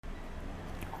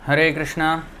Hare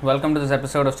Krishna, welcome to this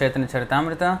episode of Chaitanya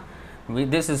Charitamrita.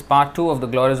 This is part 2 of the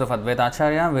glories of Advaita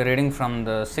Acharya. We are reading from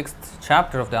the 6th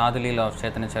chapter of the Adi Leela of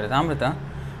Chaitanya Charitamrita,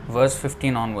 verse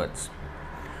 15 onwards.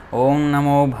 Om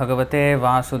Namo Bhagavate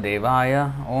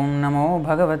Vasudevaya, Om Namo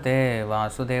Bhagavate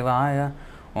Vasudevaya,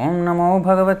 Om Namo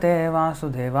Bhagavate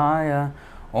Vasudevaya,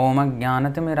 Om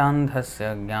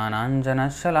Ajnanatimirandhasya Jnananjana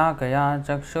Shalakaya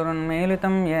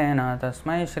Chakshurunmilitam Yena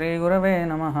Tasmai Shri Gurave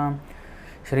Namaha.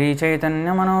 Shri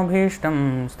Chaitanya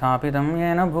Manobhishtam Sthapitam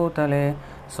Yena Bhutale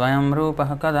Swayam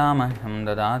Rupah Kada Mahyam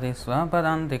Dadati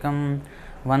Swapadantikam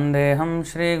Vandeham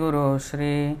Shri Guru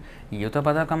Shri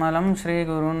Yutapada Kamalam Shri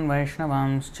Gurun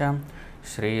Vaishnavamscha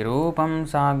Shri Rupam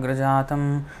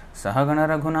Sagrajatam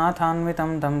Sahagana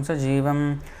Raghunathanvitam Tam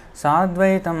Sajivam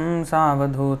Sadvaitam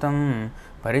Savadhutam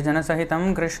Parijana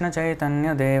Sahitam Krishna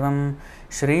Chaitanya Devam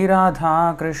Shri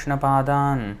Radha Krishna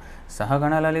Padan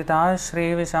Sahagana Lalita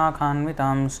Shri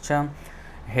Vishakhanvitamscha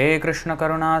He Krishna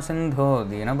Karuna Sindho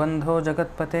Dinabandho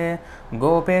Jagatpate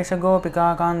Gopesha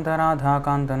Gopika Kanta Radha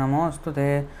Kanta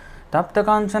Namostute Tapta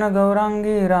Kanchana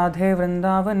Gaurangi Radhe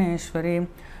Vrindavaneshwari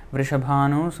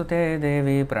Vrishabhanu Sute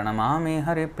Devi Pranamami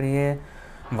Hari Priye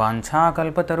Vancha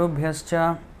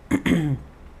Kalpatarubhyascha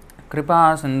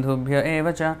Kripa Sindhubhya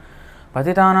Evacha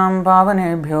Patitanam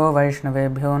Pavanebhyo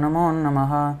Vaishnavebhyo Namo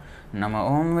Namaha Nama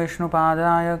Om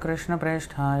Vishnupadaya Krishna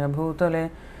Presthaya Bhutale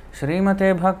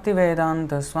Srimate Bhakti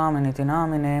Vedanta Swaminiti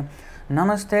Namine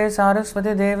Namaste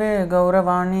Saraswati Deve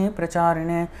Gauravani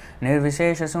Pracharine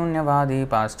Nirvishesha Sunyavadi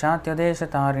Paschatya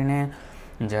Deshatarine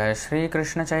Jai Shri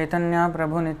Krishna Chaitanya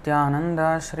Prabhu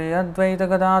Nityananda Shri Advaita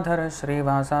Gadadhara Shri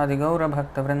Vasadi Gaura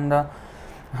Bhakta Vrinda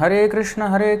Hare Krishna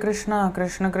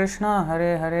Krishna Krishna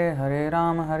Hare Hare Hare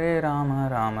Rama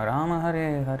Rama Rama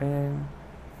Hare Hare.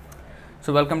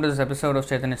 So welcome to this episode of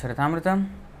Chaitanya Charitamrita.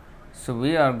 So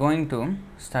we are going to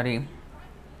study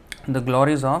the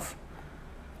glories of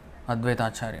Advaita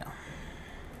Acharya.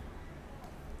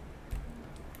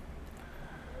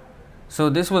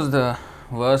 So this was the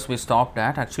verse we stopped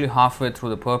at, actually halfway through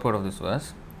the purport of this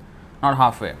verse. Not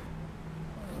halfway,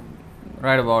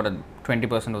 right about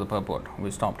 20% of the purport we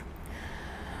stopped.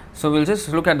 So we'll just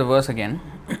look at the verse again.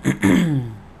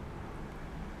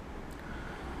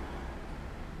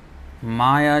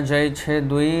 Maya jai chhe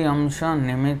dui amsha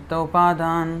nimitta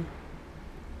upadan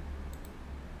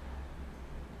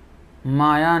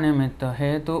Maya nimitta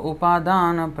hetu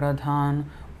upadan pradhan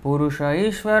Purusha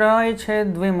ishvara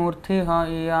chhe dvimurthi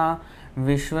haiya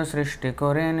Vishva srishti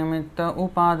kore nimitta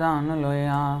upadan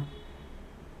loya.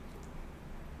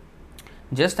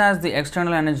 Just as the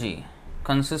external energy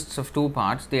consists of two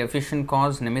parts, the efficient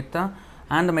cause nimitta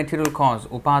and the material cause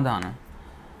upadana,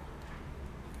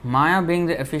 Maya being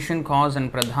the efficient cause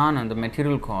and Pradhana the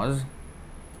material cause,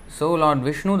 so Lord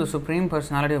Vishnu, the Supreme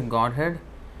Personality of Godhead,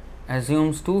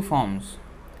 assumes two forms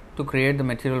to create the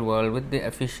material world with the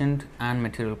efficient and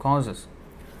material causes.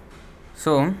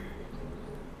 So,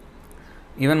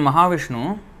 even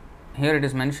Mahavishnu, here it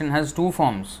is mentioned, has two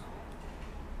forms.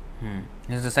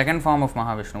 This is the second form of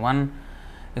Mahavishnu. One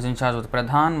is in charge of the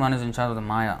Pradhan, one is in charge of the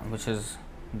Maya, which is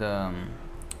the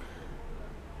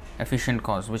efficient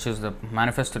cause, which is the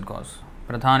manifested cause.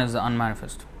 Pradhan is the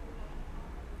unmanifest.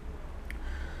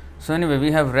 So anyway,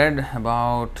 we have read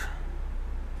about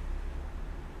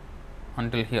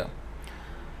until here.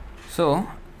 So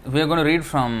we are going to read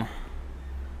from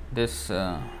this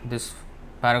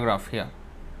paragraph here.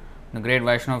 The great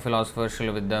Vaishnava philosopher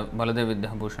Srila Baladev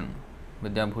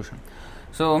Vidyabhushan.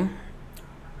 So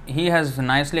he has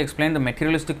nicely explained the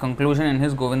materialistic conclusion in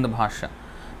his Govinda Bhashya.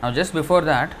 Now just before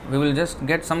that, we will just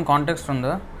get some context from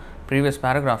the previous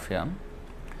paragraph here.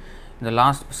 The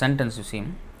last sentence you see.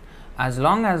 As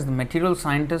long as the material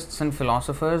scientists and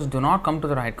philosophers do not come to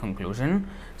the right conclusion,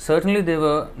 certainly they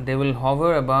will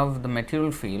hover above the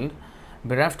material field,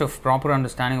 bereft of proper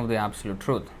understanding of the absolute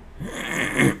truth.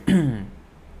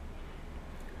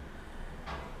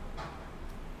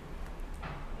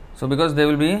 So because they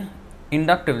will be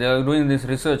inductive, they are doing this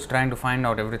research trying to find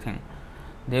out everything.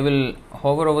 They will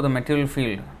hover over the material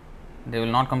field. They will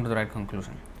not come to the right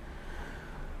conclusion.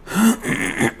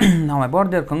 Now about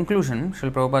their conclusion,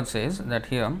 Srila Prabhupada says that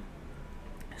here,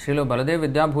 Srila Baladev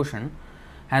Vidyabhushan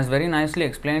has very nicely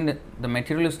explained the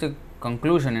materialistic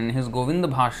conclusion in his Govinda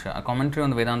Bhashya, a commentary on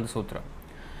the Vedanta Sutra.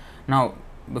 Now,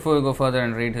 before we go further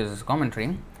and read his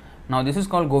commentary, now this is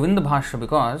called Govinda Bhashya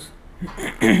because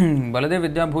Baladev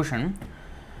Vidyabhushan,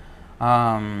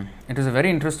 it is a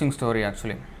very interesting story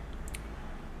actually.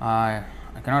 I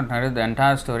cannot narrate the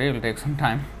entire story, it will take some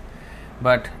time.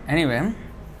 But anyway,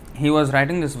 he was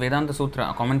writing this Vedanta Sutra,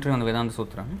 a commentary on the Vedanta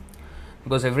Sutra,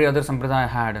 because every other sampradaya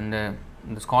had, and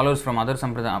the scholars from other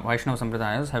Vaishnava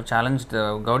Sampradayas have challenged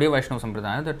the Gaudiya Vaishnava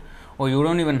Sampradaya that, oh, you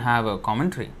don't even have a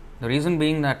commentary. The reason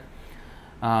being that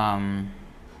Srimad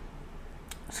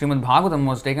Bhagavatam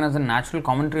was taken as a natural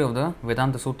commentary of the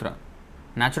Vedanta Sutra.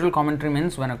 Natural commentary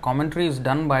means when a commentary is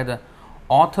done by the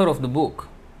author of the book.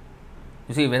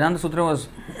 You see, Vedanta Sutra was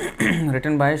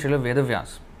written by Srila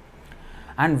Vedavyas,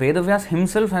 and Vedavyas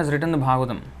himself has written the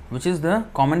Bhagavatam, which is the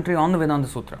commentary on the Vedanta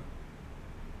Sutra.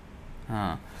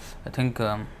 I think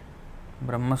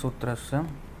Brahma Sutrasya.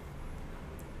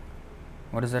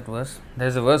 What is that verse? There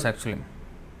is a verse actually.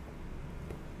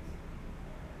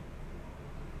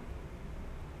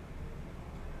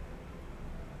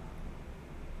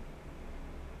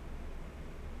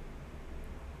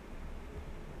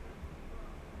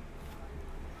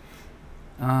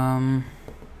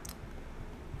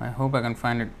 I hope I can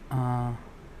find it.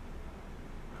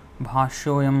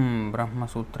 Bhashyoyam Brahma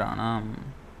Sutranam.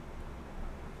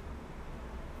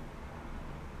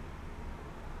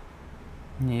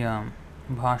 Yeah,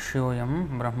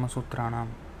 Bhashyoyam Brahma Sutranam.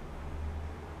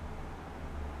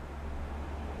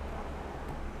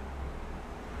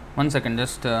 One second,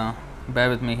 just bear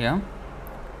with me here.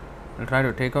 I'll try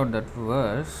to take out that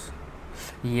verse.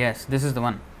 Yes, this is the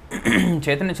one.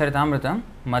 Chaitanya Charitamrita,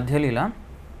 Madhya Leela,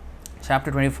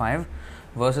 chapter 25,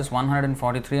 verses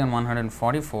 143 and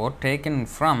 144, taken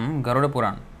from Garuda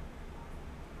Puran.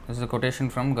 This is a quotation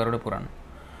from Garuda Puran.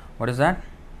 What is that?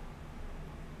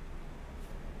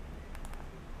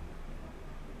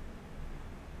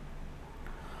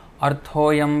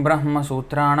 Arthoyam Brahma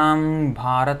Sutranam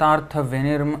Bharatartha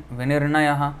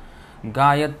Vinirnayah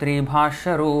Gayatri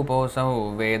Bhashya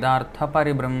Ruposau Vedartha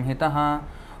Paribrahmitaha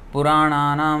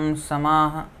Purananam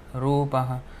Samah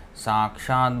Rupah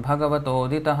Sakshad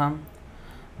Bhagavatoditah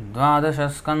Dvadasha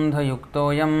Skandha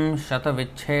Yuktoyam Shata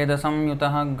Vichheda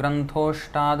Samyutah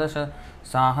Granthoštadasha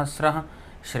Sahasrah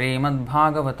Srimad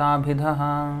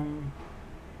Bhagavatabhidhah.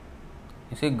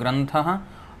 You see, Grantha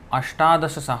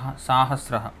Ashtadasha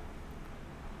Sahasrah.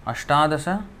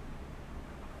 Ashtadasha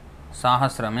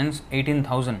Sahasra means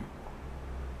 18,000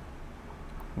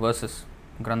 verses,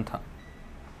 Grantha.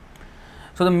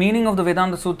 So the meaning of the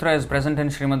Vedanta Sutra is present in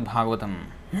Srimad Bhagavatam.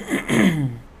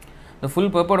 The full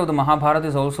purport of the Mahabharata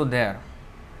is also there.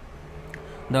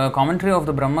 The commentary of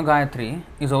the Brahma Gayatri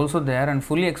is also there and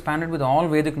fully expanded with all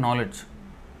Vedic knowledge.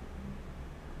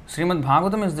 Srimad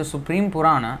Bhagavatam is the supreme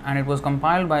Purana and it was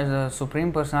compiled by the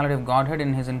Supreme Personality of Godhead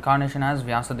in his incarnation as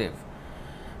Vyasadeva.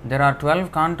 There are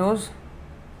 12 cantos,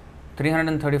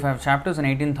 335 chapters and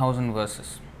 18,000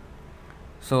 verses.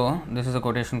 So, this is a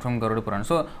quotation from Garuda Puran.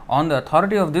 So, on the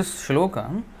authority of this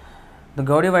shloka, the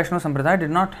Gaudiya Vaishnava Sampradaya did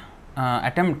not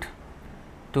attempt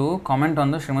to comment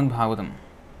on the Srimad Bhagavatam.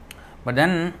 But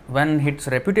then, when its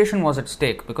reputation was at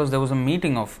stake, because there was a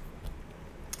meeting of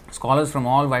scholars from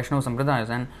all Vaishnava Sampradayas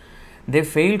and they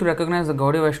failed to recognize the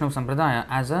Gaudiya Vaishnava Sampradaya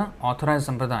as an authorized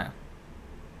Sampradaya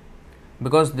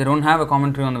because they don't have a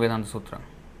commentary on the Vedanta Sutra.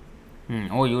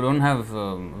 Oh, you don't have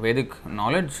Vedic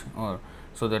knowledge, or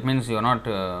so that means you are not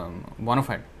bona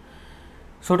fide.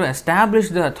 So, to establish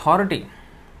the authority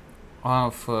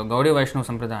of Gaudiya Vaishnava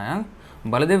Sampradaya,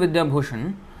 Baladev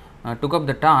Vidyabhushan took up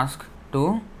the task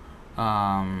to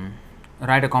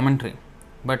write a commentary.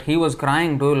 But he was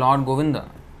crying to Lord Govinda,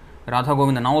 Radha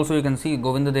Govinda. Now also you can see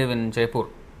Govinda Dev in Jaipur,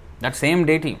 that same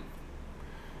deity.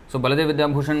 So Baladev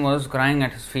Vidyabhushan was crying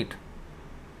at his feet.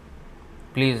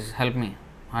 Please help me.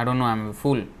 I don't know, I am a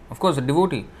fool. Of course, a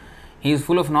devotee. He is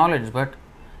full of knowledge, but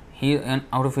he,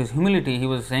 out of his humility, he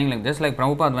was saying like, just like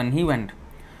Prabhupada when he went,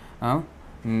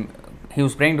 he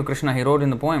was praying to Krishna. He wrote in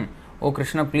the poem, "Oh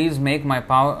Krishna, please make my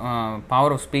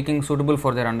power of speaking suitable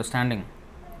for their understanding.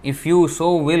 If you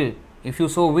so will, if you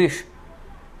so wish,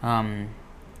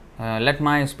 let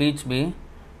my speech be,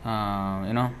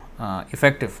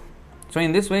 effective." So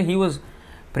in this way, he was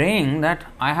praying that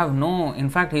I have no, in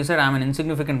fact, he said, I am an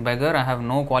insignificant beggar. I have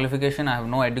no qualification. I have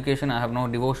no education. I have no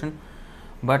devotion.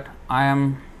 But I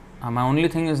am, my only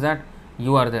thing is that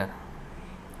you are there.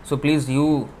 So please,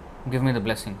 you give me the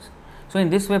blessings. So in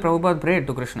this way, Prabhupada prayed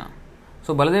to Krishna.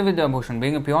 So Baladev Vidyabhushan,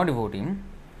 being a pure devotee,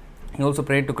 he also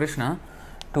prayed to Krishna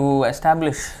to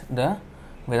establish the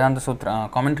Vedanta Sutra,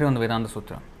 commentary on the Vedanta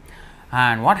Sutra.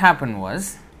 And what happened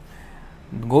was,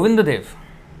 Govinda Dev,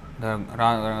 the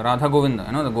Radha Govinda,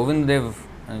 the Govinda Dev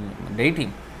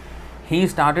deity, he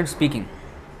started speaking.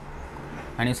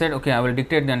 And he said, okay, I will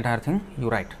dictate the entire thing, you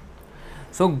write.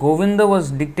 So Govinda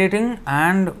was dictating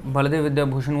and Baladev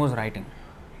Vidyabhushan was writing.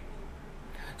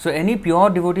 So any pure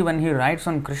devotee, when he writes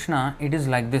on Krishna, it is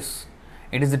like this.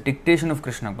 It is the dictation of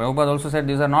Krishna. Prabhupada also said,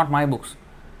 these are not my books.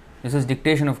 This is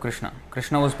dictation of Krishna.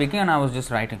 Krishna was speaking and I was just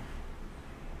writing.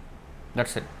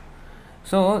 That's it.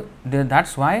 So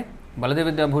that's why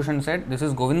Baladev Vidyabhushan said this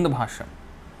is Govinda Bhashya.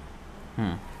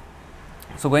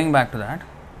 So going back to that,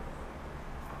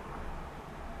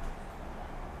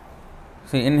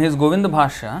 see, in his Govinda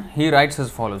Bhashya, he writes as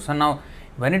follows. So now,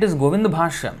 when it is Govinda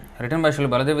Bhashya, written by Srila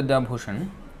Baladev Vidyabhushan,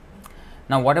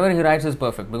 now whatever he writes is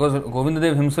perfect because Govinda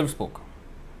Dev himself spoke.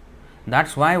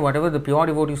 That's why whatever the pure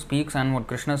devotee speaks and what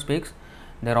Krishna speaks,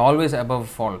 they are always above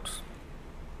faults.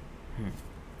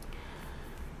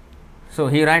 So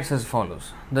he writes as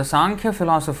follows. The Sankhya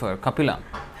philosopher Kapila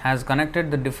has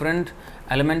connected the different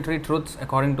elementary truths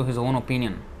according to his own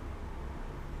opinion.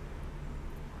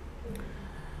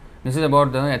 This is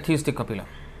about the atheistic Kapila.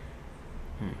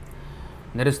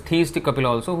 There is theistic Kapila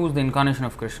also, who is the incarnation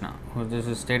of Krishna. This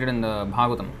is stated in the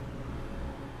Bhagavatam.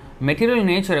 Material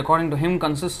nature, according to him,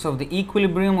 consists of the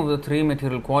equilibrium of the three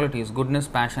material qualities: goodness,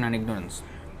 passion, and ignorance.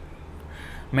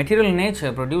 Material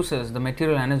nature produces the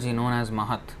material energy known as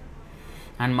Mahat,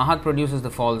 and Mahat produces the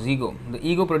false ego. The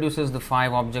ego produces the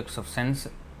five objects of sense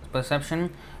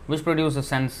perception, which produce the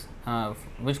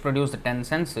 10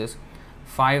 senses,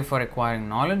 5 for acquiring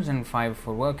knowledge and 5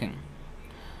 for working.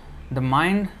 The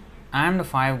mind and the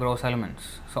 5 gross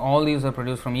elements. So all these are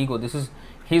produced from ego. This is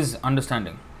his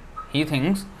understanding. He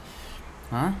thinks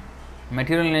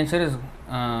material nature is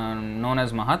known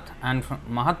as Mahat, and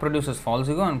Mahat produces false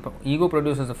ego, and ego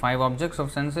produces the 5 objects of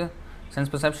sense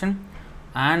perception,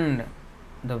 and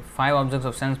the 5 objects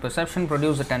of sense perception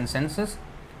produce the 10 senses,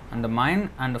 and the mind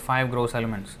and the 5 gross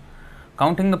elements.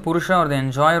 Counting the Purusha or the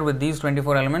enjoyer with these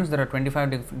 24 elements, there are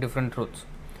 25 different truths.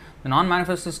 The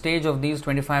non-manifested stage of these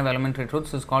 25 elementary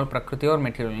truths is called Prakriti or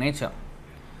material nature.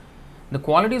 The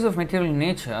qualities of material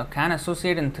nature can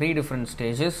associate in 3 different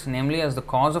stages, namely as the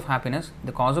cause of happiness,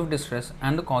 the cause of distress,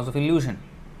 and the cause of illusion.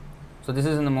 So this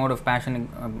is in the mode of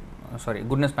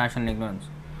goodness, passion, and ignorance.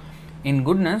 In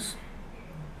goodness,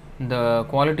 the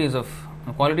quality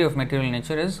of material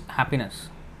nature is happiness.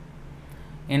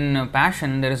 In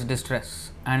passion, there is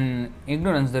distress, and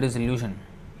ignorance, there is illusion.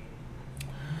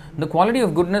 The quality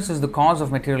of goodness is the cause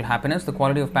of material happiness, the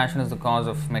quality of passion is the cause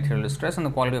of material distress, and the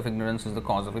quality of ignorance is the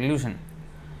cause of illusion.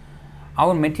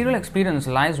 Our material experience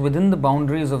lies within the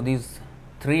boundaries of these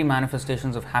 3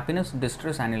 manifestations of happiness,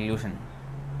 distress, and illusion.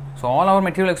 So all our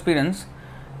material experience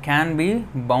can be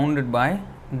bounded by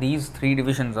these 3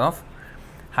 divisions of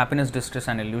happiness, distress,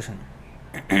 and illusion.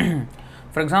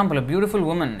 For example, a beautiful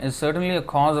woman is certainly a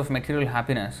cause of material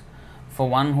happiness for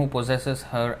one who possesses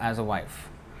her as a wife.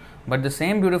 But the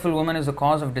same beautiful woman is a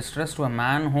cause of distress to a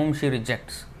man whom she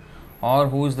rejects, or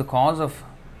who is the cause of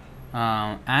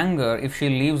anger if she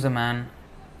leaves a man.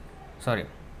 But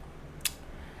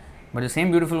the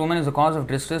same beautiful woman is the cause of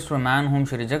distress to a man whom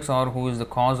she rejects, or who is the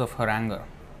cause of her anger.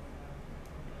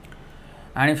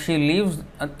 And if she leaves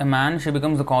a man, she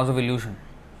becomes the cause of illusion.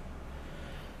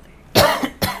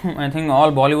 I think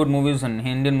all Bollywood movies and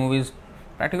Indian movies,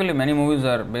 practically many movies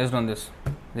are based on these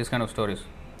kind of stories.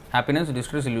 Happiness,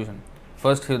 distress, illusion.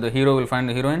 First, the hero will find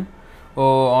the heroine.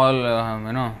 Oh,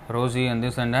 all rosy and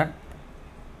this and that.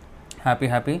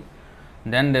 Happy.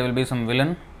 Then there will be some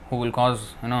villain who will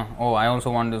cause, oh, I also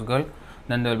want this girl.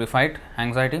 Then there will be fight,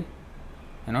 anxiety,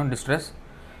 distress,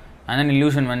 and then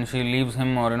illusion when she leaves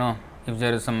him, or if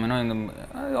there is some,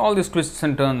 all these twists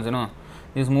and turns.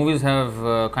 These movies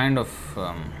have kind of,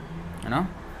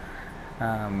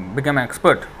 become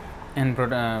expert in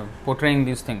portraying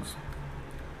these things.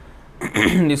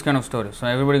 These kind of stories. So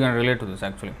everybody can relate to this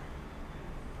actually.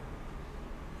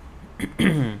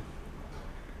 And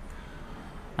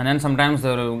then sometimes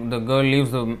the girl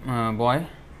leaves the boy.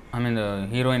 The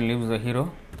heroine leaves the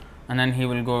hero, and then he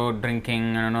will go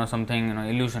drinking and something,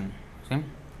 illusion. See,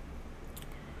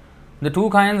 the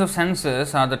 2 kinds of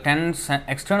senses are the 10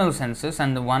 external senses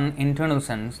and the 1 internal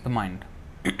sense, the mind.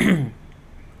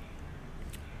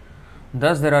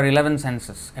 Thus, there are 11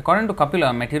 senses. According to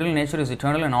Kapila, material nature is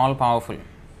eternal and all powerful.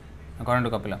 According to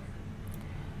Kapila,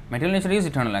 material nature is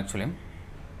eternal actually,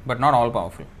 but not all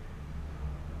powerful.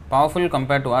 Powerful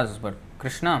compared to us, but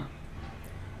Krishna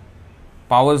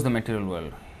powers the material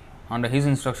world. Under his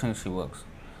instructions, she works.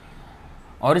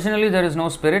 Originally, there is no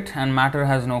spirit and matter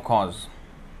has no cause.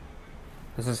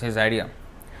 This is his idea.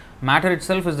 Matter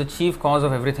itself is the chief cause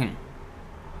of everything.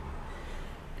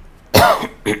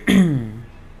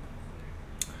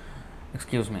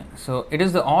 Excuse me. So, it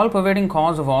is the all-pervading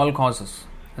cause of all causes.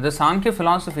 The Sankhya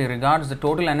philosophy regards the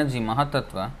total energy,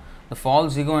 Mahatattva, the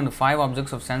false ego, and the 5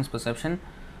 objects of sense perception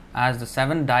as the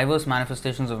 7 diverse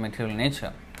manifestations of material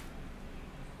nature.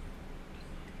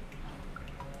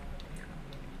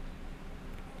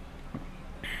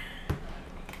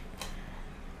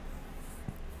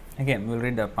 Again, we will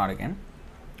read that part again.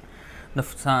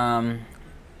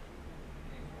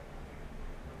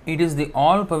 It is the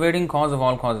all-pervading cause of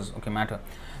all causes. Okay, matter.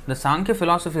 The Sankhya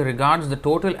philosophy regards the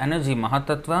total energy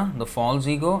Mahatattva, the false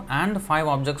ego, and the 5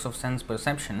 objects of sense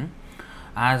perception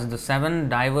as the 7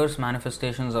 diverse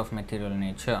manifestations of material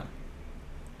nature,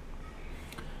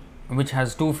 which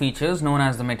has 2 features known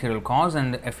as the material cause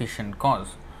and the efficient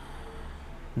cause.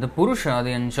 The Purusha,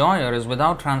 the enjoyer, is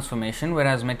without transformation,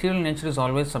 whereas material nature is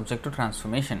always subject to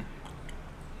transformation.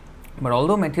 But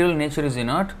although material nature is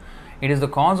inert, it is the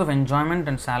cause of enjoyment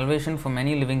and salvation for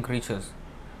many living creatures.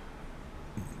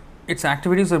 Its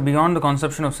activities are beyond the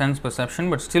conception of sense perception,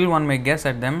 but still one may guess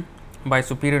at them by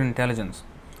superior intelligence.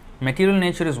 Material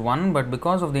nature is one, but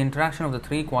because of the interaction of the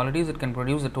 3 qualities, it can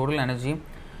produce the total energy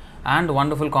and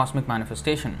wonderful cosmic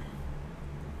manifestation.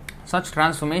 Such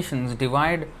transformations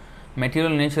divide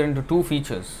material nature into 2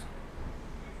 features,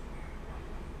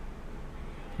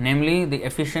 namely the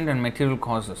efficient and material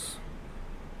causes.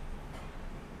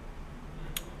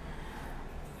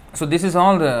 So this is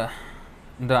all the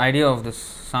idea of this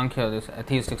Sankhya, this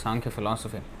atheistic Sankhya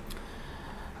philosophy.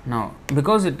 Now,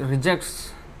 because it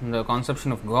rejects the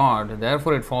conception of God,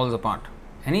 therefore it falls apart.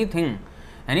 Any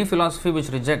philosophy which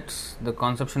rejects the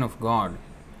conception of God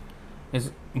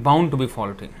is bound to be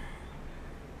faulty.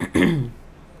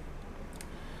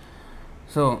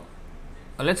 So,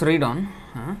 let's read on,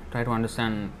 try to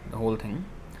understand the whole thing.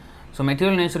 So,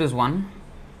 material nature is one,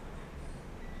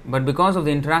 but because of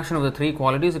the interaction of the 3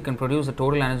 qualities, it can produce the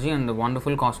total energy and the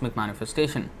wonderful cosmic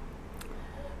manifestation.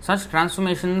 Such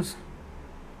transformations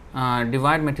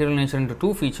divide material nature into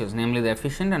 2 features, namely the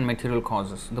efficient and material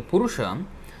causes. The Purusha,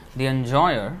 the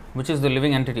enjoyer, which is the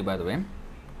living entity by the way,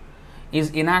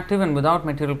 is inactive and without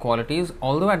material qualities,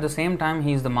 although at the same time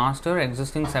he is the master,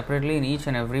 existing separately in each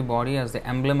and every body as the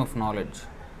emblem of knowledge.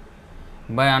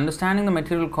 By understanding the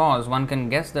material cause, one can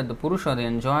guess that the Purusha, the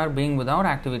enjoyer, being without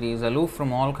activity, is aloof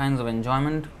from all kinds of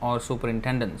enjoyment or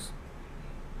superintendence.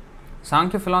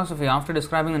 Sankhya philosophy, after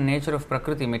describing the nature of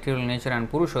Prakriti, material nature, and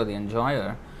Purusha, the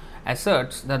enjoyer,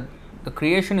 asserts that the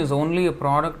creation is only a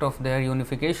product of their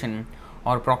unification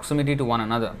or proximity to one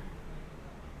another.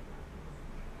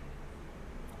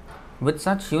 With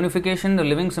such unification, the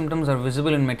living symptoms are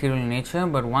visible in material nature,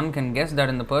 but one can guess that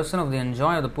in the person of the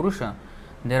enjoyer, the Purusha,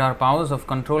 there are powers of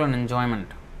control and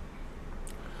enjoyment.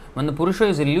 When the Purusha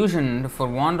is illusioned for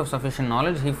want of sufficient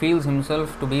knowledge, he feels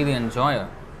himself to be the enjoyer.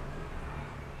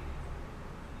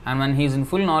 And when he is in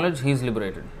full knowledge, he is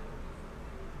liberated.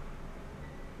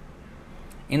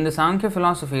 In the Sankhya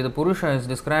philosophy, the Purusha is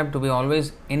described to be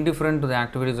always indifferent to the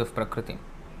activities of Prakriti.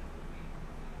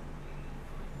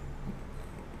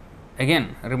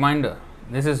 Again, a reminder,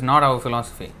 this is not our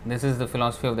philosophy. This is the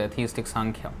philosophy of the atheistic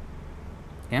Sankhya.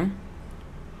 Okay?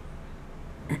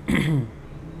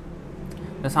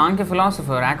 The Sankhya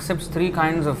philosopher accepts 3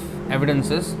 kinds of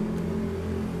evidences,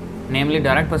 namely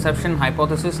direct perception,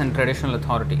 hypothesis, and traditional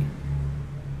authority.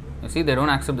 You see, they don't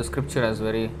accept the scripture as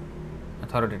very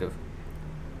authoritative.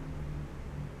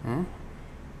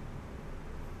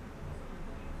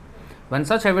 When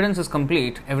such evidence is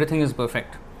complete, everything is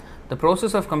perfect. The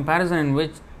process of comparison in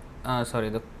which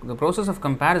the process of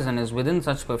comparison is within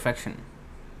such perfection.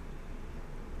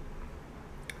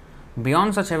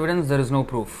 Beyond such evidence, there is no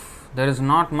proof. There is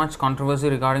not much controversy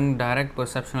regarding direct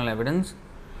perceptual evidence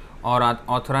or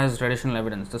authorized traditional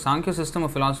evidence. The Sankhya system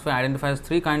of philosophy identifies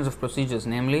 3 kinds of procedures,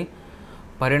 namely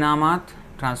Parinamat,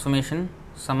 transformation,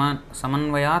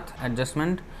 Samanvayat,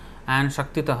 adjustment, and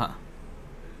Shaktitaha,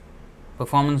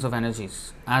 performance of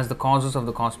energies, as the causes of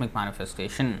the cosmic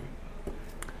manifestation.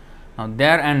 Now,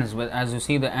 there ends, as you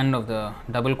see the end of the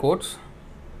double quotes,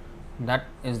 that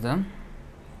is the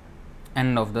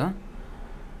end of the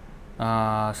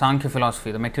Sankhya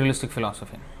philosophy, the materialistic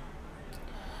philosophy.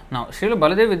 Now, Srila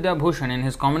Baladev Vidyabhushan, in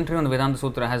his commentary on the Vedanta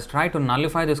Sutra, has tried to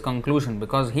nullify this conclusion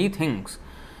because he thinks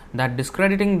that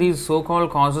discrediting these so-called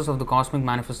causes of the cosmic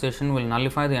manifestation will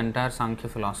nullify the entire Sankhya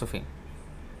philosophy.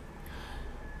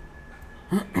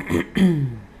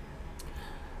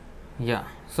 Yeah,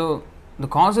 so the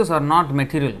causes are not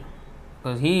material,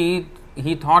 because he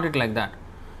thought it like that.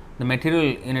 The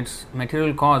material in its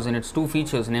material cause, in its 2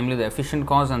 features, namely the efficient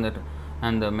cause and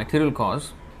the material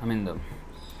cause, the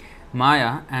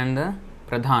Maya and the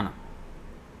Pradhana,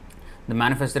 the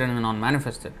manifested and the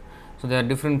non-manifested. So there are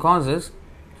different causes.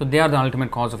 So they are the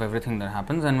ultimate cause of everything that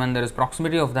happens, and when there is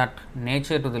proximity of that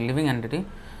nature to the living entity,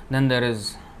 then there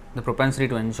is the propensity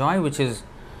to enjoy, which is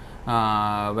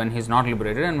when he is not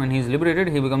liberated, and when he is liberated,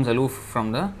 he becomes aloof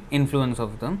from the influence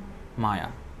of the Maya.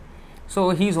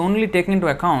 So he is only taking into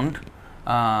account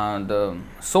the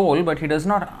soul, but he does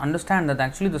not understand that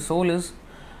actually the soul is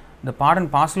the part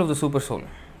and parcel of the super soul.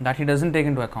 that he doesn't take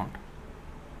into account.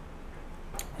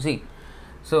 See,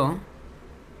 so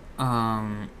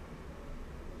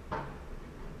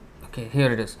okay,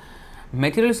 here it is.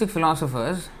 Materialistic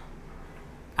philosophers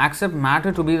accept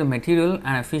matter to be the material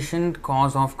and efficient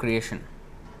cause of creation.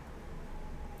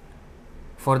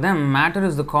 For them, matter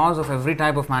is the cause of every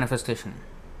type of manifestation.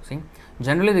 See,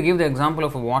 generally they give the example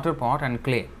of a water pot and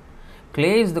clay.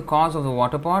 Clay is the cause of the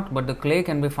water pot, but the clay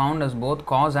can be found as both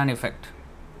cause and effect.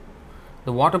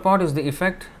 The water pot is the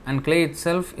effect and clay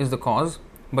itself is the cause,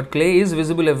 but clay is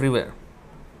visible everywhere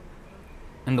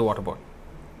in the water pot.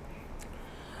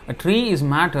 A tree is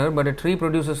matter, but a tree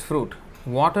produces fruit.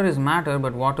 Water is matter,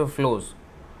 but water flows.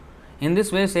 In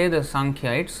this way, say the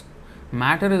Sankhites,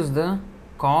 matter is the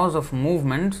cause of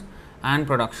movements and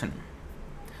production.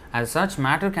 As such,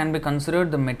 matter can be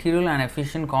considered the material and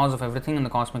efficient cause of everything in the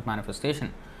cosmic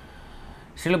manifestation.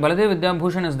 Srila Baladev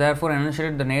Vidyabhushan has therefore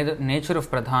enunciated the nature of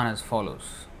Pradhan as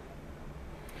follows.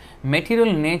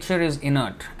 Material nature is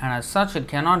inert, and as such it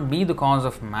cannot be the cause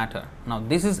of matter. Now,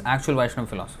 this is actual Vaishnava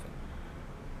philosophy.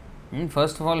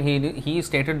 First of all, he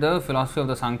stated the philosophy of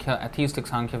the Sankhya, atheistic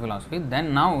Sankhya philosophy.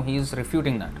 Then now he is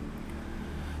refuting that.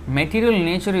 Material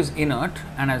nature is inert,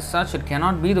 and as such it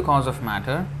cannot be the cause of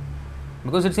matter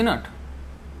because it's inert.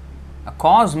 A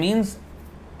cause means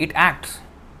it acts.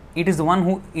 It is the one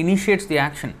who initiates the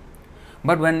action.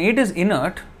 But when it is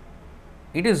inert,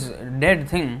 it is a dead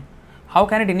thing. How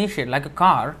can it initiate? Like a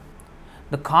car,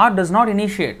 the car does not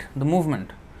initiate the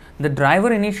movement. The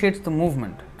driver initiates the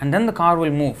movement, and then the car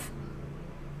will move.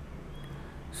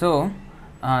 So,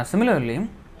 similarly,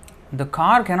 the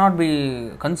car cannot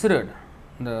be considered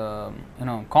the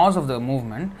cause of the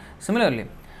movement. Similarly,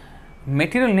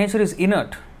 material nature is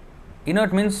inert.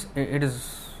 Inert means it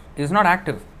is not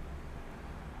active.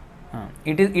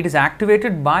 It is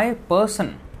activated by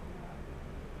person,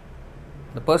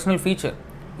 the personal feature,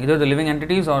 either the living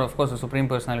entities or of course the Supreme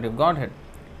Personality of Godhead.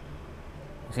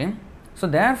 See? So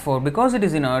therefore, because it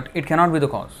is inert, it cannot be the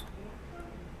cause.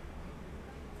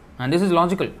 And this is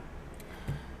logical.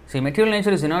 See, material nature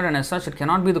is inert, and as such it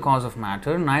cannot be the cause of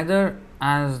matter, neither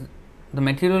as the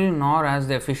material nor as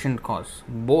the efficient cause.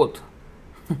 Both.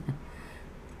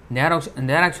 They are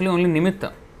actually only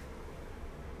nimitta.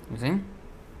 You see?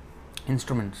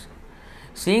 Instruments.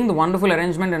 Seeing the wonderful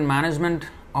arrangement and management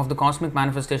of the cosmic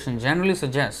manifestation generally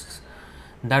suggests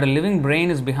that a living brain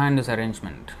is behind this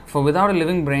arrangement. For without a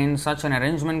living brain, such an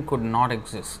arrangement could not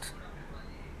exist.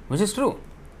 Which is true.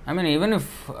 I mean, even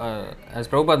if, as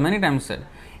Prabhupada many times said,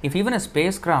 if even a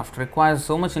spacecraft requires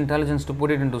so much intelligence to put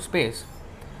it into space,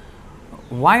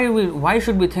 why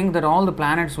should we think that all the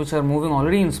planets which are moving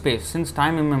already in space since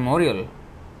time immemorial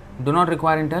do not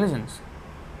require intelligence?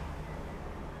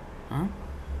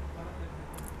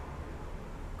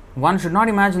 One should not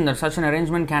imagine that such an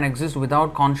arrangement can exist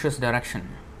without conscious direction.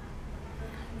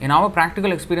 In our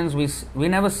practical experience, we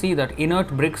never see that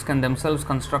inert bricks can themselves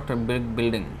construct a big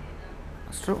building.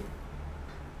 That's true.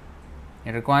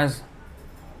 It requires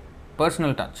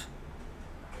personal touch.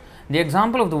 The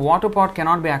example of the water pot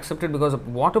cannot be accepted because a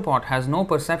water pot has no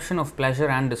perception of pleasure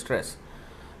and distress.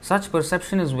 Such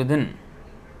perception is within.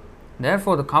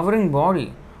 Therefore, the covering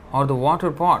body or the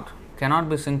water pot cannot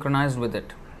be synchronized with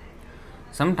it.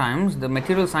 Sometimes the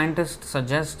material scientist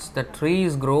suggests that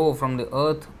trees grow from the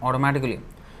earth automatically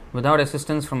without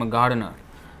assistance from a gardener,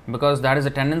 because that is a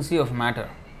tendency of matter.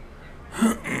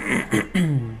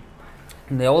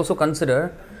 They also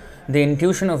consider the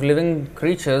intuition of living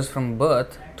creatures from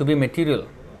birth to be material.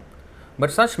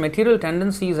 But such material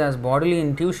tendencies as bodily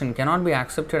intuition cannot be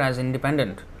accepted as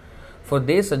independent, for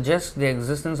they suggest the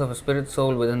existence of a spirit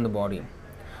soul within the body.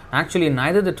 Actually,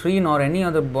 neither the tree nor any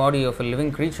other body of a living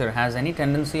creature has any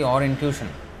tendency or intuition.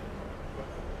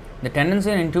 The tendency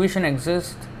and intuition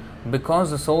exist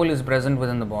because the soul is present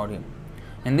within the body.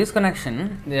 In this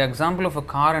connection, the example of a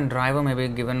car and driver may be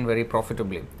given very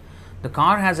profitably. The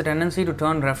car has a tendency to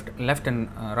turn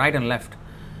right and left,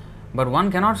 but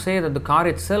one cannot say that the car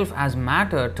itself as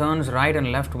matter turns right and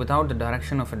left without the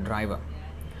direction of a driver.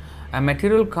 A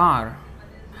material car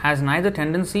has neither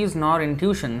tendencies nor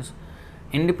intuitions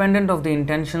independent of the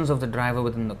intentions of the driver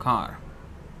within the car.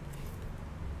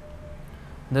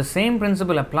 The same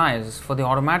principle applies for the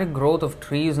automatic growth of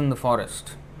trees in the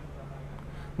forest.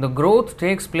 The growth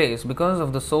takes place because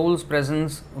of the soul's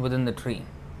presence within the tree.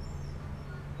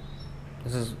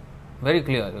 This is very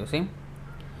clear, you see.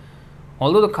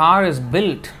 Although the car is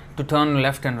built to turn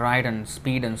left and right and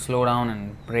speed and slow down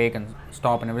and brake and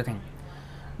stop and everything,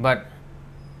 but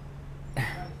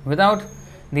without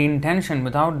the intention,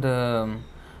 without the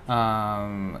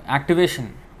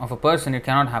activation of a person, it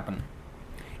cannot happen.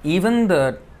 Even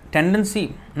the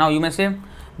tendency, now you may say,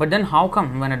 But then how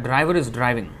come when a driver is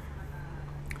driving,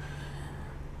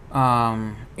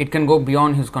 it can go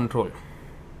beyond his control?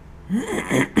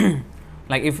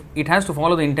 Like if it has to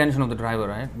follow the intention of the driver,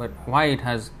 right? But why it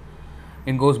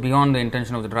goes beyond the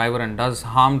intention of the driver and does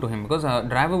harm to him? Because a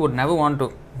driver would never want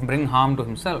to bring harm to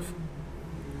himself.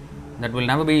 That will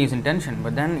never be his intention.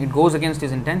 But then it goes against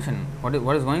his intention. What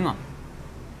is going on?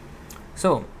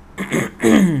 So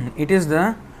it is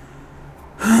the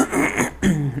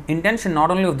intention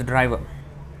not only of the driver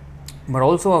but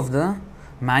also of the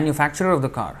manufacturer of the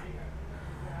car.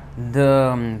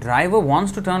 The driver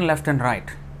wants to turn left and right,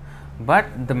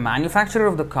 but the manufacturer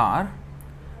of the car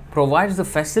provides the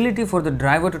facility for the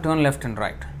driver to turn left and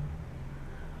right,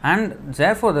 and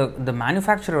therefore the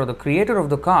manufacturer or the creator of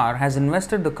the car has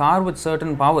invested the car with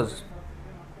certain powers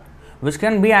which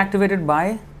can be activated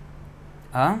by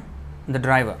the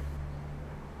driver.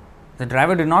 The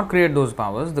driver did not create those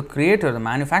powers. The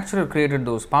manufacturer created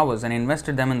those powers and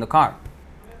invested them in the car.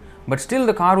 But still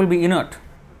the car will be inert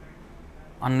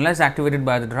unless activated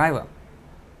by the driver.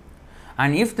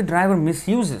 And if the driver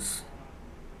misuses,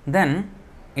 then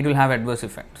it will have adverse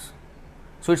effects.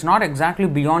 So it's not exactly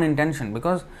beyond intention,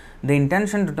 because the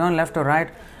intention to turn left or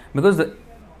right, because the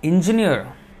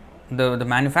engineer, the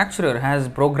manufacturer has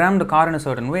programmed the car in a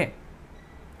certain way.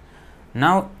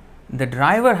 Now the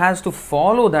driver has to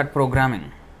follow that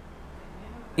programming.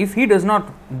 If he does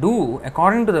not do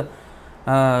according to the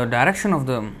direction of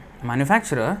the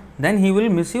manufacturer, then he will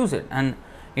misuse it and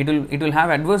it will have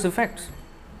adverse effects.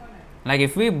 Like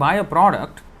if we buy a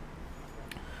product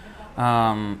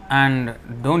and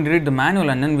don't read the manual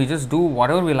and then we just do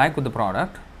whatever we like with the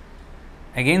product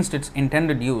against its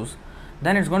intended use,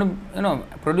 then it's going to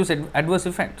produce adverse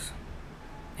effects.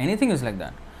 Anything is like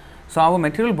that. So our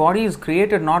material body is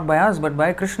created not by us but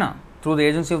by Krishna through the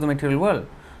agency of the material world.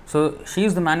 So she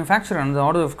is the manufacturer under the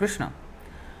order of Krishna.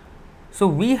 So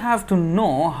we have to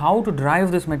know how to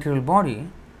drive this material body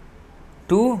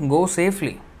to go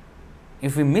safely.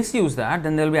 If we misuse that,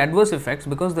 then there will be adverse effects,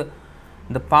 because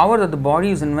the power that the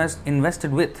body is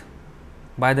invested with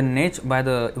by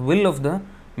the will of the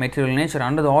material nature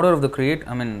under the order of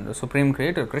the Supreme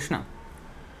Creator Krishna,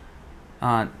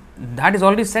 that is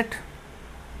already set.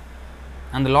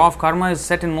 And the law of karma is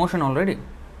set in motion already.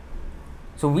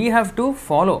 So we have to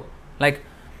follow. Like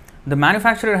the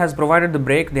manufacturer has provided the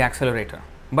brake, the accelerator.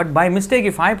 But by mistake,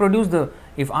 if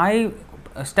I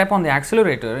step on the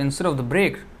accelerator instead of the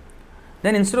brake,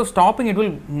 then instead of stopping, it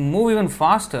will move even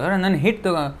faster and then hit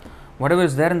the whatever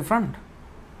is there in front.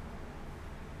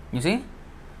 You see?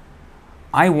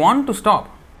 I want to stop,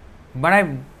 but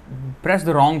I pressed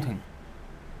the wrong thing.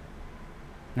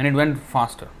 Then it went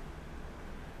faster.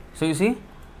 So you see,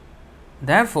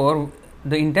 therefore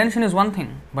the intention is one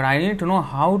thing, but I need to know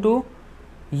how to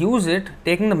use it,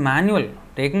 taking the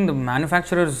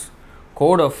manufacturer's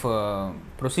code of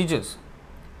procedures.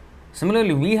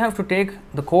 Similarly, we have to take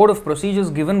the code of procedures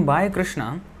given by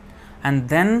Krishna and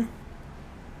then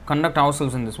conduct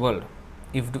ourselves in this world.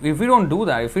 If we don't do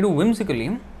that, if we do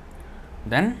whimsically,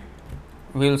 then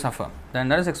we will suffer. Then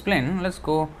that is explained. Let's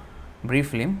go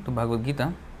briefly to Bhagavad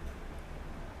Gita.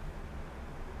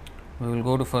 We will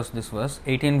go to first this verse,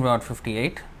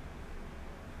 18:58.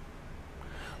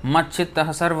 Macchittah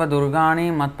sarva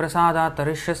durgani matprasada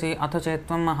tarishyasi atha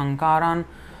chetvam ahankaran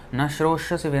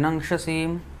nashroshyasi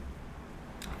vinangshasi.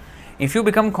 If you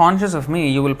become conscious of me,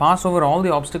 you will pass over all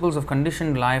the obstacles of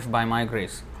conditioned life by my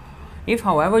grace. If,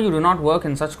 however, you do not work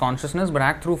in such consciousness but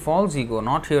act through false ego,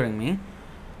 not hearing me,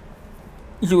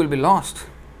 you will be lost.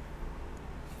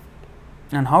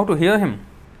 And how to hear him?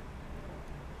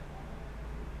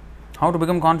 How to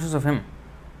become conscious of him?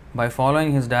 By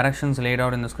following his directions laid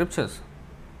out in the scriptures.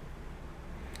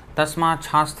 Tasmat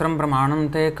shastram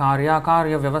pramanam te karya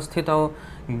vyavasthito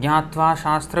jnatva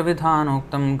shastra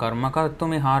vidhanoktam karma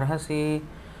kartumiharhasi.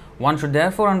 One should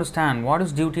therefore understand what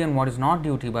is duty and what is not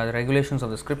duty by the regulations of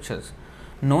the scriptures.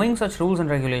 Knowing such rules and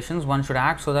regulations, one should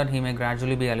act so that he may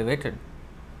gradually be elevated.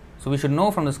 So we should know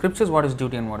from the scriptures what is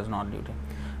duty and what is not duty.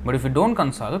 But if we don't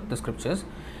consult the scriptures,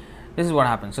 this is what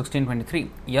happens. 16:23.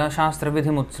 Ya shastra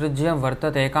vidhim utsrijya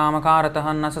vartate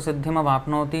kamakaratah na siddhim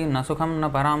avapnoti na sukham na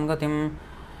param gatim.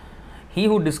 He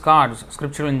who discards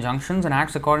scriptural injunctions and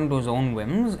acts according to his own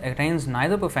whims attains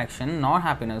neither perfection nor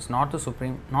happiness nor the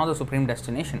supreme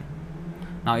destination.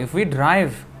 Now, if we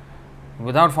drive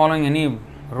without following any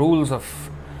rules of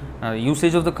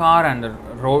usage of the car and the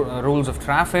rules of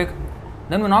traffic,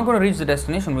 then we're not going to reach the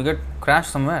destination. We get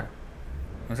crashed somewhere.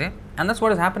 You see? And that's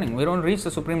what is happening. We don't reach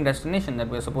the supreme destination that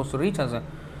we're supposed to reach as a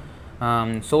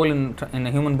soul in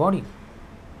a human body.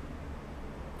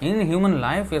 In human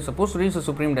life, we are supposed to reach the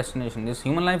supreme destination. This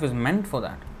human life is meant for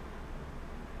that.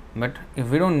 But if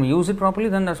we don't use it properly,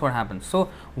 then that's what happens. So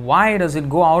why does it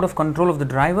go out of control of the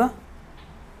driver?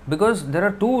 Because there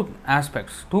are two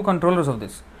aspects, two controllers of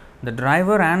this, the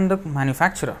driver and the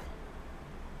manufacturer.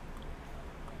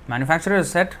 Manufacturer has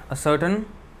set a certain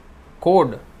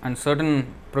code and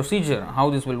certain procedure how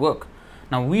this will work.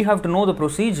 Now we have to know the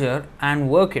procedure and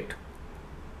work it,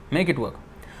 make it work.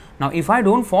 Now if I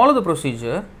don't follow the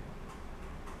procedure,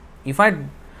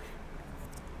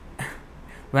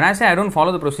 when I say I don't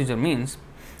follow the procedure means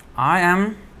I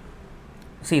am,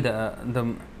 see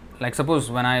the like suppose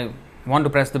when I want to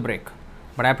press the brake,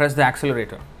 but I press the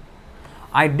accelerator.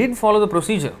 I did follow the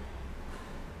procedure.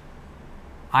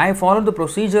 I followed the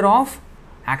procedure of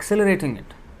accelerating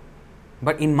it.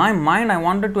 But in my mind I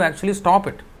wanted to actually stop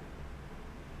it.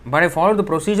 But I followed the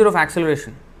procedure of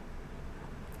acceleration.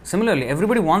 Similarly,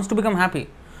 everybody wants to become happy,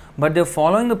 but they are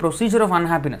following the procedure of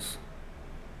unhappiness.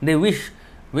 They wish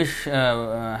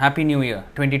Happy New Year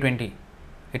 2020.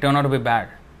 It turned out to be bad.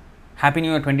 Happy New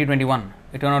Year 2021.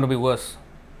 It turned out to be worse.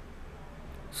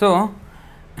 So,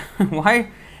 why?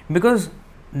 Because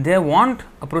they want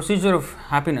a procedure of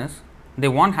happiness. They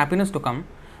want happiness to come,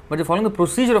 but they're following the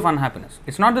procedure of unhappiness.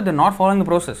 It's not that they're not following the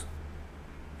process,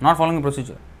 not following the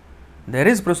procedure. There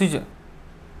is procedure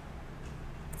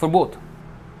for both.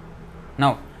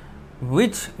 Now,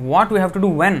 what we have to do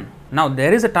when? Now,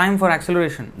 there is a time for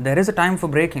acceleration, there is a time for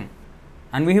braking,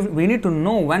 and we need to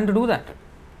know when to do that,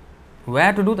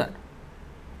 where to do that.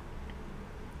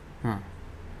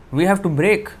 We have to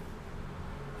brake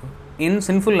in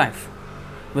sinful life.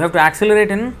 We have to accelerate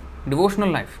in devotional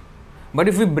life. But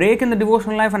if we brake in the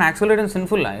devotional life and accelerate in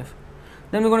sinful life,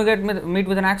 then we're going to meet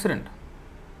with an accident.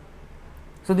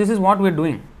 So this is what we're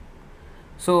doing.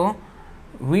 So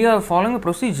we are following the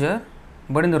procedure,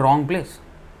 but in the wrong place,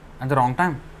 at the wrong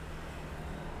time.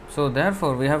 So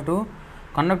therefore we have to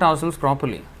conduct ourselves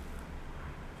properly.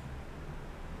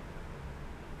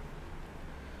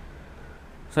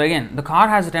 So again, the car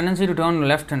has a tendency to turn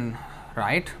left and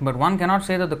right, but one cannot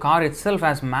say that the car itself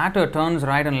as matter turns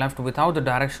right and left without the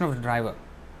direction of the driver.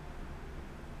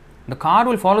 The car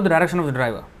will follow the direction of the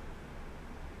driver.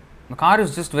 The car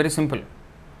is just very simple.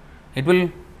 It will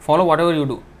follow whatever you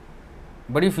do.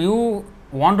 But if you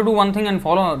want to do one thing and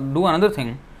do another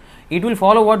thing, it will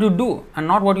follow what you do and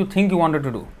not what you think you wanted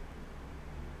to do.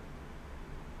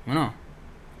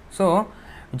 So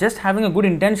just having a good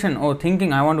intention or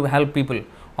thinking I want to help people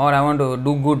or I want to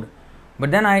do good, but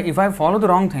then if I follow the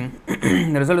wrong thing,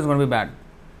 the result is going to be bad.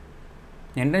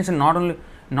 The intention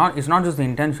it's not just the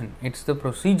intention, it's the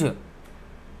procedure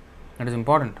that is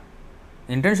important.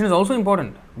 The intention is also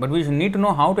important, but we need to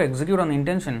know how to execute on the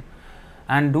intention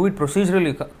and do it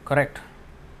procedurally correct.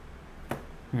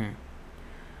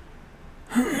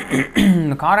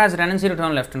 The car has a tendency to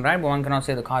turn left and right, but one cannot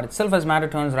say the car itself as matter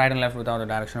turns right and left without the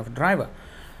direction of the driver.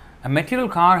 A material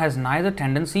car has neither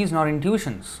tendencies nor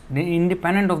intuitions,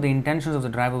 independent of the intentions of the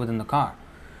driver within the car.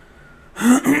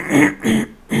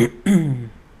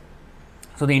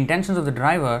 So the intentions of the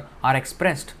driver are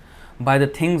expressed by the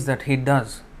things that he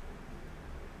does.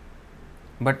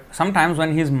 But sometimes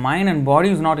when his mind and body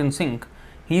is not in sync,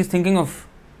 he is thinking of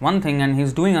one thing and he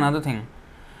is doing another thing.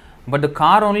 But the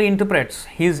car only interprets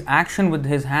his action with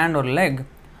his hand or leg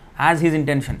as his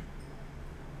intention,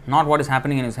 not what is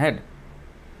happening in his head.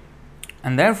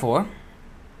 And therefore,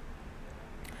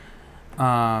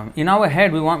 in our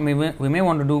head we may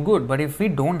want to do good, but if we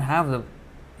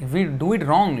if we do it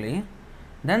wrongly,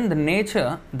 then the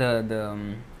nature,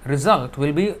 the result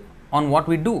will be on what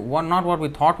we do, not what we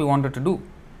thought we wanted to do.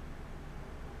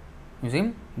 You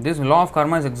see, this law of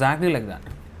karma is exactly like that.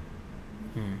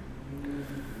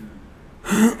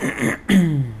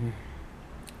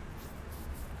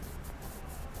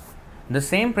 The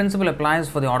same principle applies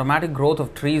for the automatic growth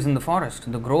of trees in the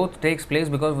forest. The growth takes place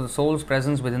because of the soul's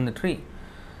presence within the tree.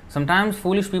 Sometimes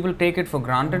foolish people take it for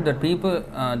granted that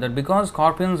that because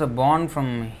scorpions are born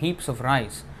from heaps of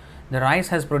rice, the rice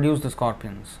has produced the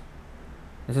scorpions.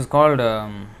 This is called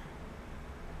Tandula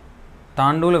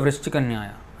Vrishchika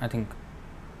Nyaya, I think.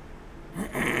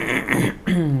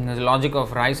 There's a logic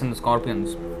of rice and the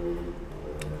scorpions.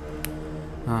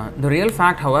 The real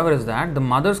fact, however, is that the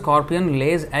mother scorpion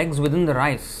lays eggs within the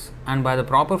rice, and by the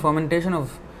proper fermentation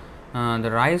of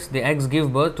the rice, the eggs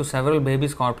give birth to several baby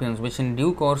scorpions, which in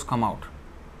due course come out.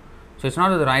 So it's not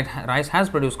that the rice has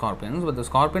produced scorpions, but the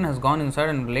scorpion has gone inside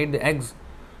and laid the eggs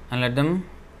and let them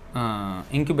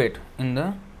incubate in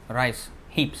the rice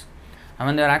heaps. And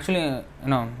when they are actually,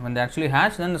 when they actually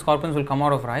hatch, then the scorpions will come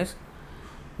out of rice.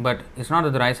 But it's not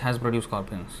that the rice has produced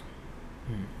scorpions.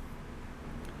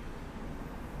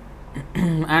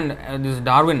 And this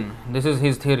Darwin, this is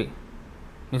his theory.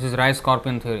 This is rice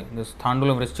scorpion theory. This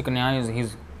Thandula Vrishchikanya is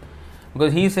his,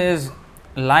 because he says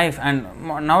life, and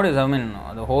nowadays, I mean,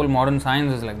 the whole modern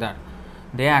science is like that.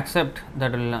 They accept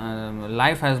that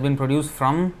life has been produced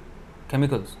from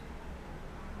chemicals.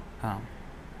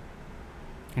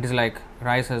 It is like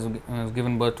rice has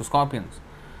given birth to scorpions.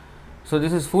 So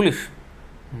this is foolish.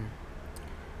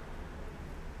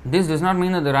 This does not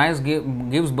mean that the rice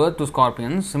gives birth to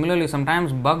scorpions. Similarly,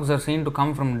 sometimes bugs are seen to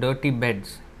come from dirty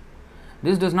beds.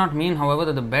 This does not mean, however,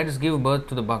 that the beds give birth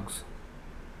to the bugs.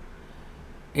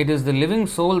 It is the living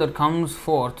soul that comes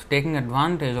forth taking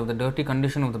advantage of the dirty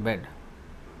condition of the bed.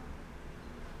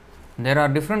 There are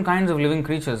different kinds of living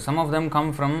creatures. Some of them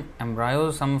come from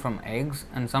embryos, some from eggs,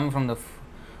 and some from the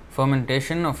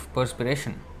fermentation of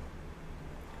perspiration.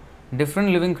 Different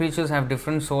living creatures have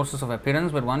different sources of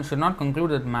appearance, but one should not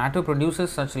conclude that matter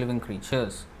produces such living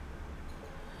creatures.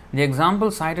 The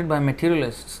example cited by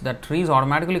materialists that trees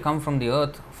automatically come from the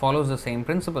earth follows the same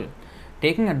principle.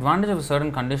 Taking advantage of a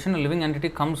certain condition, a living entity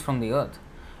comes from the earth.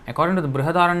 According to the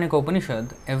Brihadaranyaka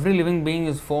Upanishad, every living being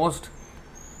is forced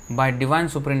by divine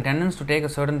superintendence to take a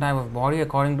certain type of body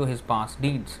according to his past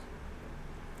deeds.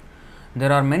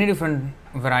 There are many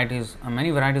varieties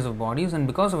of bodies, and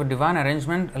because of a divine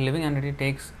arrangement, a living entity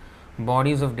takes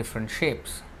bodies of different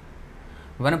shapes.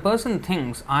 When a person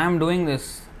thinks, I am doing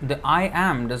this, the I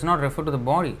am does not refer to the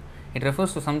body. It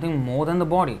refers to something more than the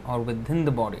body or within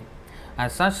the body.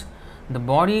 As such, the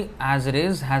body as it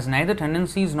is has neither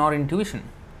tendencies nor intuition.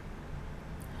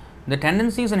 The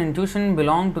tendencies and intuition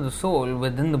belong to the soul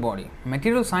within the body.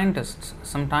 Material scientists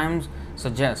sometimes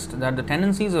suggest that the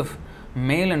tendencies of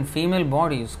male and female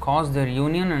bodies cause their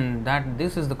union and that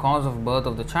this is the cause of birth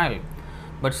of the child.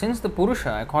 But since the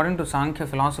Purusha, according to Sankhya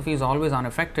philosophy, is always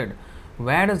unaffected,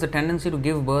 where does the tendency to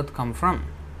give birth come from?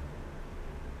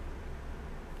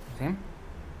 See?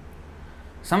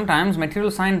 Sometimes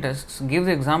material scientists give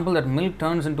the example that milk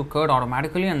turns into curd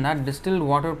automatically and that distilled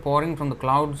water pouring from the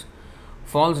clouds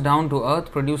falls down to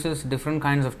earth, produces different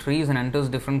kinds of trees and enters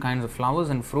different kinds of flowers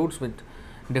and fruits with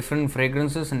different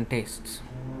fragrances and tastes.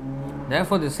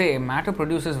 Therefore, they say matter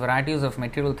produces varieties of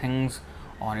material things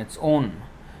on its own.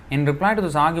 In reply to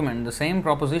this argument, the same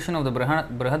proposition of the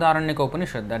Brihadaranyaka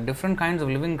Upanishad that different kinds of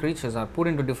living creatures are put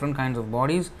into different kinds of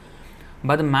bodies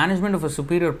by the management of a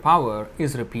superior power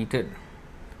is repeated.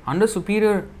 Under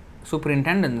superior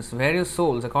superintendence, various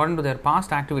souls, according to their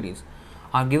past activities,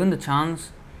 are given the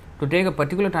chance to take a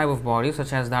particular type of body,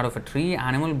 such as that of a tree,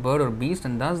 animal, bird, or beast,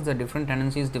 and thus the different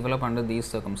tendencies develop under these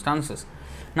circumstances.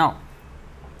 Now,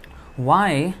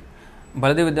 why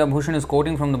Baladev Vidyabhushan is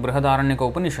quoting from the Brihadaranyaka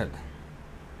Upanishad?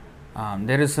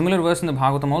 There is similar verse in the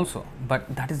Bhagavatam also,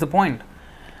 but that is the point.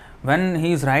 When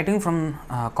he is writing from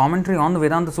commentary on the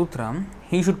Vedanta Sutra,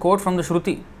 he should quote from the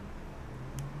Shruti.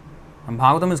 And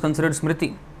Bhagavatam is considered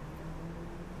Smriti.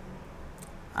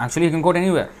 Actually, he can quote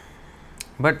anywhere,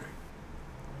 but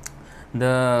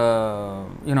the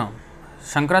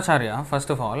Shankaracharya, first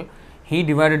of all, he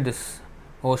divided this.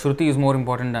 Shruti is more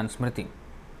important than Smriti.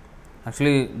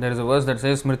 Actually, there is a verse that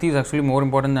says Smriti is actually more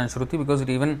important than Shruti because it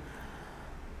even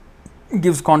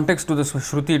gives context to the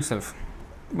Shruti itself.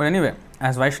 But anyway,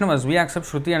 as Vaishnavas, we accept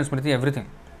Shruti and Smriti everything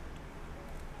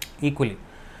equally.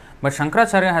 But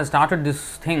Shankaracharya has started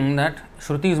this thing that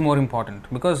Shruti is more important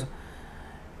because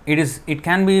it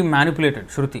can be manipulated,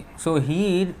 Shruti. So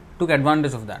he took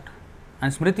advantage of that.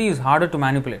 And Smriti is harder to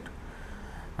manipulate.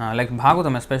 Like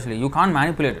Bhagavatam especially, you can't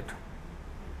manipulate it.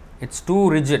 It's too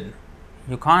rigid.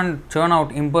 You can't churn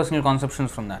out impersonal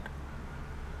conceptions from that.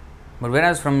 But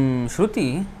whereas from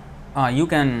Shruti, you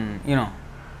can,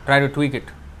 try to tweak it.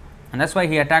 And that's why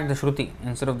he attacked the Shruti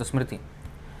instead of the Smriti.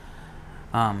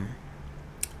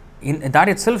 That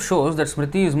itself shows that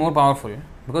Smriti is more powerful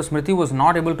because Smriti was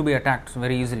not able to be attacked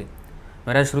very easily,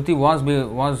 whereas Shruti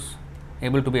was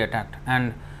able to be attacked.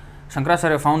 And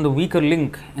Shankaracharya found the weaker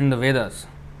link in the Vedas,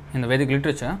 in the Vedic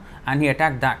literature, and he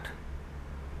attacked that.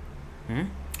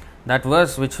 That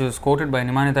verse which is quoted by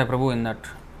Nimanitaya Prabhu in that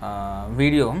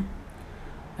video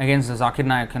against the Zakir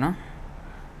Naik,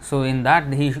 so in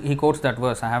that he quotes that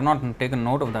verse. I have not taken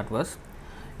note of that verse.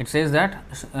 It says that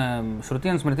Shruti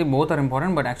and Smriti both are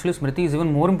important, but actually Smriti is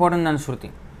even more important than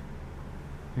Shruti.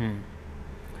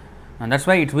 And that's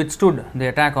why it withstood the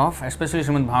attack of, especially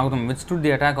Srimad Bhagavatam, withstood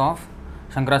the attack of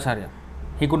Shankaracharya.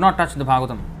 He could not touch the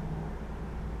Bhagavatam.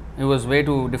 It was way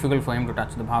too difficult for him to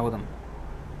touch the Bhagavatam.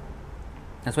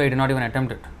 That's why he did not even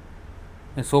attempt it.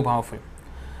 It's so powerful.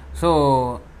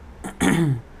 So,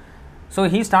 so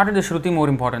he started the Shruti more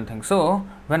important thing. So,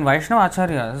 when Vaishnava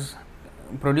Acharyas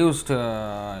produced,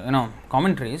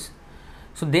 commentaries,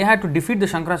 so they had to defeat the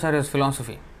Shankaracharya's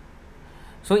philosophy.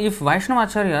 So if Vaishnava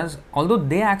Acharyas, although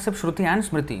they accept Shruti and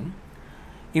Smriti,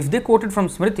 if they quoted from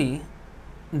Smriti,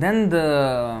 then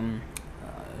the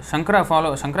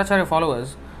Shankaracharya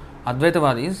followers,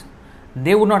 Advaitavadis,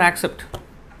 they would not accept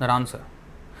that answer.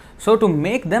 So to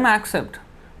make them accept,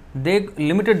 they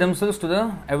limited themselves to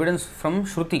the evidence from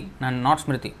Shruti and not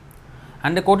Smriti.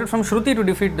 And they quoted from Shruti to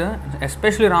defeat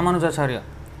especially Ramanujacharya.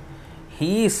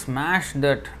 He smashed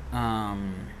that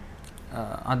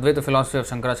Advaita philosophy of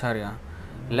Shankaracharya,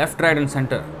 left, right and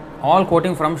center, all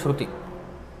quoting from Shruti.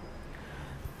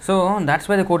 So that's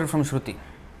why they quoted from Shruti,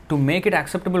 to make it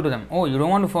acceptable to them. Oh, you don't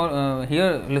want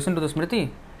to listen to the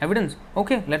Smriti evidence?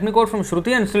 Okay, let me quote from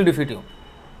Shruti and still defeat you.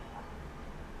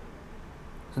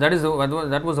 So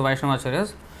that was the Vaishnava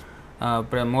Acharya's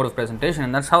mode of presentation,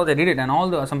 and that's how they did it. And all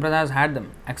the Sampradayas had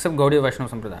them, except Gaudiya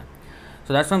Vaishnava Sampradaya.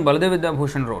 So that's when Baladev Vidya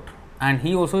Bhushan wrote. And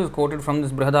he also is quoted from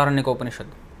this Brihadaranyaka Upanishad.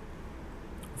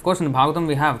 Of course, in the Bhagavatam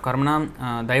we have Karmana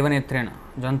Daivanetrena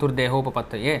Jantur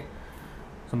Dehopapattaye.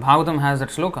 So Bhagavatam has that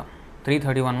sloka,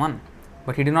 331.1.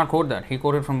 But he did not quote that. He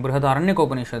quoted from Brihadaranyaka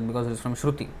Upanishad because it is from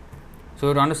Shruti. So you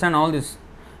have to understand all this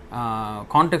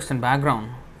context and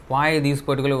background, why these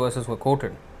particular verses were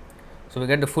quoted. So we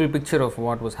get the full picture of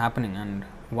what was happening and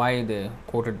why they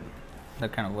quoted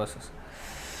that kind of verses.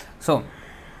 So,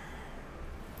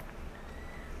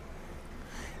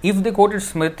 if they quoted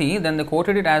Smriti, then they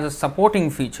quoted it as a supporting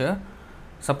feature,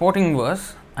 supporting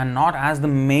verse, and not as the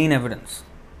main evidence.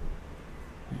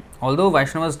 Although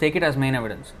Vaishnavas take it as main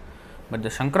evidence, but the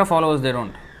Shankara followers, they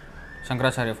don't.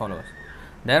 Shankaracharya followers.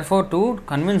 Therefore, to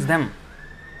convince them,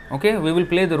 okay, we will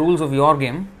play the rules of your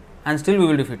game and still we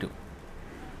will defeat you.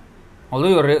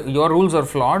 Although your rules are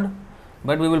flawed,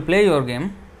 but we will play your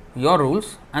game, your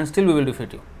rules, and still we will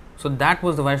defeat you. So that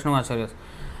was the Vaishnava Acharya's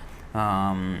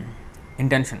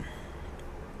intention.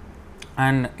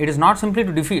 And it is not simply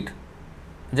to defeat,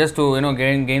 just to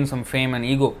gain some fame and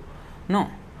ego. No,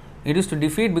 it is to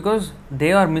defeat because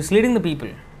they are misleading the people,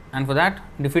 and for that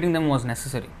defeating them was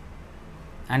necessary,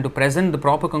 and to present the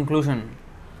proper conclusion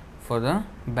for the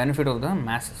benefit of the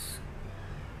masses.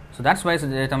 So that's why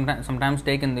they sometimes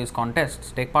take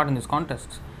part in these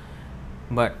contests,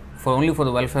 but only for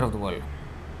the welfare of the world.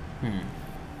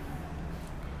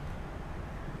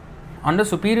 Under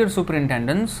superior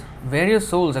superintendence, various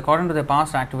souls, according to their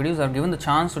past activities, are given the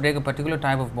chance to take a particular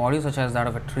type of body, such as that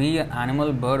of a tree,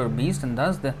 animal, bird, or beast, and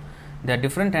thus their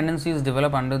different tendencies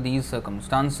develop under these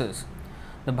circumstances.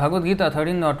 The Bhagavad Gita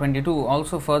 13.22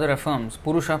 also further affirms,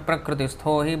 Purusha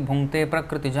prakristho hi bhunkte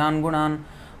prakritijan gunan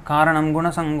karanam guna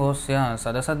sangosya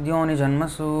sadasadyoni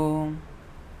janmasu.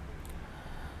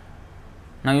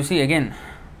 Now you see again,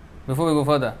 before we go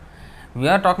further, we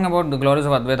are talking about the glories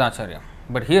of Advaita Acharya.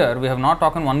 But here we have not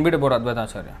talked one bit about Advaita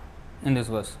Acharya in this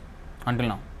verse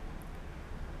until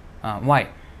now. Why?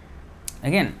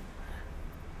 Again,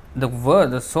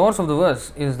 the source of the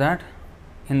verse is that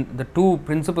in the two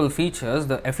principal features,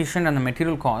 the efficient and the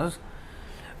material cause,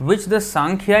 which the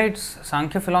Sankhya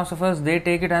philosophers, they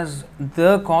take it as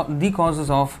the causes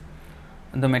of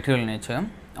the material nature,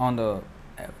 on the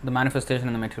manifestation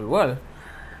in the material world,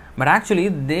 but actually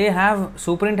they have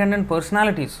superintendent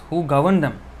personalities who govern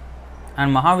them.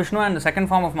 And Mahavishnu and the second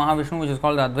form of Mahavishnu, which is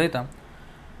called the Advaita,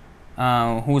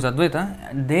 who is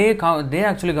Advaita, they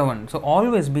actually govern. So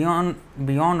always beyond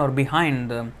or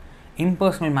behind the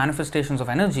impersonal manifestations of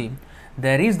energy,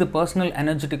 there is the personal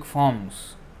energetic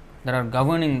forms that are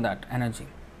governing that energy.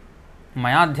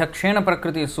 Mayadhyakshena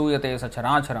prakriti suyate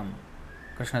sacharacharam.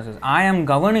 Krishna says, I am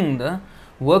governing the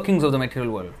workings of the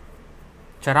material world.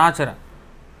 Charachara.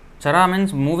 Chara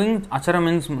means moving, achara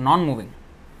means non-moving.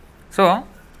 So,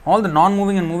 all the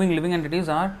non-moving and moving living entities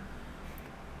are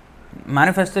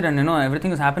manifested, and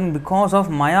everything is happening because of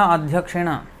Maya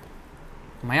Adhyakshena.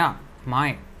 Maya,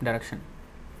 my direction.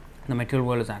 The material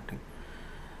world is acting.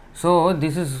 So,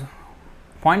 this is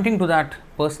pointing to that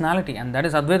personality, and that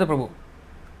is Advaita Prabhu.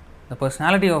 The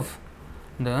personality of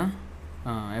the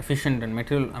efficient and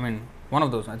material, one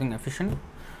of those, I think efficient.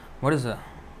 What is the.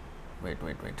 Wait.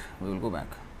 We will go back.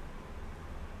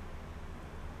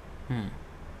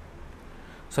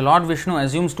 So Lord Vishnu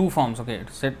assumes two forms. Okay, it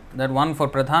said that one for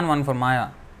Pradhan, one for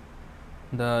Maya.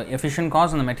 The efficient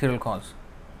cause and the material cause.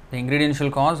 The ingrediential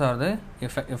cause or the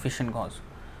efficient cause.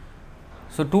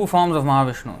 So two forms of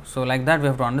Mahavishnu. So like that we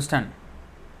have to understand.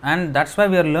 And that's why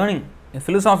we are learning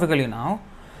philosophically now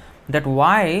that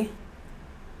why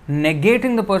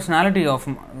negating the personality of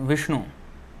Vishnu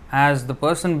as the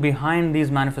person behind these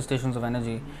manifestations of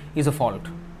energy is a fault.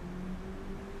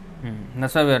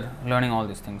 That's why we are learning all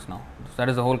these things now. So that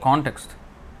is the whole context.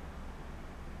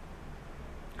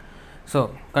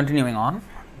 So, continuing on,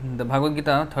 The Bhagavad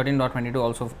Gita 13.22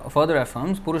 also further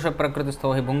affirms Purusha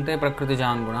Prakritistho hi bhungte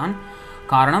Prakritijan gunan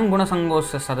karanam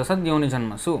gunasangosya sadasad yoni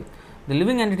janmasu. The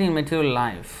living entity in material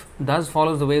life thus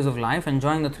follows the ways of life,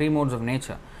 enjoying the three modes of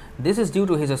nature. This is due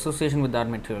to his association with that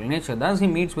material nature. Thus he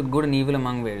meets with good and evil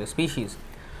among various species.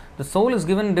 The soul is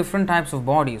given different types of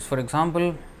bodies. For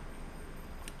example,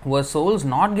 were souls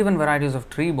not given varieties of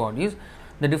tree bodies,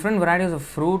 the different varieties of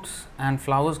fruits and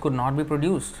flowers could not be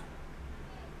produced.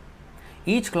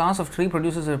 Each class of tree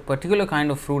produces a particular kind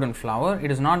of fruit and flower.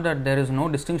 It is not that there is no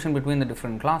distinction between the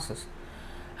different classes.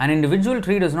 An individual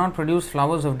tree does not produce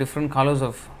flowers of different colors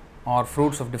or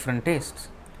fruits of different tastes.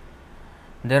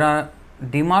 There are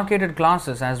demarcated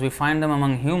classes as we find them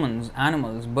among humans,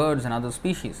 animals, birds and other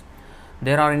species.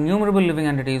 There are innumerable living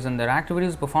entities, and their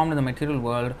activities performed in the material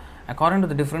world according to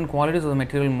the different qualities of the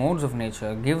material modes of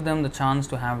nature give them the chance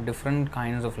to have different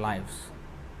kinds of lives.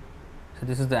 So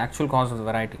this is the actual cause of the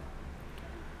variety.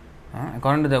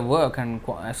 According to their work and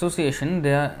association,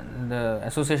 the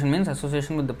association means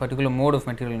association with the particular mode of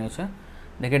material nature.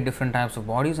 They get different types of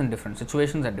bodies in different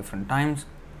situations at different times.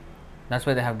 That's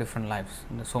why they have different lives.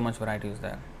 There's so much variety is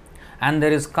there. And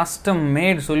there is custom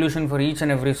made solution for each and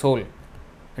every soul.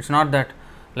 It's not that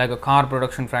like a car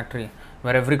production factory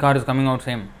where every car is coming out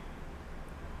same.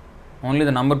 Only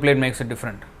the number plate makes it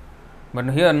different. But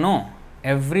here no.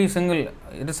 It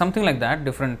is something like that,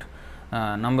 different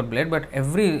number plate, but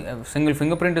every single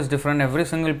fingerprint is different, every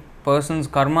single person's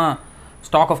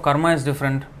stock of karma is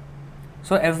different.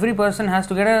 So every person has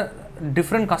to get a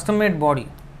different custom made body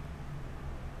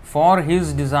for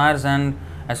his desires and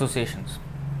associations,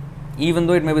 even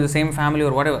though it may be the same family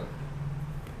or whatever.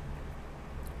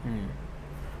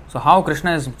 So how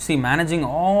Krishna is managing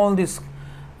all this.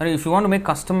 If you want to make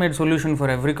custom made solution for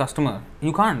every customer,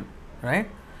 you can't, right?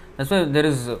 That's why there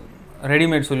is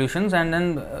ready-made solutions, and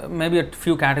then maybe a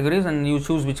few categories, and you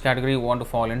choose which category you want to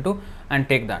fall into and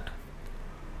take that.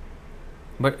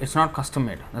 But it's not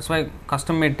custom-made. That's why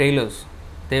custom-made tailors,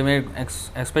 they make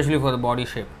especially for the body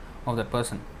shape of that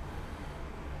person.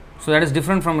 So that is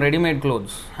different from ready-made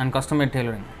clothes and custom-made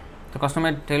tailoring. The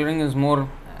custom-made tailoring is more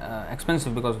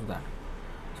expensive because of that.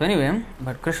 So anyway,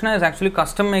 but Krishna is actually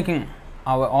custom-making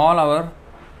all our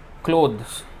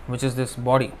clothes, which is this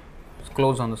body,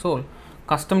 clothes on the soul,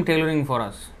 custom tailoring for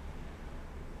us.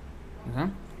 Okay?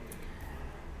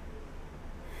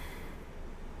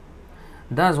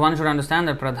 Thus, one should understand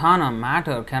that pradhana,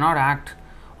 matter, cannot act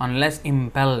unless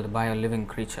impelled by a living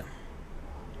creature.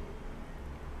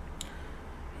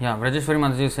 Yeah, Rajeshwari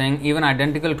Mataji is saying even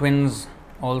identical twins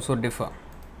also differ.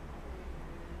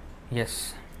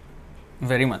 Yes,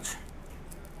 very much.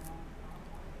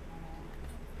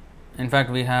 In fact,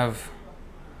 we have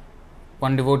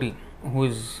one devotee who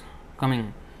is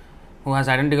coming, who has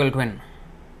identical twin,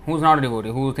 who is not a devotee,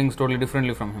 who thinks totally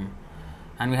differently from him.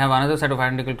 And we have another set of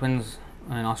identical twins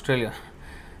in Australia.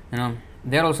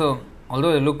 They are also,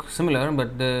 although they look similar,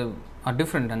 but they are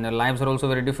different, and their lives are also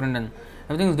very different, and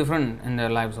everything is different in their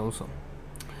lives also.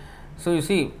 So you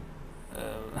see,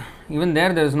 even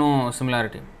there is no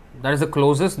similarity. That is the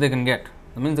closest they can get.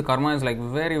 That means the karma is like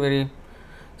very, very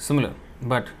similar,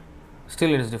 but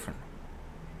still it is different.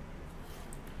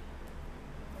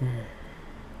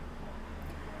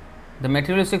 The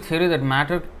materialistic theory that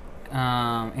matter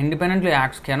independently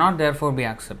acts cannot therefore be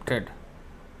accepted.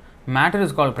 Matter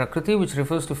is called Prakriti, which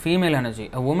refers to female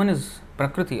energy. A woman is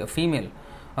Prakriti, a female.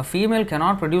 A female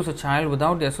cannot produce a child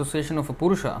without the association of a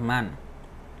Purusha, a man.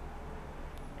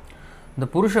 The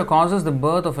Purusha causes the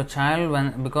birth of a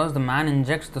child because the man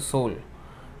injects the soul,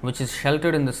 which is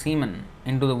sheltered in the semen,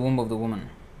 into the womb of the woman.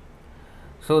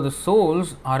 So the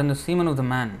souls are in the semen of the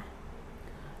man,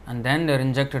 and then they are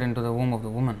injected into the womb of the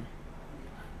woman.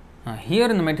 Here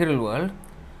in the material world,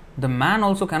 the man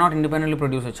also cannot independently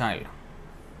produce a child.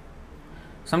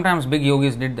 Sometimes big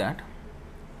yogis did that.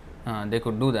 They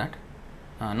could do that.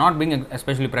 Not being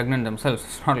especially pregnant themselves,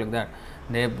 it's not like that.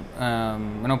 They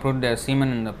put their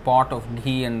semen in the pot of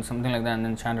ghee and something like that, and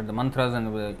then chanted the mantras,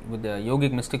 and with the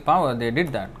yogic mystic power they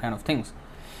did that kind of things.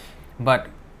 But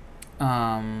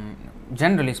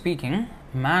generally speaking,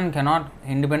 man cannot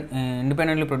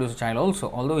independently produce a child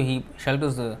also, although he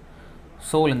shelters the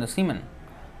soul in the semen.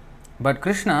 But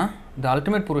Krishna, the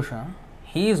ultimate Purusha,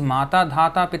 he is Mata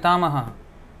Dhata Pitamaha.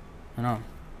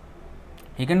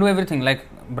 He can do everything. Like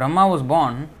Brahma was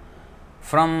born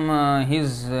from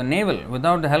his navel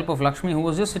without the help of Lakshmi, who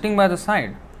was just sitting by the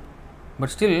side. But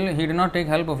still, he did not take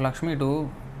help of Lakshmi to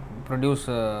produce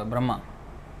Brahma.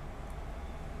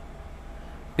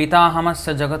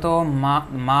 Pitahamasya jagato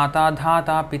mata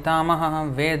dhata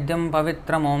pitamaha vedyam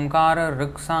pavitram omkara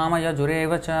riksamaya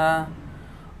jurevacha.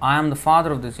 I am the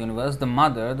father of this universe, the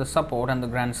mother, the support, and the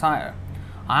grandsire.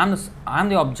 I am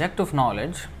the object of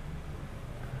knowledge,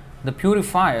 the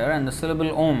purifier, and the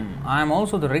syllable Om. I am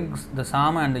also the Rigs, the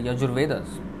Sama, and the Yajurvedas.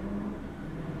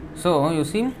 So, you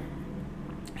see,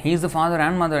 he is the father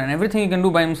and mother, and everything he can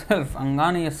do by himself.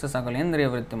 Angani yasya sakalendriya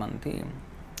vrittimanti.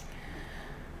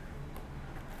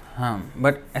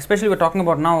 But especially we're talking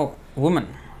about now woman.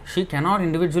 She cannot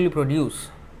individually produce.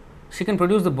 She can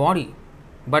produce the body.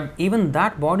 But even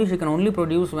that body she can only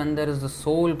produce when there is the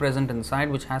soul present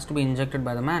inside, which has to be injected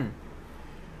by the man.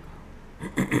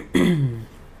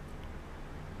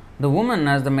 The woman,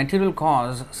 as the material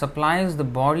cause, supplies the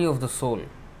body of the soul.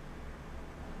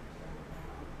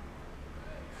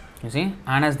 You see,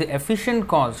 and as the efficient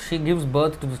cause, she gives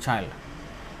birth to the child.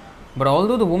 But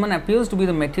although the woman appears to be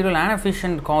the material and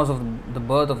efficient cause of the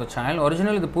birth of the child,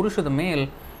 originally the Purusha, the male,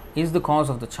 is the cause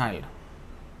of the child.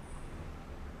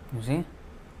 You see?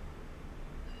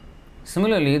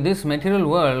 Similarly, this material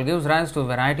world gives rise to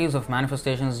varieties of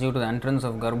manifestations due to the entrance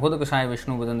of Garbhodakashaya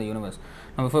Vishnu within the universe.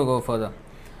 Now, before we go further,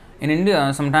 in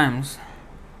India, sometimes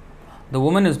the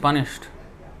woman is punished,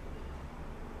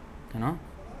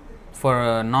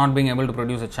 for not being able to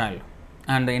produce a child,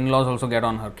 and the in-laws also get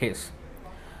on her case.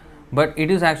 But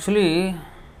it is actually,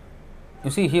 you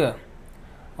see here,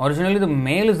 originally the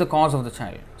male is the cause of the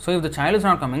child. So if the child is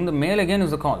not coming, the male again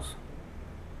is the cause.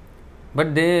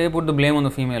 But they put the blame on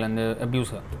the female and they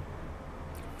abuse her.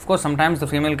 Of course, sometimes the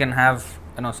female can have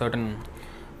certain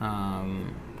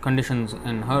conditions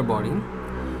in her body,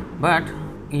 but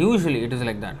usually it is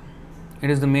like that. It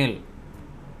is the male,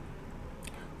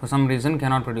 for some reason,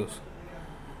 cannot produce.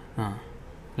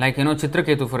 Like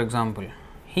Chitraketu, for example,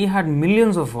 he had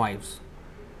millions of wives,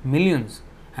 millions,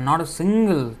 and not a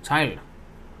single child.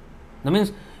 That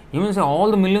means you may say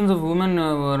all the millions of women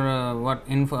were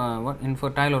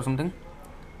infertile or something.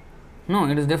 No,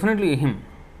 it is definitely him,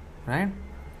 right?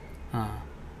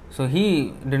 So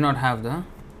he did not have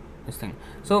this thing.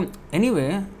 So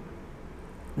anyway,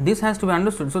 this has to be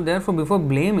understood. So therefore, before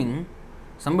blaming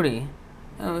somebody,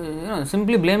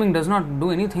 simply blaming does not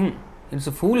do anything. It's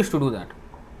foolish to do that,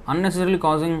 unnecessarily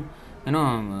causing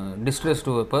distress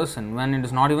to a person when it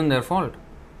is not even their fault.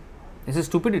 This is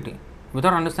stupidity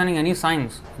without understanding any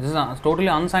science. This is totally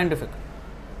unscientific.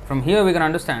 From here we can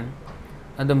understand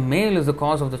that the male is the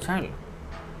cause of the child,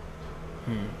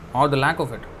 or the lack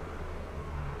of it.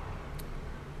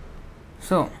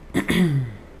 So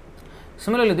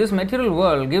similarly, this material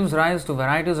world gives rise to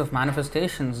varieties of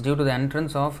manifestations due to the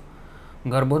entrance of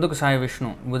Garbhodakashaya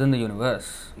Vishnu within the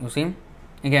universe. You see,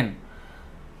 again,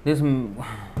 this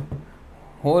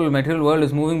whole material world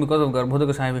is moving because of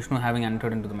Garbhodakashaya Vishnu having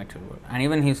entered into the material world. And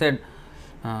even he said,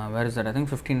 where is that? I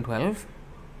think 1512.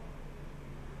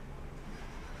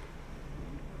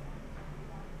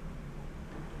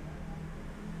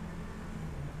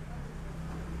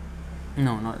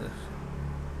 No, not this.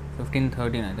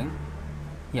 1513, I think.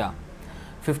 Yeah.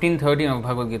 1513 of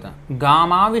Bhagavad Gita.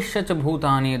 Gamavishya cha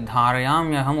bhutani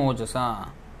dharayamyaham ojasa.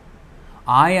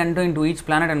 I enter into each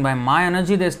planet and by my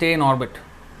energy they stay in orbit.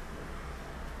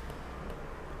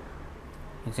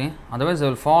 You see, otherwise they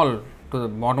will fall to the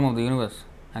bottom of the universe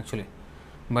actually.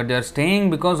 But they are staying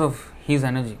because of his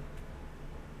energy.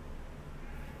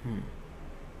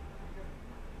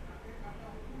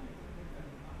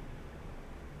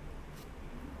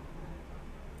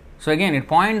 So again, it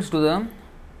points to the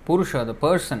Purusha, the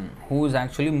person who is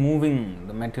actually moving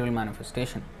the material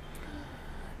manifestation.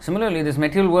 Similarly, this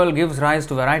material world gives rise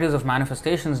to varieties of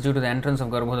manifestations due to the entrance of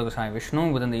Garbhodakashaya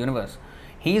Vishnu within the universe.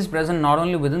 He is present not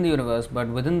only within the universe but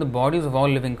within the bodies of all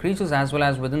living creatures as well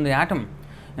as within the atom.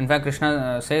 In fact,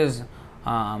 Krishna says,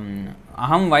 Aham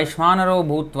Vaishvanaro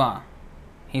Bhutva.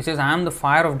 He says, I am the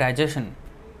fire of digestion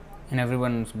in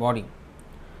everyone's body.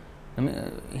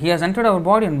 He has entered our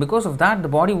body, and because of that, the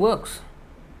body works.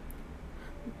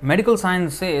 Medical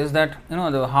science says that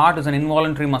the heart is an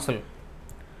involuntary muscle.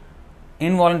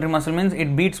 Involuntary muscle means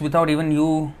it beats without even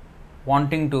you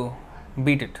wanting to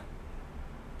beat it.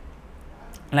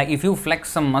 Like if you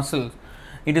flex some muscle,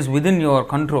 it is within your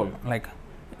control. Like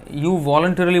you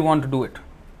voluntarily want to do it,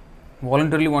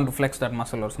 voluntarily want to flex that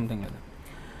muscle or something like that.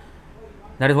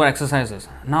 That is what exercise is.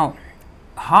 Now,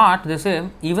 heart, they say,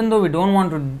 even though we don't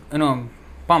want to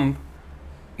pump,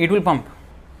 it will pump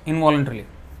involuntarily.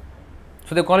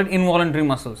 So they call it involuntary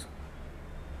muscles.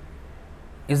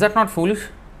 Is that not foolish?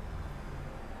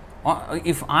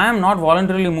 If I am not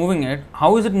voluntarily moving it,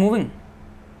 how is it moving?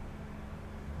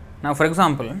 Now, for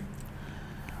example,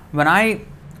 when I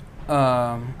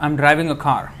am driving a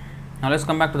car. Now let's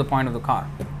come back to the point of the car.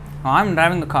 Now I am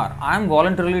driving the car. I am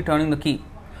voluntarily turning the key.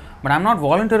 But I'm not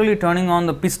voluntarily turning on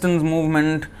the pistons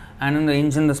movement and in the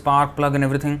engine, the spark plug and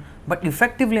everything. But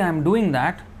effectively, I'm doing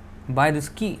that by this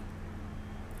key.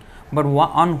 But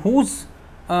on whose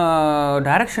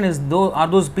direction are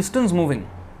those pistons moving?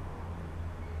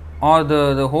 Or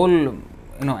the whole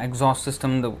exhaust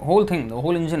system, the whole thing, the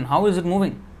whole engine, how is it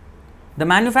moving? The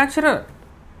manufacturer.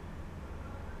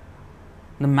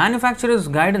 The manufacturer's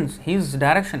guidance, his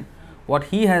direction, what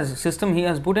he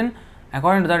has put in,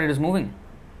 according to that it is moving.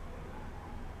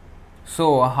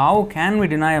 So how can we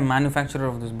deny a manufacturer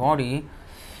of this body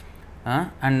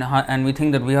and we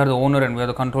think that we are the owner and we are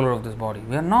the controller of this body?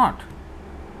 We are not.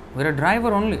 We are a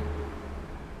driver only.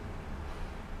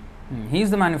 He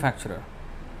is the manufacturer.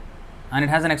 And it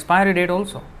has an expiry date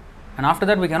also. And after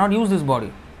that we cannot use this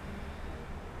body.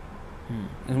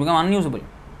 It's become unusable.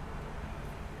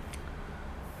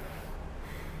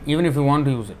 Even if we want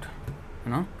to use it.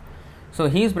 So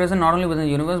he is present not only within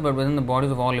the universe but within the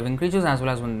bodies of all living creatures as well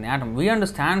as within the atom. We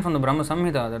understand from the Brahma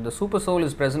Samhita that the super soul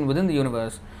is present within the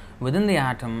universe, within the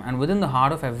atom and within the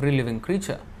heart of every living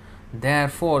creature.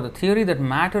 Therefore, the theory that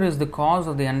matter is the cause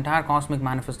of the entire cosmic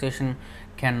manifestation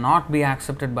cannot be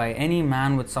accepted by any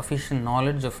man with sufficient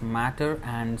knowledge of matter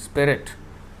and spirit.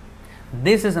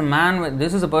 This is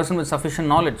a person with sufficient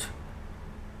knowledge.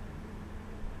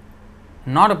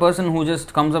 Not a person who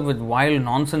just comes up with wild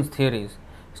nonsense theories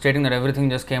stating that everything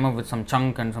just came up with some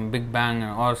chunk and some big bang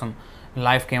or some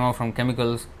life came out from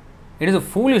chemicals. It is a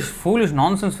foolish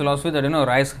nonsense philosophy that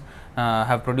rice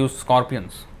have produced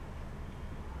scorpions.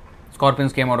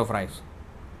 Scorpions came out of rice.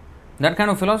 That kind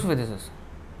of philosophy this is.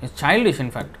 It's childish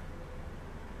in fact.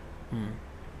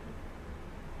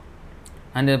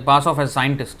 And they pass off as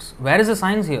scientists. Where is the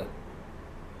science here?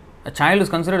 A child is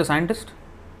considered a scientist?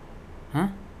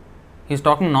 He's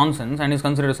talking nonsense and is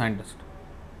considered a scientist.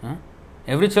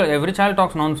 Every child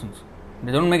talks nonsense.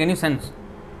 They don't make any sense.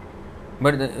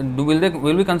 But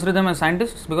will we consider them as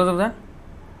scientists because of that?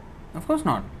 Of course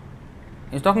not.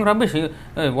 He's talking rubbish.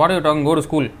 What are you talking? Go to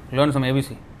school, learn some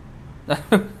ABC.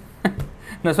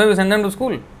 That's why we send them to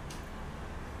school.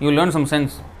 You learn some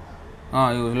sense.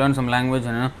 You learn some language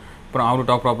and how to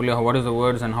talk properly, what is the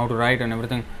words and how to write and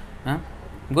everything.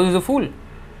 Because he's a fool.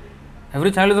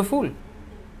 Every child is a fool.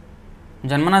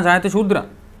 Janmana jayate shudra.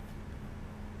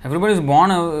 Everybody is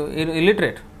born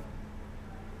illiterate.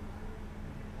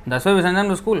 That's why we send them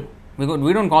to school. We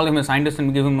don't call him a scientist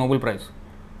and give him Nobel Prize.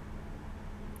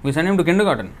 We send him to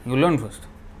kindergarten. You learn first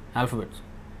alphabets.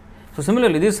 So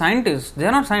similarly, these scientists, they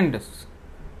are not scientists.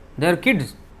 They are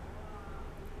kids.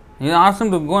 You ask them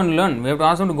to go and learn. We have to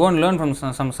ask them to go and learn from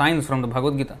some science from the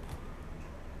Bhagavad Gita.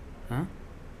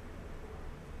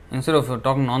 Instead of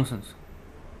talking nonsense.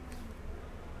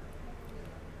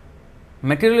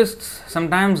 Materialists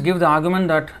sometimes give the argument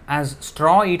that as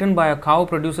straw eaten by a cow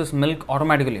produces milk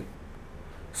automatically,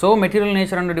 so material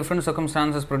nature under different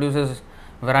circumstances produces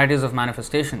varieties of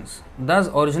manifestations. Thus,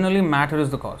 originally matter is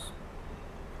the cause.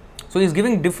 So he is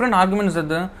giving different arguments that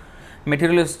the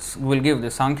materialists will give,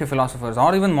 the Sankhya philosophers,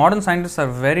 or even modern scientists are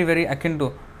very, very akin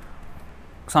to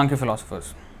Sankhya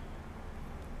philosophers.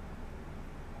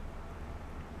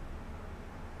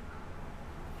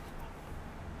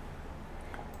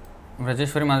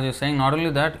 Rajeshwari Mataji is saying, not only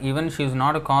that, even she is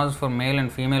not a cause for male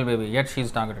and female baby, yet she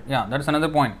is targeted. Yeah, that's another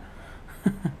point.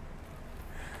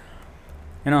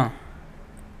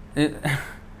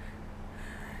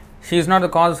 She is not the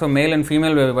cause for male and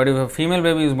female baby, but if a female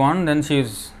baby is born, then she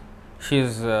is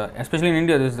especially in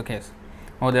India, this is the case.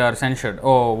 They are censured.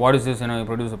 What is this? You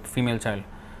produce a female child,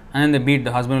 and then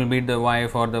the husband will beat the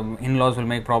wife, or the in-laws will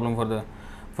make problem for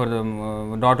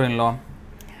the daughter-in-law.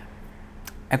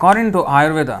 According to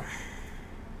Ayurveda,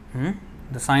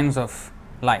 the science of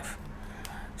life.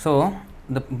 So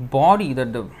the body,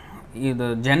 that the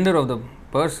gender of the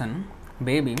person,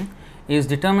 baby, is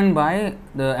determined by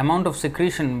the amount of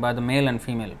secretion by the male and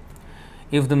female.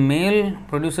 If the male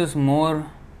produces more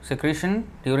secretion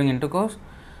during intercourse,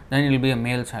 then it will be a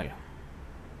male child.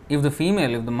 If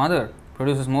the mother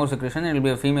produces more secretion, then it will be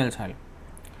a female child.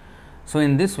 So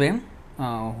in this way,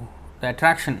 the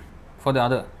attraction for the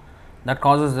other, that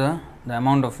causes the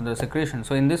amount of the secretion.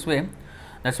 So in this way,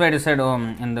 that's why it is said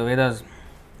in the Vedas,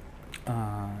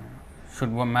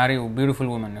 should marry a beautiful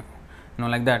woman,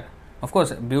 like that. Of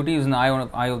course, beauty is in the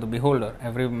eye of the beholder.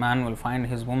 Every man will find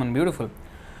his woman beautiful.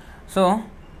 So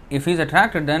if he is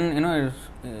attracted, then it will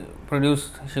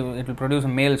produce a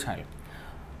male child.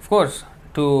 Of course,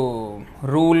 to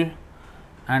rule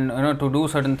and to do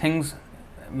certain things,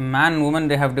 man and woman,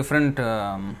 they have different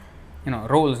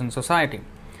roles in society.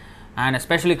 And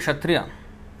especially Kshatriya,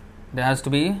 there has to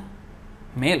be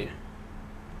male.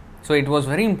 So it was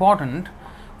very important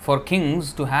for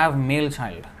kings to have male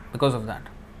child because of that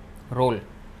role.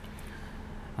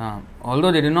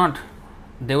 Although they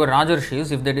were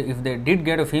Rajarshis. If they did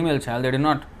get a female child, they did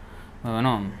not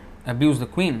abuse the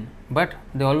queen, but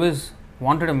they always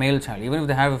wanted a male child. Even if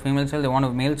they have a female child, they want a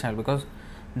male child because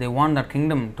they want that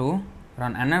kingdom to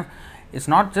run. And it's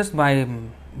not just by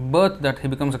birth that he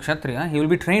becomes a Kshatriya, he will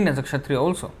be trained as a Kshatriya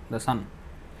also, the son.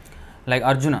 Like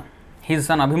Arjuna, his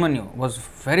son Abhimanyu was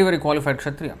very, very qualified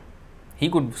Kshatriya. He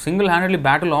could single-handedly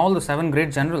battle all the 7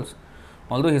 great generals,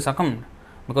 although he succumbed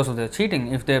because of their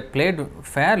cheating. If they played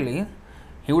fairly,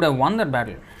 he would have won that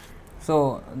battle.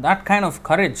 So that kind of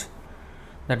courage,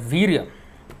 that virya.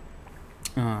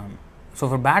 So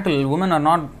for battle, women are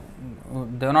not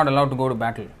allowed to go to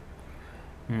battle.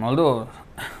 Although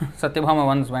Satyabhama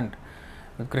once went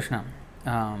with Krishna,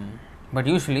 but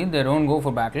usually they don't go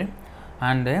for battle,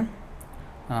 and they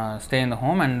stay in the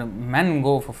home, and men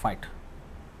go for fight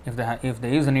if there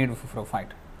is a need for a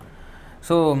fight.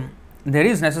 So there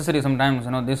is necessary sometimes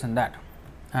this and that,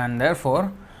 and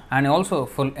therefore, and also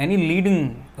for any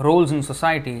leading roles in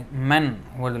society, men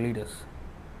were the leaders.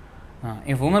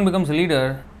 If woman becomes a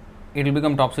leader, it will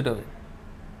become topsy-turvy.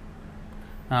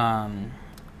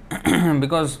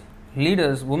 Because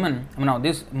leaders, women, now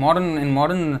this in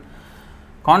modern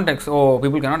context,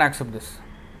 people cannot accept this.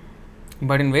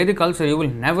 But in Vedic culture, you will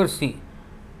never see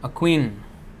a queen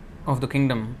of the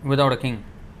kingdom without a king.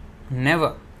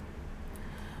 Never.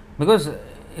 Because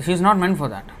she is not meant for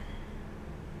that.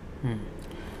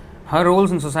 Her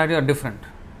roles in society are different.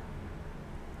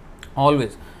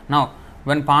 Always. Now,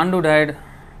 when Pandu died,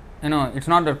 it's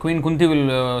not that Queen Kunti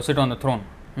will sit on the throne.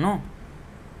 No.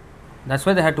 That's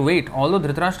why they had to wait. Although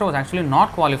Dhritarashtra was actually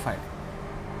not qualified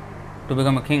to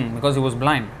become a king because he was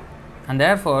blind. And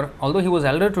therefore, although he was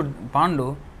elder to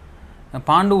Pandu,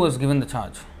 Pandu was given the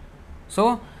charge.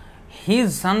 So,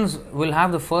 his sons will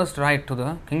have the first right to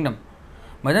the kingdom.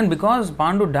 But then because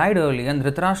Pandu died early and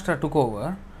Dhritarashtra took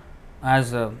over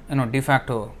as de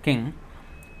facto king,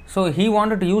 so he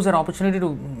wanted to use that opportunity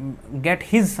to get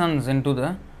his sons into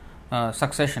the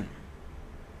succession.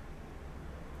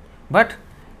 But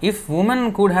if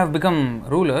woman could have become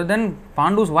ruler, then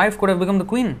Pandu's wife could have become the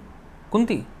queen,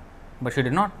 Kunti. But she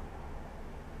did not.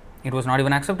 It was not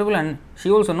even acceptable, and she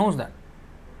also knows that.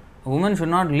 A woman should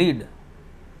not lead.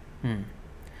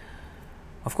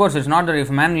 Of course, it's not that if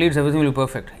a man leads, everything will be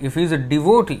perfect. If he is a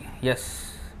devotee,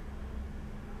 yes.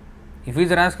 If he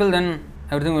is a rascal, then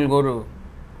everything will go to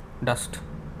dust.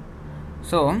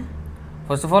 So,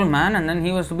 first of all, man, and then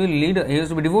he was to be leader, he was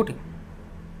to be devotee.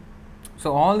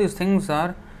 So, all these things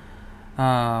are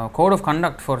code of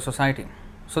conduct for society.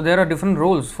 So, there are different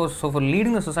roles. For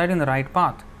leading the society in the right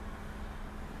path,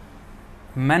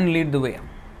 men lead the way,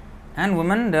 and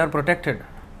women, they are protected,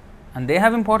 and they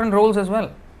have important roles as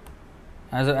well,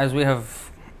 as we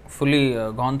have fully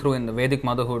gone through in the Vedic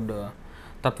motherhood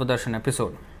Tattvadarshan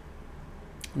episode.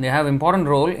 They have important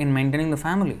role in maintaining the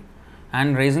family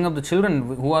and raising up the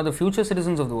children who are the future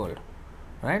citizens of the world,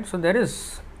 right? So there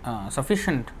is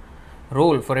sufficient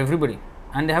role for everybody,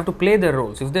 and they have to play their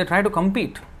roles. If they try to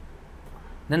compete,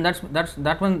 then that's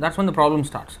when the problem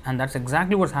starts, and that's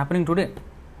exactly what's happening today.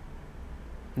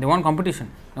 They want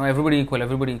competition. Now everybody equal.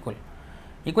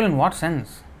 Equal in what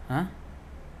sense?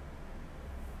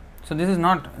 So this is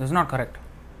not correct.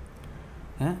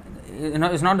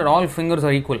 It's not that all fingers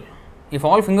are equal. If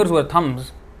all fingers were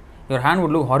thumbs, your hand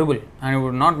would look horrible and it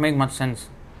would not make much sense.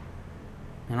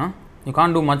 You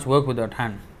can't do much work with that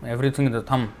hand. Everything is a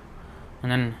thumb,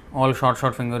 and then all short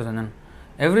fingers, and then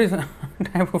every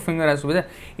type of finger has to be there.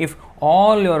 If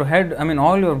all your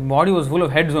body was full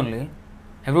of heads only,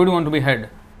 everybody want to be head.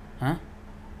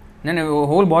 Then a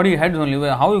whole body heads only,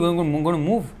 how are you going to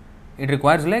move? It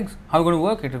requires legs. How are you going to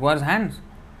work? It requires hands.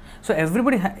 So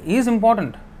everybody is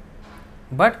important,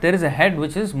 but there is a head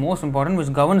which is most important,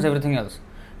 which governs everything else.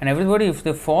 And everybody, if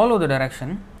they follow the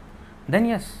direction, then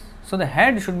yes. So the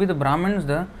head should be the Brahmins,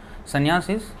 the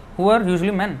sannyasis, who are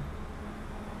usually men,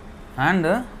 and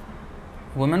the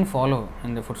women follow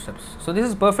in their footsteps. So this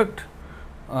is perfect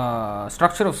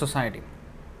structure of society.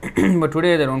 But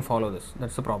today they don't follow this.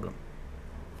 That's the problem.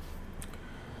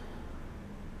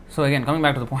 So again, coming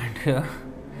back to the point here,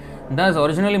 thus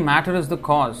originally matter is the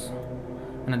cause.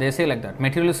 They say like that.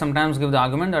 Materialists sometimes give the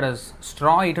argument that as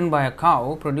straw eaten by a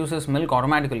cow produces milk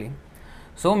automatically,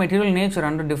 so material nature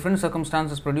under different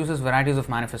circumstances produces varieties of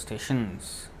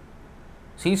manifestations.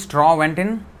 See, straw went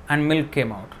in and milk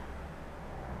came out.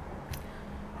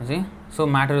 You see? So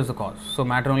matter is the cause. So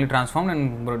matter only transformed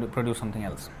and produced something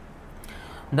else.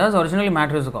 Thus, originally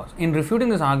matter is the cause. In refuting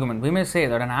this argument, we may say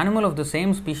that an animal of the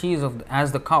same species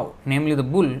as the cow, namely the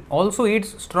bull, also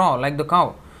eats straw like the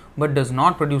cow, but does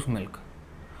not produce milk.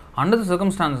 Under the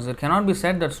circumstances, it cannot be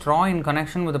said that straw in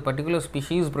connection with a particular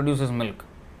species produces milk.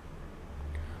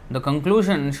 The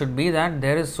conclusion should be that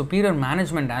there is superior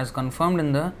management as confirmed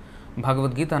in the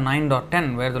Bhagavad Gita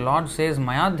 9.10, where the Lord says,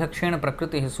 Mayadhyakshena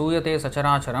prakriti suyate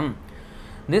sacharacharam.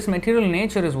 This material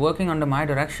nature is working under my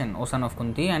direction, O son of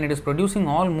Kunti, and it is producing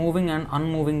all moving and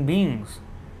unmoving beings.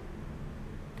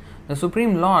 The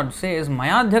Supreme Lord says,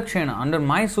 Mayadhyakshena, under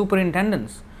my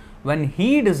superintendence. When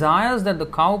He desires that the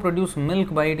cow produce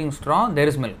milk by eating straw, there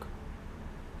is milk.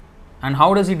 And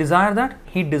how does He desire that?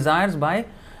 He desires by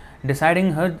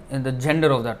deciding the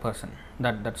gender of that person,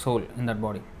 that soul in that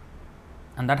body.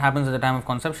 And that happens at the time of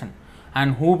conception.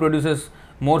 And who produces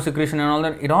more secretion and all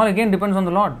that, it all again depends on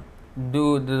the Lord.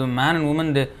 Do the man and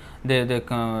woman, they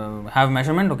have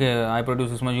measurement? Okay, I produce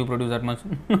this much, you produce that much.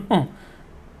 No.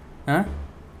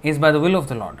 It's by the will of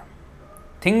the Lord.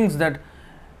 Things that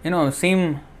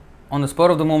seem on the spur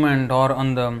of the moment or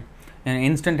on the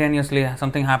instantaneously,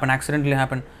 something happen, accidentally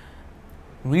happen,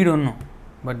 we don't know.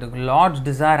 But the Lord's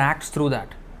desire acts through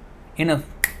that. In a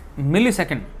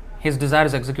millisecond, His desire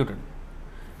is executed.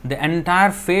 The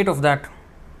entire fate of that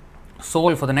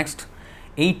soul for the next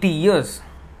 80 years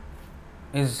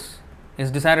is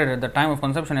decided at the time of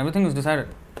conception. Everything is decided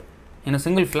in a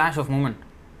single flash of moment.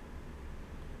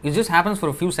 It just happens for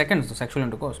a few seconds, the sexual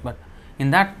intercourse, but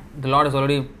in that the Lord has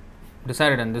already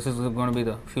decided, and this is going to be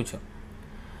the future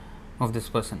of this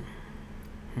person.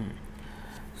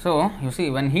 So, you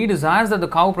see, when He desires that the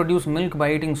cow produce milk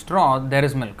by eating straw, there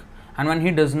is milk. And when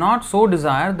He does not so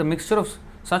desire, the mixture of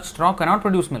such straw cannot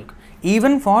produce milk.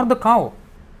 Even for the cow,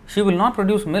 she will not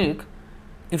produce milk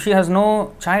if she has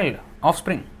no child,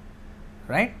 offspring,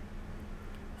 right?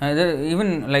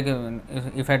 Even like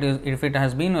if it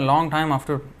has been a long time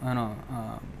after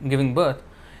giving birth,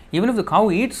 even if the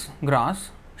cow eats grass,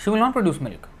 she will not produce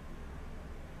milk.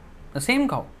 The same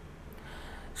cow.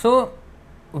 So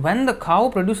when the cow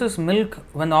produces milk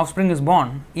when the offspring is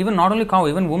born, even not only cow,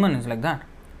 even woman is like that.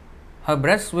 Her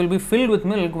breasts will be filled with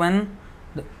milk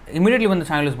immediately when the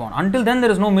child is born. Until then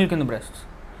there is no milk in the breasts.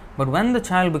 But when the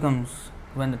child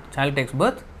takes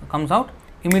birth, comes out,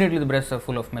 immediately the breasts are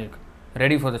full of milk,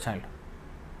 ready for the child.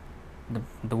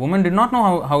 The woman did not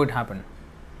know how it happened.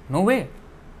 No way.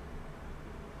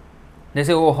 They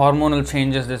say, oh, hormonal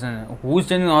changes, this and that. Who is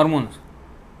changing the hormones?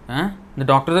 The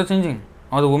doctors are changing,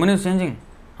 or the woman is changing.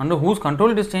 Under whose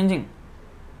control it is changing?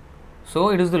 So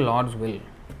it is the Lord's will.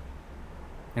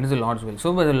 It is the Lord's will.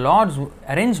 So by the Lord's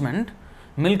arrangement,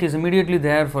 milk is immediately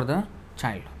there for the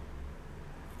child.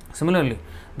 Similarly,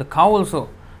 the cow also,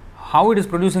 how it is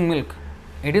producing milk?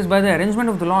 It is by the arrangement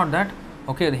of the Lord that,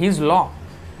 okay, His law.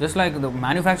 Just like the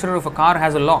manufacturer of a car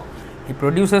has a law. He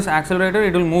produces accelerator,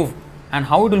 it will move. And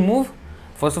how it will move?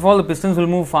 First of all, the pistons will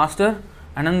move faster,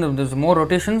 and then there's more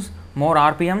rotations, more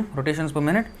RPM, rotations per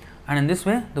minute, and in this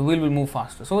way, the wheel will move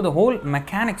faster. So the whole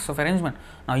mechanics of arrangement.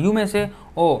 Now you may say,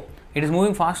 oh, it is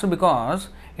moving faster because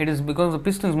the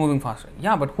piston is moving faster.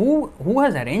 Yeah, but who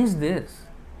has arranged this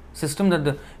system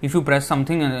that if you press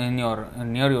something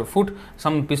near your foot,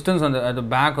 some pistons at the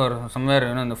back or somewhere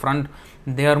in the front,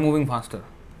 they are moving faster.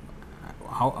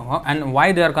 How and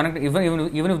why they are connected?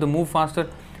 Even if they move faster,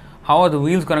 how are the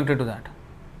wheels connected to that?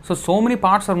 So many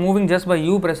parts are moving just by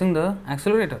you pressing the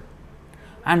accelerator,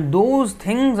 and those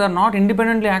things are not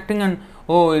independently acting. And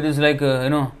it is like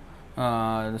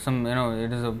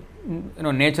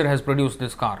nature has produced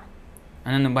this car,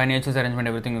 and then by nature's arrangement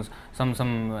everything is some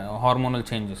hormonal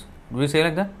changes. Do we say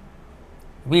like that?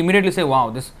 We immediately say, wow,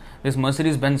 this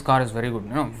Mercedes-Benz car is very good,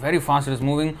 very fast it is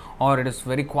moving, or it is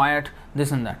very quiet,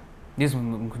 this and that. This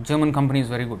German company is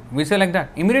very good. We say like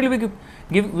that. Immediately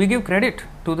we give credit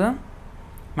to the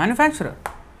manufacturer.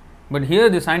 But here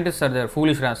the scientists are there,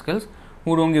 foolish rascals,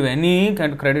 who don't give any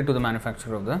kind of credit to the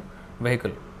manufacturer of the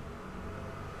vehicle.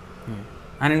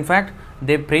 And in fact,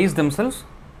 they praise themselves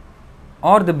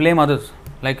or they blame others.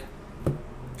 Like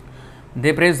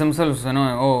they praise themselves,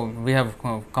 we have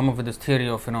come up with this theory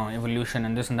of evolution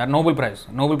and this and that. Nobel Prize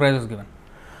is given.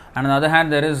 And on the other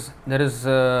hand, there is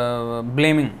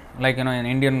blaming, like in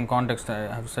Indian context, I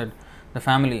have said the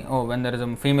family. When there is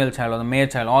a female child or the male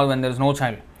child, or when there is no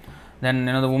child, then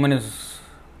the woman is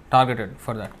targeted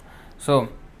for that. So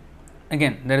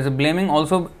again, there is a blaming,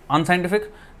 also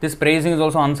unscientific. This praising is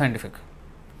also unscientific.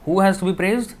 Who has to be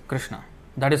praised? Krishna.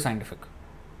 That is scientific.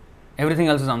 Everything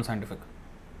else is unscientific.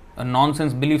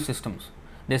 Nonsense belief systems.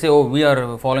 They say, we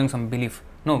are following some belief.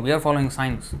 No, we are following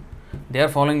science. They are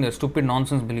following their stupid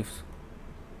nonsense beliefs.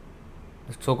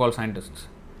 The so-called scientists.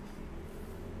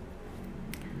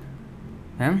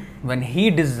 When He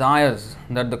desires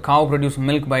that the cow produce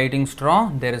milk by eating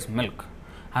straw, there is milk.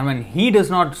 And when he does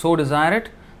not so desire it,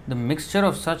 the mixture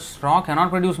of such straw cannot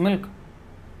produce milk.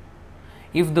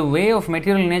 If the way of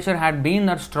material nature had been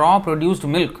that straw produced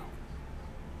milk,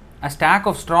 a stack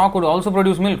of straw could also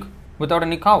produce milk without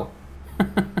any cow.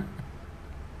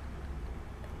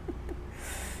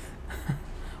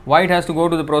 Why it has to go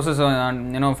to the process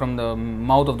from the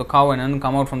mouth of the cow and then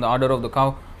come out from the udder of the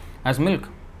cow as milk?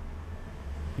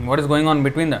 What is going on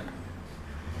between that?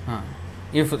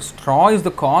 If straw is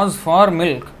the cause for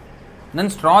milk, then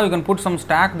straw you can put some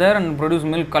stack there and produce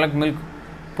milk, collect milk,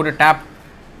 put a tap,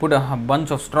 put a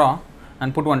bunch of straw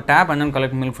and put one tap and then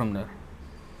collect milk from there.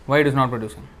 Why it is not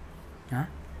producing?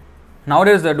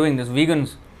 Nowadays they are doing this.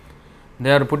 Vegans,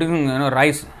 they are putting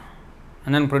rice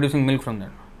and then producing milk from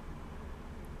there.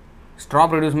 Straw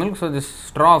produce milk, so this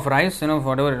straw of rice,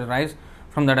 whatever it is rice,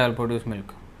 from that I will produce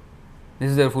milk. This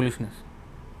is their foolishness.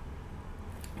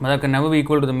 But that can never be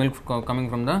equal to the milk coming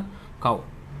from the cow.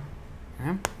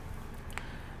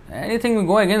 Anything we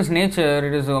go against nature,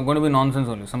 it is going to be nonsense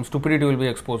only. Some stupidity will be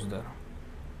exposed there.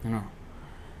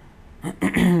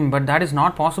 But that is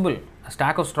not possible. A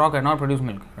stack of straw cannot produce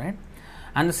milk, right?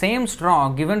 And the same straw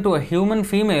given to a human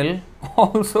female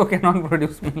also cannot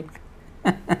produce milk.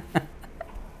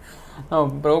 Now,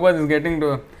 Prabhupada is getting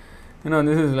to,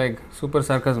 this is like super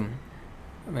sarcasm.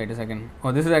 Wait a second.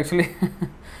 Oh, this is actually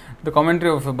the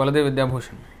commentary of Baladev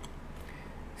Vidyabhushan.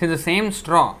 See, the same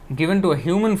straw given to a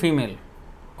human female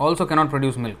also cannot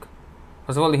produce milk.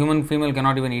 First of all, the human female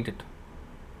cannot even eat it.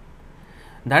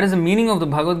 That is the meaning of the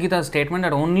Bhagavad Gita statement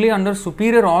that only under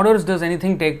superior orders does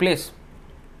anything take place.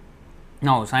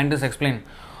 Now, scientists explain,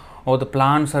 the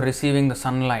plants are receiving the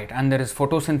sunlight and there is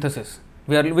photosynthesis.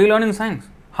 We learn in science.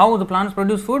 How the plants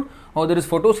produce food? There is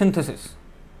photosynthesis.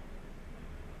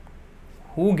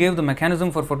 Who gave the mechanism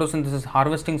for photosynthesis,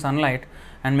 harvesting sunlight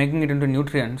and making it into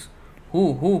nutrients?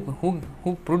 Who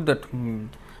put that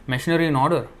machinery in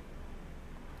order?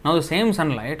 Now the same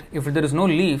sunlight, if there is no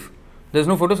leaf, there is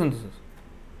no photosynthesis.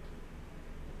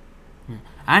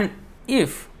 And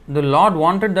if the Lord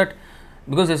wanted that,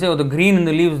 because they say the green in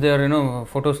the leaves, they are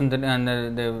photosynthesis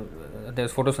and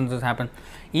there's photosynthesis happen.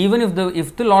 Even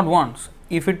if the Lord wants,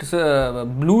 if it's a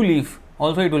blue leaf,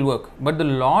 also it will work. But the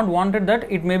Lord wanted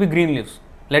that it may be green leaves.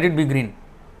 Let it be green.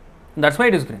 That's why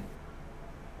it is green.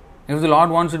 If the Lord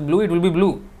wants it blue, it will be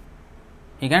blue.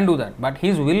 He can do that. But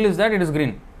His will is that it is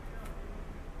green.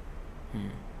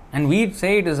 And we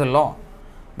say it is a law.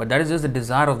 But that is just the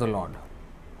desire of the Lord.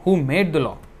 Who made the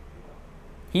law?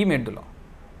 He made the law.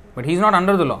 But He is not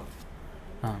under the law.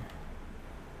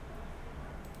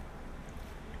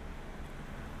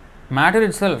 Matter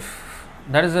itself,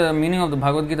 that is the meaning of the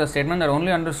Bhagavad Gita statement that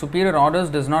only under superior orders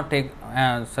does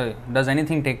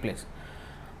anything take place.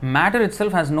 Matter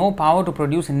itself has no power to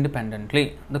produce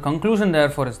independently. The conclusion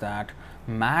therefore is that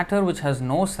matter which has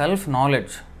no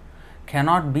self-knowledge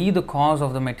cannot be the cause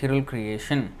of the material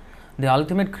creation. The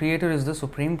ultimate creator is the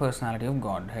Supreme Personality of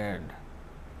Godhead.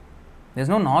 There is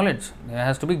no knowledge. There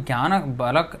has to be Jnana,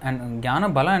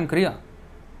 Bala and Kriya.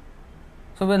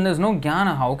 So when there is no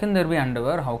Jnana, how can there be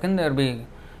endeavor? How can there be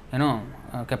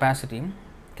capacity?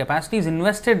 Capacity is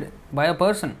invested by a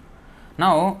person.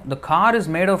 Now, the car is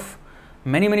made of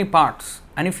many parts,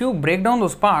 and if you break down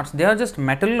those parts, they are just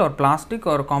metal or plastic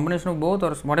or a combination of both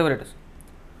or whatever it is.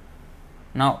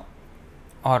 Now,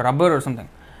 or rubber or something.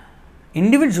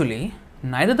 Individually,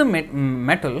 neither the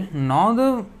metal nor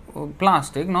the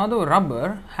plastic nor the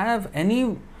rubber have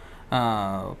any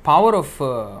power of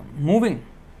moving.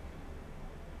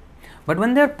 But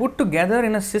when they are put together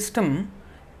in a system,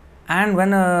 and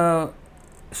when a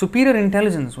superior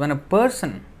intelligence, when a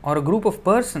person or a group of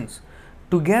persons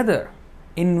together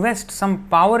invest some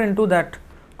power into that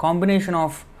combination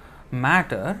of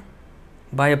matter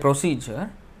by a procedure,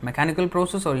 mechanical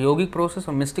process or yogic process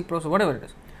or mystic process, whatever it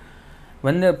is,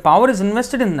 when the power is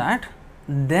invested in that,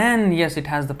 then yes, it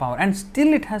has the power, and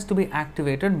still it has to be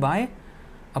activated by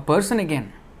a person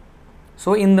again.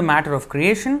 So in the matter of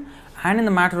creation and in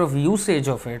the matter of usage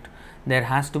of it, there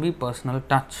has to be personal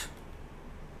touch.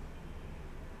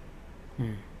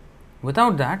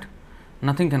 Without that,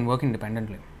 nothing can work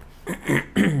independently.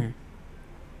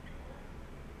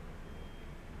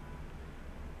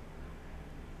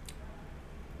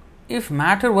 If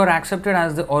matter were accepted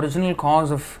as the original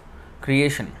cause of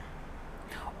creation,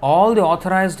 all the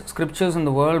authorized scriptures in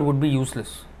the world would be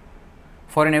useless.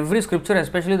 For in every scripture,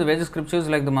 especially the Vedic scriptures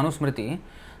like the Manusmriti,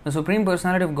 the Supreme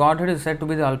Personality of Godhead is said to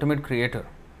be the ultimate creator.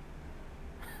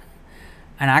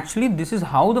 And actually, this is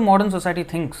how the modern society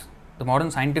thinks, the modern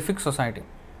scientific society.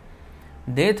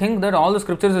 They think that all the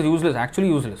scriptures are useless, actually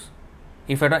useless.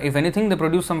 If anything, they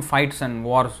produce some fights and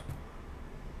wars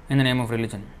in the name of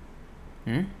religion.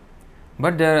 Hmm?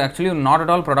 But they are actually not at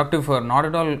all productive for, not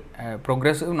at all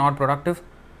progressive, not productive,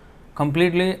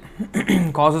 completely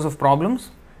causes of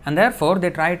problems, and therefore they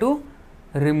try to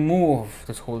remove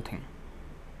this whole thing,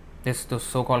 this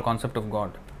so-called concept of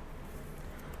God.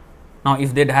 Now,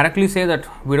 if they directly say that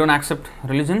we don't accept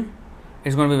religion,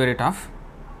 it's going to be very tough.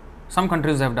 Some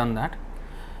countries have done that,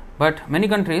 but many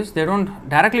countries they don't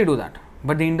directly do that,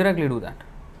 but they indirectly do that.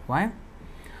 Why?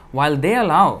 While they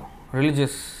allow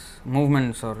religious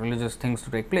movements or religious things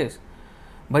to take place,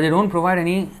 but they don't provide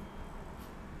any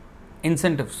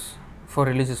incentives for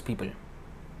religious people.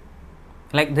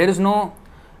 Like there is no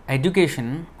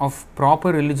education of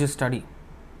proper religious study,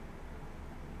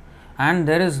 and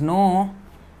there is no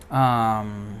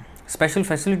special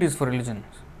facilities for religions.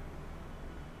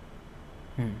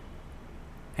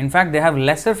 In fact, they have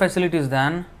lesser facilities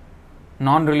than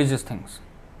non-religious things.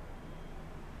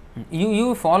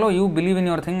 You follow, you believe in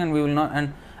your thing, and we will not,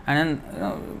 and then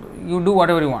you do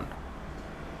whatever you want.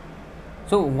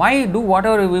 So why do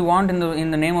whatever we want in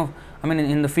the name of,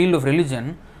 in the field of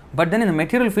religion, but then in the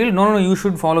material field, no, you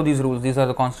should follow these rules. These are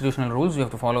the constitutional rules. You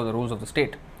have to follow the rules of the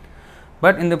state.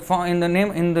 But in the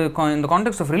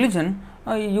context of religion,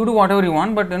 you do whatever you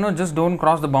want, but just don't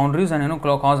cross the boundaries and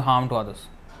cause harm to others.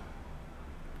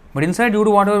 But inside, you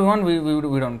do whatever you want.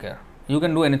 We don't care. You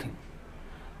can do anything.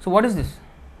 So what is this?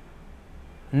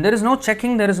 There is no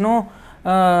checking. There is no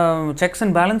checks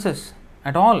and balances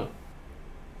at all.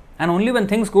 And only when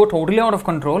things go totally out of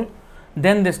control,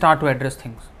 then they start to address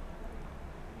things.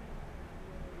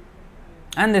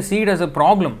 And they see it as a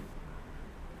problem.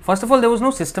 First of all, there was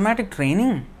no systematic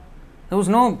training. There was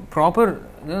no proper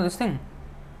this thing.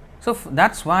 So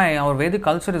that's why our Vedic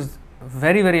culture is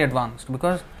very, very advanced,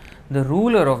 because the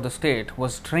ruler of the state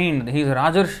was trained. He is a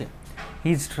Rajarshi.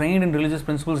 He is trained in religious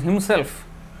principles himself,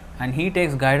 and he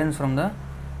takes guidance from the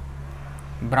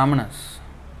Brahmanas.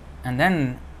 And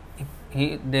then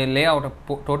they lay out a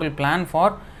total plan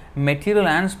for material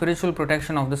and spiritual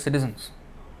protection of the citizens.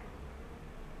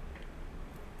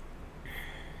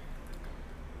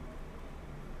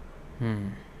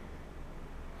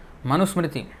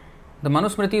 Manusmriti. The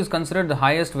Manusmriti is considered the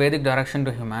highest Vedic direction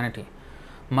to humanity.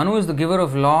 Manu is the giver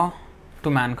of law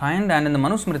to mankind, and in the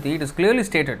Manusmriti it is clearly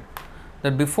stated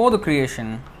that before the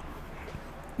creation,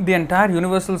 the entire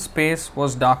universal space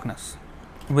was darkness,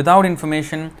 without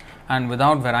information and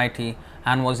without variety,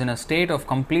 and was in a state of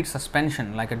complete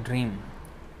suspension like a dream.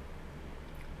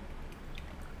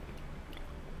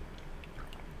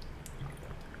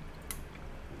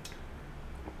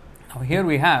 Now here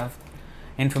we have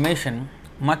information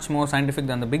much more scientific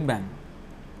than the Big Bang.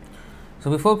 So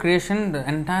before creation, the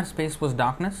entire space was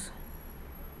darkness,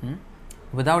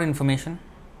 without information,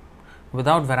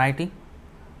 without variety,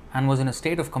 and was in a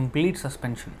state of complete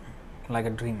suspension like a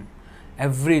dream.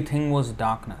 Everything was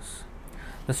darkness.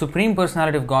 The Supreme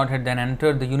Personality of Godhead then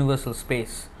entered the universal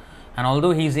space, and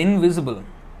although He is invisible,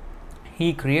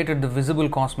 He created the visible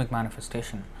cosmic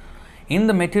manifestation. In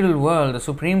the material world, the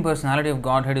Supreme Personality of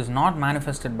Godhead is not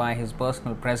manifested by His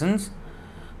personal presence,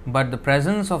 but the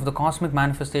presence of the cosmic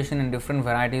manifestation in different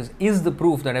varieties is the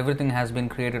proof that everything has been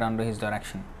created under His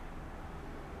direction.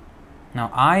 Now,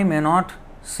 I may not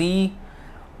see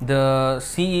the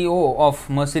CEO of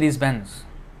Mercedes-Benz,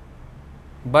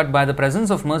 but by the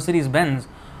presence of Mercedes-Benz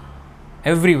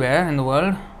everywhere in the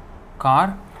world,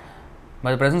 car,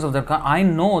 by the presence of that car, I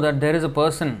know that there is a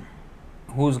person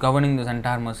who is governing this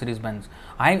entire Mercedes-Benz.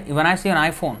 When I see an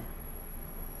iPhone,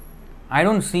 I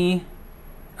don't see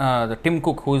the Tim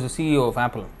Cook, who is the CEO of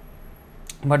Apple,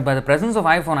 but by the presence of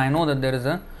iPhone, I know that there is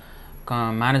a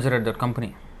manager at that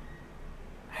company,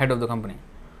 head of the company.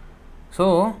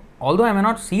 So, although I may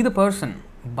not see the person,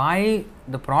 by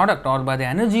the product or by the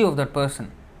energy of that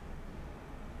person,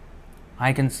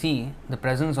 I can see the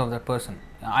presence of that person.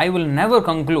 I will never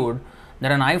conclude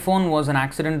that an iPhone was an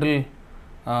accidental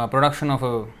production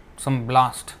of some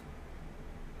blast.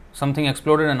 Something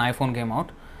exploded and iPhone came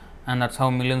out, and that's how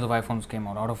millions of iPhones came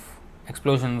out of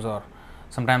explosions, or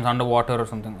sometimes underwater or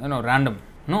something, random.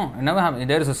 No, it never happens.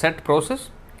 There is a set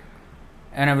process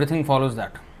and everything follows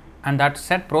that. And that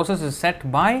set process is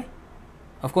set by,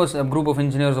 of course, a group of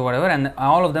engineers or whatever, and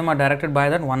all of them are directed by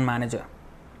that one manager.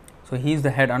 So he is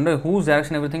the head under whose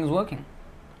direction everything is working.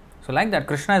 So like that,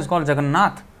 Krishna is called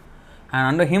Jagannath, and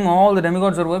under him all the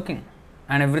demigods are working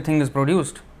and everything is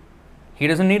produced. He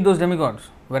doesn't need those demigods.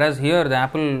 Whereas here, the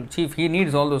Apple chief, he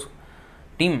needs all those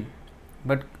team.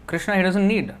 But Krishna, he doesn't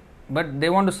need. But they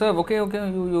want to serve. Okay,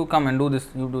 you come and do this,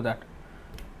 you do that.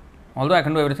 Although I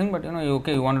can do everything, but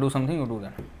you want to do something, you do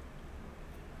that.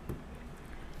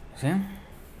 See?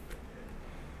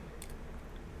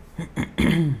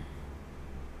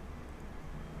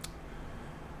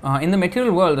 In the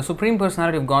material world, the Supreme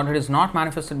Personality of Godhead is not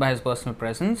manifested by His personal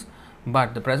presence,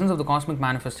 but the presence of the cosmic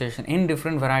manifestation in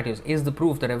different varieties is the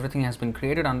proof that everything has been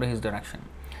created under His direction.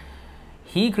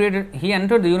 He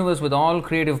entered the universe with all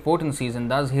creative potencies, and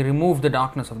thus He removed the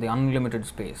darkness of the unlimited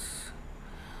space.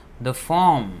 The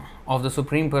form of the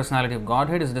Supreme Personality of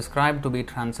Godhead is described to be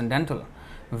transcendental,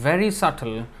 very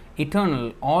subtle,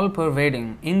 eternal,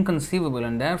 all-pervading, inconceivable,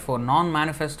 and therefore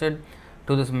non-manifested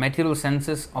to the material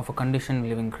senses of a conditioned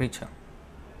living creature.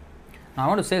 Now I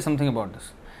want to say something about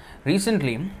this.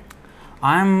 Recently,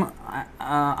 I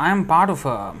am part of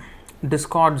a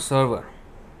Discord server.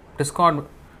 Discord,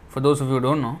 for those of you who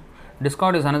don't know,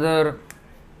 Discord is another,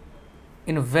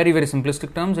 in a very, very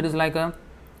simplistic terms, it is like a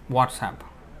WhatsApp,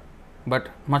 but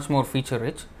much more feature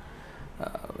rich.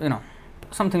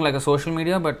 Something like a social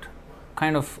media, but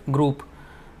kind of group.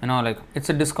 Like it's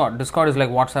a Discord. Discord is like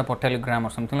WhatsApp or Telegram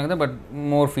or something like that, but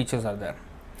more features are there.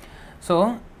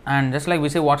 So, and just like we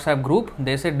say WhatsApp group,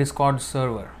 they say Discord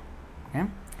server. Okay.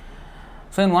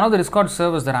 So, in one of the Discord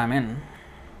servers that I'm in,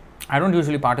 I don't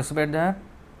usually participate there.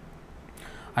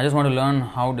 I just want to learn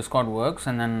how Discord works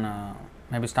and then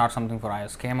maybe start something for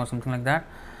ISKM or something like that.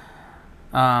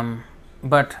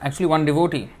 But actually, one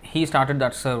devotee, he started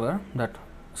that server. That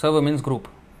server means group.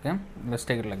 Okay, let's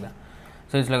take it like that.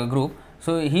 So it's like a group.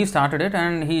 So he started it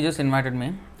and he just invited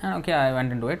me, and okay, I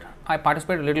went into it. I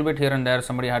participated a little bit here and there.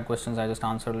 Somebody had questions, I just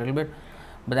answered a little bit,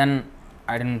 but then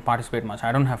I didn't participate much.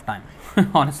 I don't have time,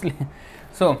 honestly.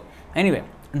 So anyway,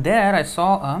 there I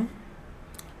saw a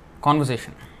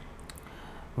conversation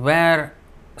where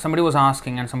somebody was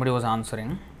asking and somebody was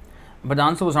answering, but the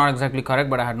answer was not exactly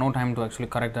correct, but I had no time to actually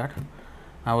correct that.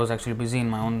 I was actually busy in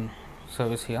my own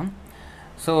service here.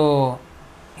 So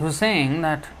he was saying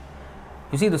that,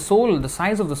 you see, the soul, the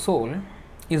size of the soul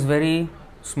is very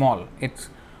small. It's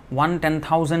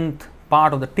 1/10,000th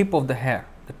part of the tip of the hair,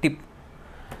 the tip.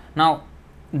 Now,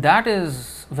 that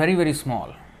is very, very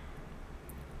small,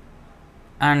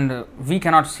 and we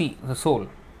cannot see the soul.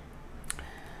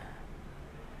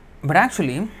 But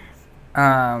actually,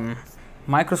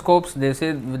 microscopes, they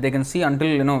say they can see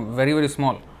until very, very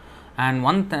small, and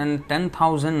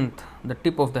 1/10,000th the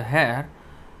tip of the hair.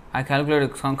 I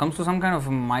calculated it comes to some kind of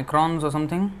microns or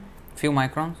something, few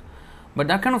microns, but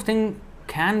that kind of thing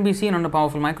can be seen under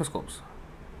powerful microscopes.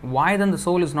 Why then the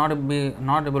soul is not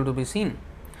able to be seen?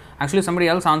 Actually, somebody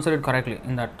else answered it correctly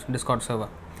in that Discord server.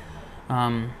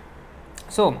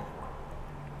 So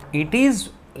it is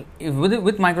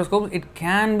with microscopes, it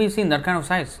can be seen, that kind of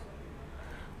size,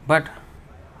 but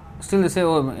still they say,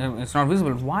 oh, it's not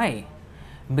visible. Why?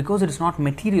 Because it is not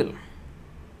material.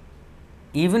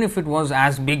 Even if it was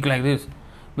as big like this,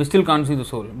 we still can't see the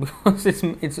soul because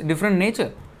it's a different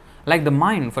nature. Like the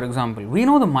mind, for example, we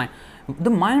know the mind. The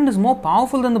mind is more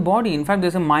powerful than the body. In fact,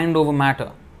 there's a mind over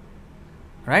matter,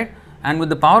 right? And with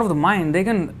the power of the mind, they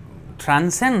can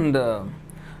transcend the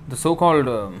so-called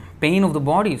pain of the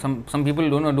body. Some people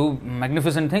do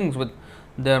magnificent things with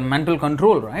their mental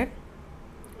control, right?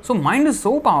 So mind is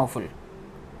so powerful,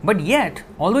 but yet,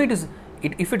 although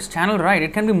if it's channeled right,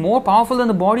 it can be more powerful than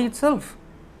the body itself.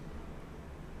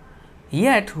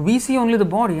 Yet, we see only the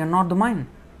body and not the mind.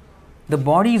 The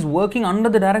body is working under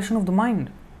the direction of the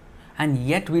mind, and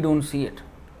yet we don't see it.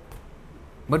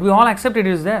 But we all accept it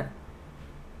is there.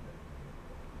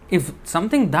 If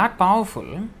something that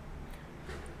powerful,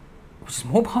 which is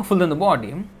more powerful than the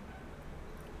body,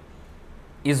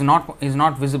 is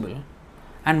not visible,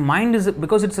 and mind is,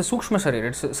 because it's a sukshma sharir,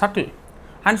 it's subtle,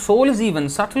 and soul is even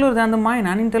subtler than the mind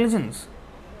and intelligence,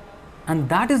 and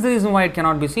that is the reason why it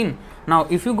cannot be seen. Now,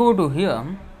 if you go to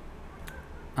here,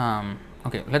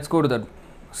 okay, let's go to the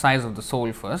size of the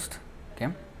soul first.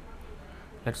 Okay,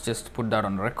 let's just put that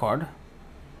on record.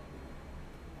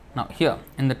 Now, here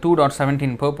in the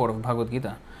 2.17 purport of Bhagavad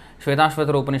Gita,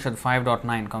 Shvetashvatara Upanishad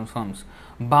 5.9 confirms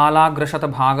Balagrashata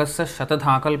bhagasya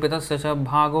shatadhakalpitasya cha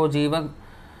bhago jiva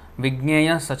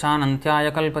vigneya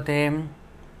sachanantyaya kalpate.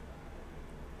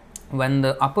 When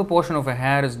the upper portion of a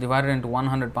hair is divided into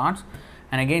 100 parts,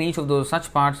 and again each of those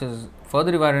such parts is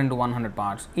further divided into 100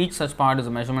 parts, each such part is a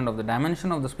measurement of the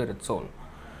dimension of the spirit soul.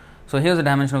 So here's the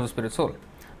dimension of the spirit soul.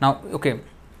 Now, okay,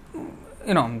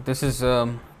 this is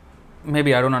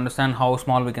maybe I don't understand how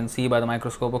small we can see by the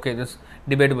microscope. Okay, this is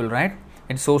debatable, right?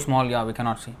 It's so small, yeah, we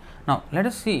cannot see. Now, let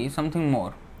us see something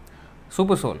more.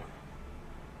 Super soul.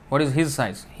 What is his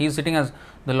size? He is sitting as,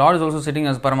 the Lord is also sitting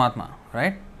as Paramatma,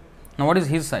 right? Now, what is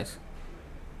his size?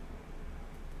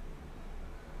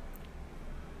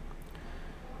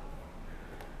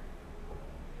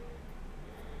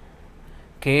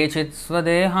 केचित्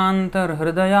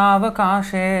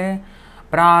स्वदेहान्तर्हृदयावकाशे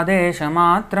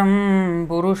Pradeshamatram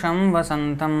Purusham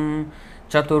Vasantam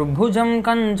Chaturbhujam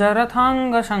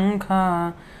Kancharathanga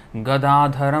Shankha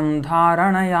Gadadharam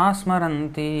Dharanaya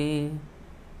Smaranti.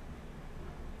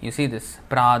 You see this?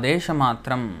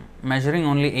 Pradeshamatram, measuring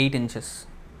only 8 inches.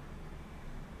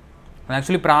 Well,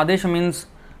 actually, Pradesha means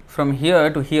from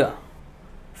here to here,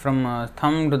 from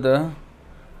thumb to the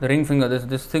ring finger.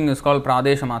 This thing is called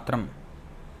Pradesha Matram.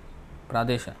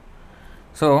 Pradesha.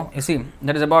 So, you see,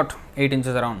 that is about 8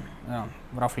 inches around,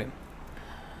 roughly.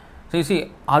 So, you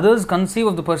see, others conceive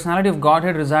of the personality of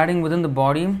Godhead residing within the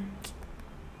body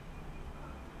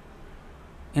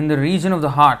in the region of the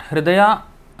heart. Hridaya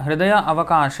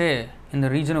Avakashe, in the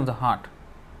region of the heart.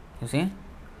 You see?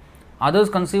 Others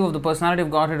conceive of the personality of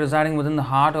Godhead residing within the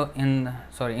heart,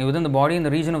 within the body in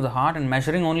the region of the heart and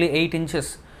measuring only 8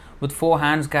 inches, with 4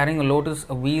 hands carrying a lotus,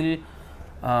 a wheel,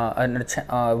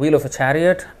 a wheel of a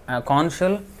chariot, a conch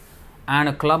shell, and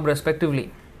a club,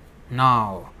 respectively.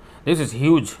 Now, this is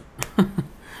huge.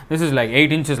 This is like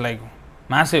 8 inches, like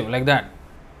massive, like that.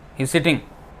 He's sitting.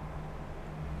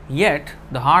 Yet,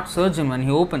 the heart surgeon, when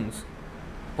he opens,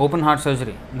 open heart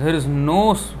surgery, there is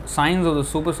no signs of the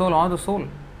super soul or the soul.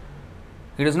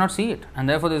 He does not see it, and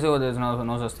therefore they say, oh, there is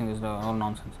no such thing, this is all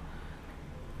nonsense.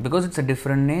 Because it's a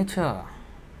different nature.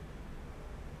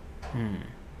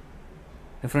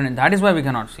 Different. That is why we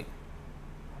cannot see.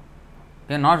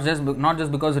 Okay, not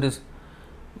just because it is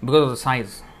because of the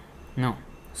size. No,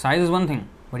 size is one thing,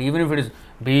 but even if it is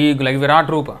big, like Virat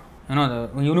Rupa, the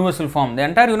universal form, the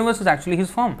entire universe is actually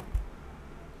his form,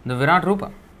 the Virat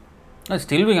Rupa.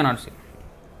 Still we cannot see.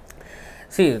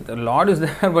 See, the Lord is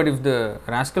there, but if the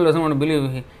rascal doesn't want to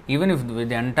believe, even if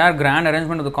the entire grand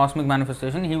arrangement of the cosmic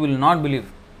manifestation, he will not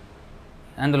believe.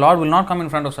 And the Lord will not come in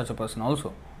front of such a person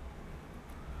also.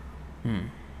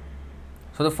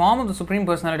 So the form of the Supreme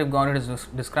Personality of Godhead is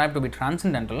described to be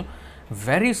transcendental,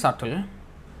 very subtle,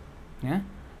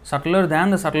 subtler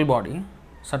than the subtle body,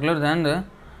 subtler than the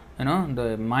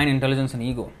the mind, intelligence and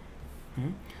ego.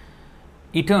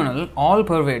 Eternal,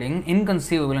 all-pervading,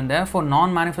 inconceivable, and therefore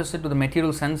non-manifested to the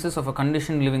material senses of a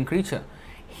conditioned living creature.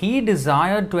 He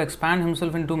desired to expand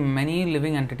himself into many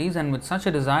living entities, and with such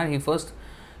a desire he first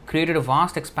created a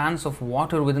vast expanse of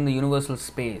water within the universal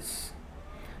space,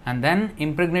 and then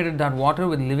impregnated that water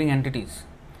with living entities.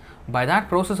 By that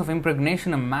process of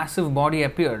impregnation, a massive body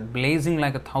appeared, blazing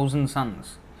like 1,000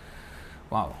 suns.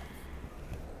 Wow.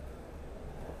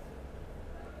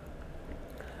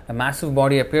 A massive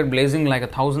body appeared, blazing like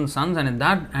 1,000 suns, and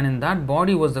in that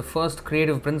body was the first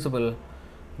creative principle,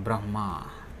 Brahma.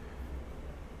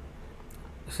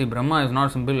 See, Brahma is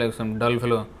not simply like some dull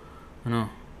fellow,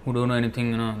 who don't know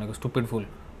anything, like a stupid fool.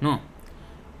 No.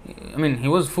 I mean, he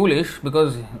was foolish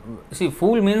because, see,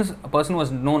 fool means a person who has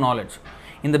no knowledge.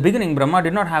 In the beginning, Brahma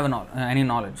did not have any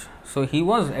knowledge. So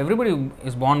everybody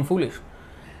is born foolish.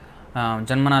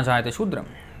 Janmana jayate shudram.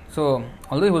 So,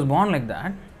 although he was born like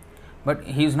that, but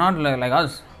he is not like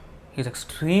us. He is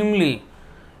extremely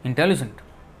intelligent.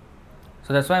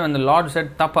 So that's why when the Lord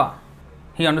said tapa,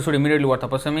 he understood immediately what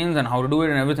tapasya means and how to do it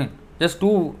and everything. Just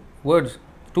 2 words,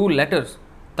 2 letters,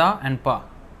 ta and pa.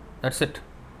 That's it.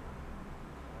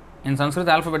 In Sanskrit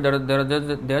alphabet, there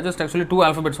are just actually 2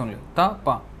 alphabets only, ta,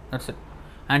 pa. That's it.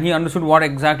 And he understood what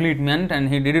exactly it meant, and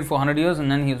he did it for 100 years,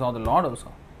 and then he saw the Lord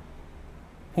also,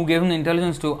 who gave him the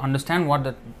intelligence to understand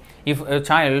if a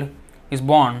child is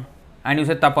born and you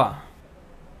say tapa,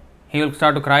 he will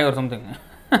start to cry or something.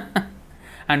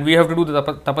 And we have to do the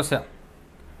tapasya.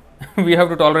 We have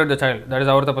to tolerate the child. That is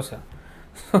our tapasya.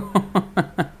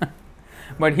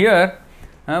 But here,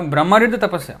 Brahma did the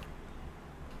tapasya.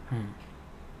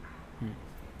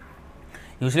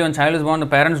 Usually when child is born, the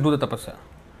parents do the tapasya.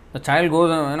 The child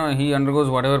goes, he undergoes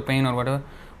whatever pain or whatever,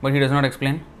 but he does not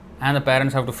explain. And the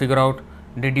parents have to figure out,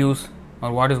 deduce,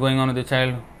 or what is going on with the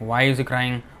child, why is he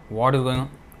crying, what is going on.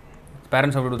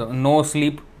 Parents have to do that. No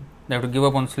sleep, they have to give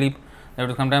up on sleep, they have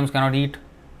to sometimes cannot eat.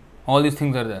 All these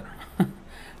things are there.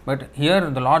 But here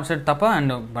the Lord said tapa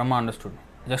and Brahma understood.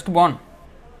 Just born,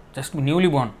 just newly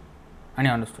born, and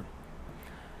he understood.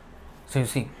 So you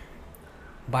see,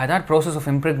 by that process of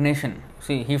impregnation,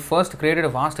 he first created a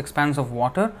vast expanse of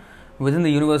water within the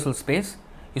universal space.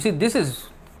 You see, this is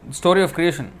the story of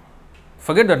creation.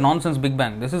 Forget that nonsense Big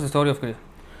Bang. This is the story of creation.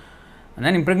 And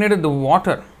then impregnated the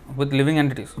water with living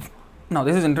entities. Now,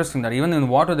 this is interesting that even in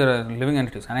water there are living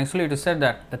entities. And actually it is said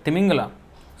that the Timingala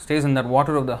stays in that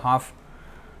water of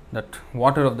that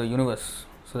water of the universe.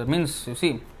 So that means, you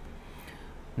see,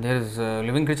 there is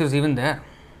living creatures even there.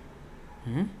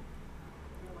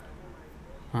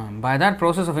 By that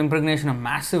process of impregnation, a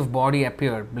massive body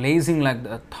appeared, blazing like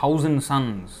 1,000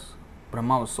 suns.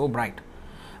 Brahma was so bright.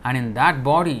 and in that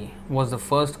body was the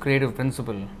first creative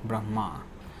principle, Brahma.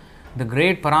 The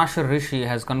great Parashar Rishi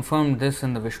has confirmed this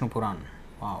in the Vishnu Puran.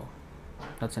 Wow,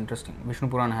 that's interesting. Vishnu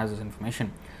Puran has this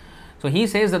information. So he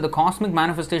says that the cosmic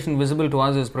manifestation visible to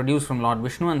us is produced from Lord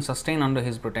Vishnu and sustained under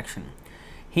his protection.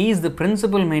 He is the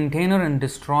principal maintainer and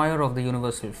destroyer of the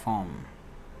universal form.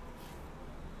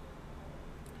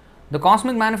 The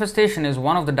cosmic manifestation is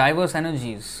one of the diverse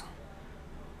energies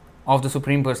of the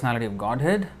Supreme Personality of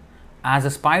Godhead. As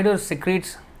a spider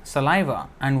secretes saliva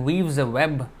and weaves a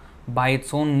web by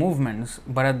its own movements,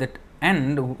 but at the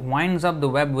end winds up the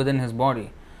web within his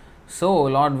body, so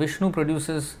Lord Vishnu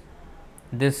produces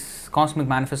this cosmic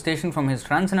manifestation from his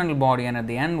transcendental body and at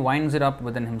the end winds it up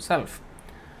within himself.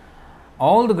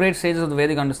 All the great sages of the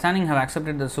Vedic understanding have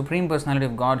accepted that the Supreme Personality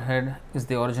of Godhead is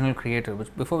the original creator.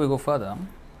 Which, before we go further,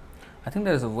 I think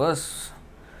there is a verse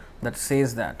that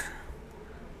says that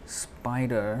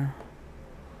spider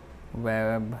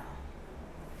web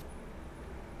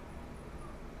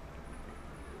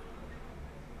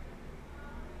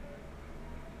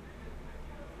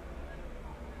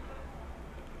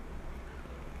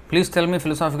please tell me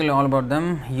philosophically all about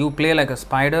them. You play like a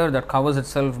spider that covers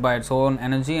itself by its own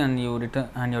energy, and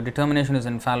your determination is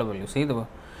infallible. You see,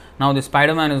 now the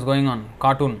Spider-Man is going on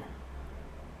cartoon.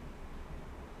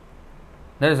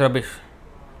 That is rubbish.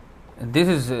 This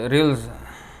is real.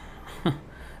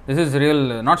 This is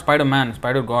real. Not Spider-Man,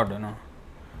 Spider God.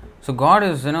 So God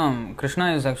is,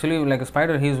 Krishna is actually like a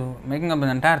spider. He is making up an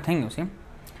entire thing. You see.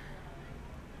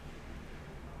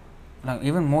 Like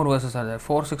even more verses are there.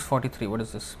 4:6:43. What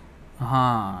is this?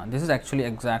 This is actually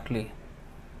exactly.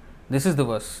 This is the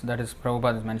verse that is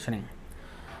Prabhupada is mentioning.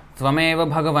 Tvameva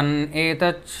bhagavan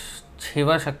etach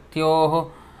shiva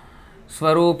shaktyoh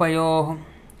swarupayoh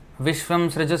vishvam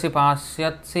srijasi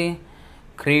pasyatsi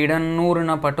kridan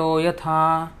urna pato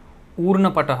yatha.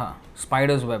 Urna pataha,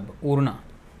 spider's web. Urna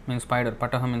means spider,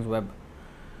 pataha means web.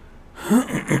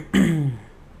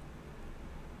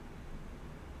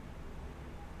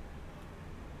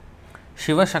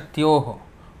 Shiva Shaktyoho,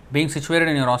 being situated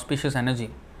in your auspicious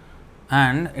energy,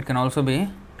 and it can also be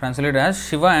translated as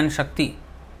Shiva and Shakti.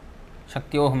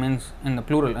 Shaktyoho means in the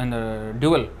plural, in the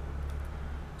dual,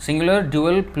 singular,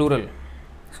 dual, plural.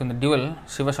 So in the dual,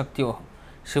 Shiva Shaktyoho,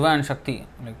 Shiva and Shakti,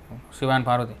 like Shiva and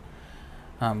Parvati.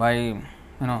 By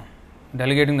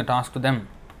delegating the task to them,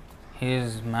 he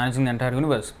is managing the entire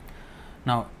universe.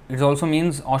 Now it also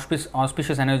means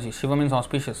auspicious energy. Shiva means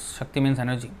auspicious, Shakti means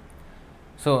energy.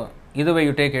 So either way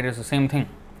you take it, it's the same thing.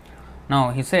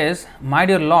 Now he says, my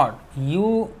dear Lord,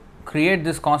 you create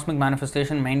this cosmic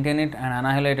manifestation, maintain it and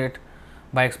annihilate it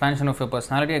by expansion of your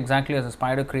personality, exactly as a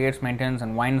spider creates, maintains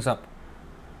and winds up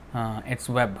its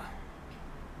web.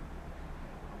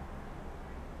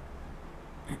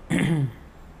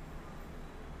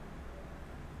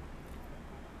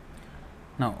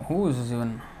 Now who is this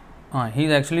even? He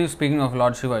is actually speaking of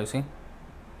Lord Shiva, you see.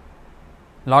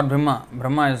 Lord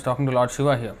Brahma is talking to Lord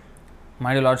Shiva here.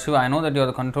 My dear Lord Shiva, I know that you are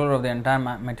the controller of the entire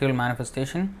material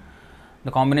manifestation, the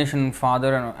combination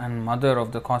father and mother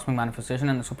of the cosmic manifestation,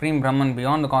 and the supreme Brahman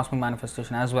beyond the cosmic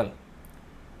manifestation as well.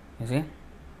 You see,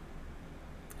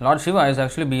 Lord Shiva is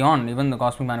actually beyond even the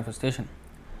cosmic manifestation.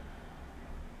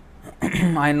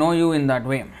 I know you in that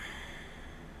way.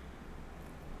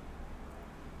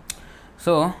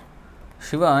 So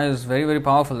Shiva is very, very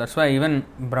powerful. That's why even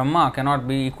Brahma cannot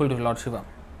be equal to Lord Shiva.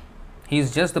 He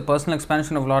is just the personal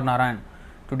expansion of Lord Narayan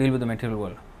to deal with the material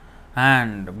world.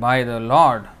 And by the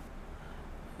Lord,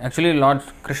 actually Lord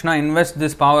Krishna invests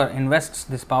this power in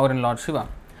Lord Shiva.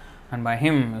 And by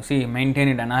him, you see, maintain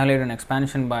it, annihilate an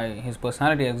expansion by his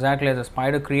personality, exactly as a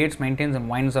spider creates, maintains and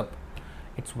winds up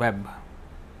its web.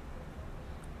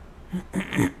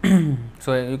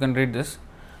 So you can read this,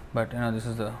 but this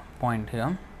is the point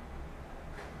here.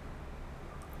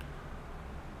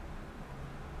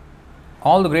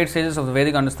 All the great sages of the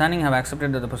Vedic understanding have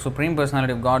accepted that the Supreme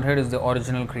Personality of Godhead is the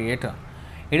original creator.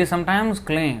 It is sometimes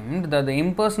claimed that the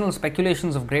impersonal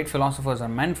speculations of great philosophers are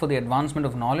meant for the advancement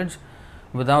of knowledge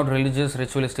without religious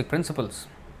ritualistic principles.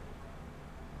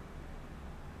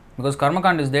 Because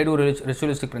Karmakand is they do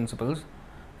ritualistic principles,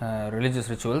 religious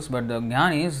rituals, but the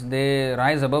Jnanis, they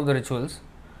rise above the rituals,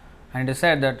 and it is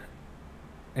said that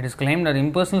it is claimed that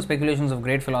impersonal speculations of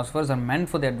great philosophers are meant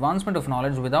for the advancement of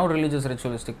knowledge without religious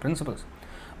ritualistic principles.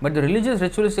 But the religious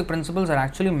ritualistic principles are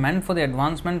actually meant for the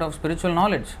advancement of spiritual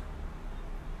knowledge.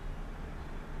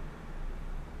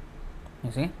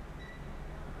 You see?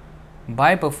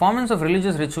 By performance of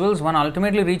religious rituals, one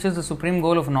ultimately reaches the supreme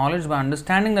goal of knowledge by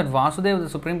understanding that Vasudeva, the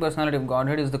Supreme Personality of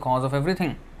Godhead, is the cause of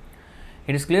everything.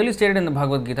 It is clearly stated in the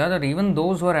Bhagavad Gita that even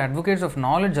those who are advocates of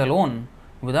knowledge alone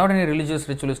without any religious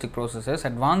ritualistic processes,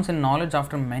 advance in knowledge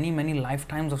after many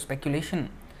lifetimes of speculation,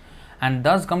 and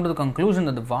thus come to the conclusion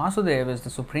that the Vasudeva is the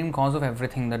supreme cause of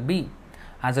everything that be.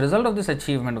 As a result of this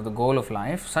achievement of the goal of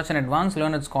life, such an advanced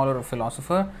learned scholar or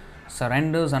philosopher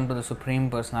surrenders unto the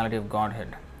Supreme Personality of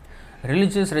Godhead.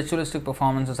 Religious ritualistic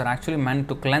performances are actually meant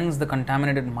to cleanse the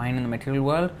contaminated mind in the material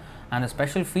world, and the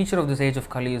special feature of this age of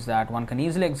Kali is that one can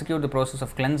easily execute the process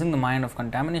of cleansing the mind of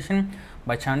contamination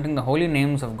by chanting the holy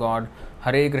names of God,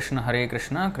 Hare Krishna,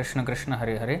 Krishna Krishna,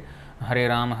 Hare Hare, Hare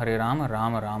Rama,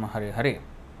 Rama Rama, Hare Hare.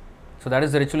 So that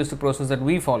is the ritualistic process that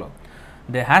we follow.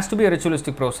 There has to be a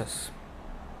ritualistic process.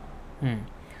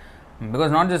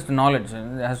 Because not just knowledge,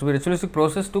 there has to be a ritualistic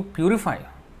process to purify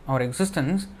our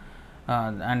existence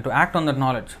and to act on that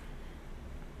knowledge.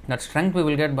 That strength we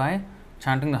will get by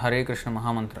chanting the Hare Krishna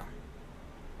Mahamantra.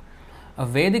 A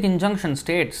Vedic injunction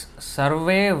states,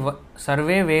 Sarve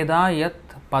Veda Yat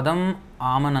Padam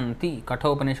Amananti,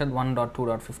 Katha Upanishad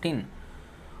 1.2.15.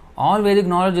 All Vedic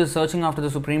knowledge is searching after the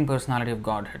Supreme Personality of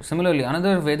Godhead. Similarly,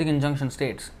 another Vedic injunction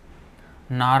states,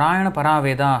 Narayana Para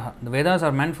Vedaha. The Vedas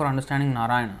are meant for understanding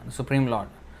Narayana, the Supreme Lord.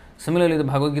 Similarly, the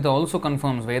Bhagavad Gita also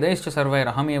confirms Vedaischa Sarvai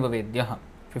Rahameva Vedyaha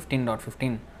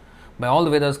 15.15. By all the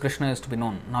Vedas, Krishna is to be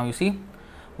known. Now you see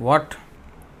what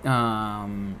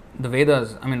the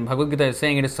Vedas, Bhagavad Gita is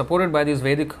saying. It is supported by these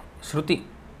Vedic Shruti,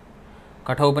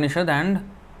 Katha Upanishad, and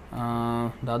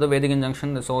the other Vedic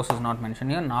injunction, the source is not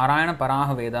mentioned here. Narayana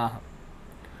Paraha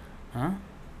Vedaha.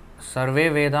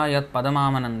 Sarve Veda Yat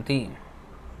Padamamananti.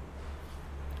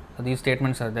 So these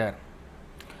statements are there.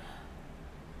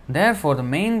 Therefore, the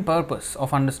main purpose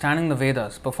of understanding the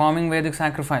Vedas, performing Vedic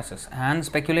sacrifices, and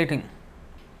speculating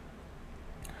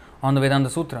on the Vedanta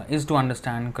Sutra is to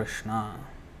understand Krishna.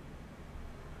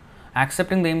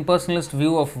 Accepting the impersonalist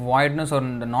view of voidness or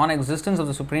the non-existence of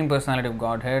the Supreme Personality of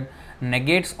Godhead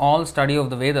negates all study of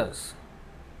the Vedas.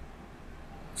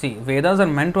 See, Vedas are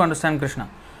meant to understand Krishna.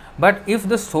 But if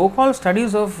the so-called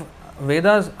studies of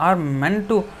Vedas are meant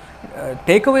to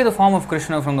take away the form of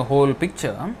Krishna from the whole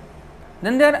picture,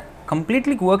 then they are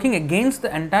completely working against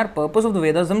the entire purpose of the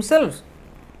Vedas themselves.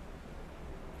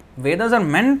 Vedas are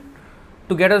meant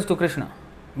to get us to Krishna.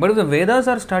 But if the Vedas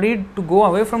are studied to go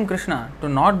away from Krishna, to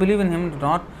not believe in Him, to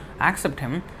not accept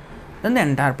Him, then the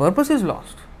entire purpose is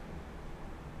lost.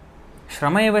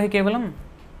 Shrama eva hi kevalam.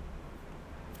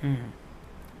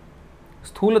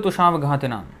 Sthula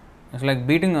tushavaghatinam. It's like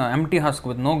beating an empty husk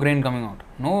with no grain coming out.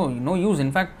 No use.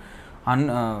 In fact,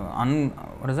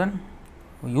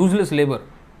 useless labor.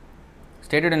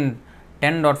 Stated in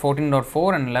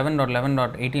 10.14.4 and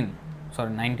 11.11.18.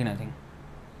 Sorry, 19 I think.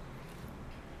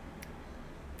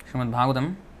 Srimad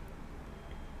Bhagavatam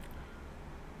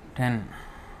 10,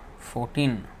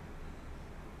 14,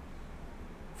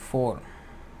 4.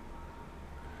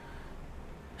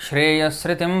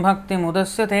 Shreyasritim bhakti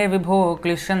mudasyate vibho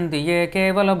klishyanti ye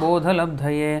kevala bodha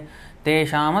labdhaye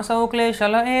teshamasau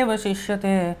kleshala eva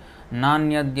shishyate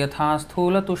nanyadhyatha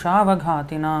sthula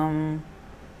tushavaghatinam.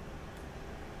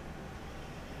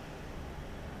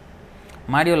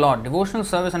 My dear Lord, devotional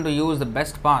service unto you is the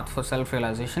best path for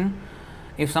self-realization.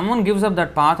 If someone gives up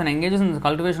that path and engages in the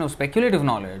cultivation of speculative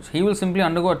knowledge, he will simply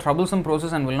undergo a troublesome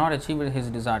process and will not achieve his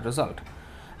desired result.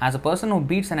 As a person who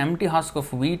beats an empty husk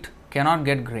of wheat cannot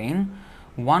get grain,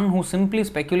 one who simply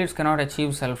speculates cannot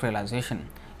achieve self-realization.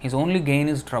 His only gain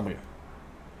is trouble.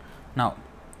 Now,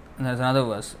 there's another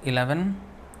verse, 18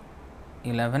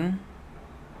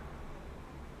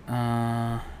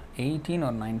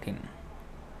 or 19.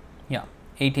 Yeah,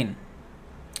 18.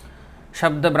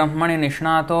 Shabda Brahmani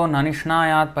Nishnato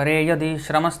Nanishnaayat Pare Yadi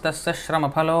Shramastasya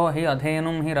Shramapalo Hi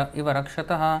Adhenum Hi Iva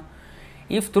Rakshataha.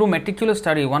 If through meticulous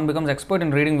study one becomes expert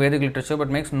in reading Vedic literature but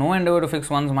makes no endeavor to fix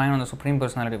one's mind on the Supreme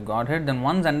Personality of Godhead, then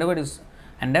one's endeavor is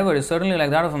certainly like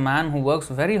that of a man who works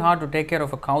very hard to take care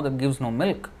of a cow that gives no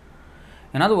milk.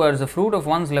 In other words, the fruit of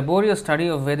one's laborious study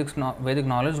of Vedic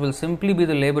knowledge will simply be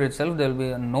the labor itself. There will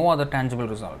be no other tangible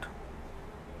result.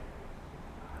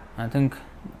 I think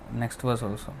next verse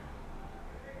also.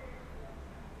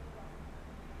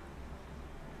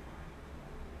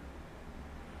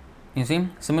 You see,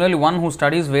 similarly, one who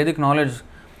studies Vedic knowledge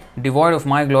devoid of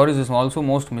my glories is also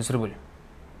most miserable.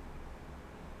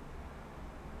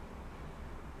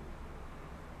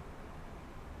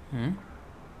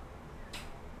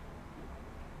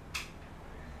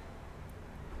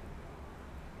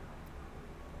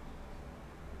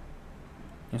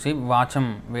 You see,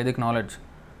 Vacham, Vedic knowledge,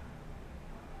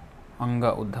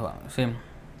 Anga Uddhava. See,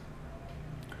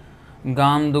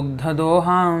 Gam dugdha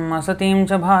doham asatim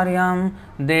cha bharyam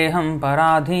deham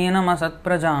paradhinam asat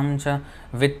prajam cha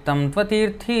vittam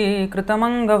tvatirthi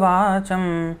kritamanga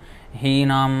vacham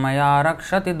Hinam maya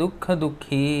rakshati dukkha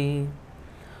dukhi.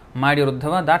 My dear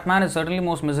Uddhava, that man is certainly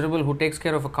most miserable who takes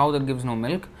care of a cow that gives no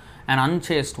milk, an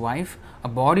unchaste wife, a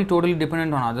body totally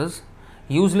dependent on others,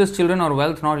 useless children or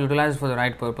wealth not utilized for the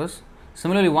right purpose.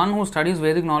 Similarly, one who studies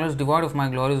Vedic knowledge devoid of my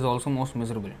glory is also most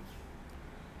miserable.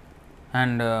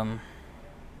 And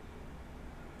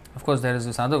of course, there is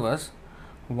this other verse,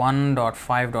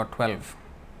 1.5.12.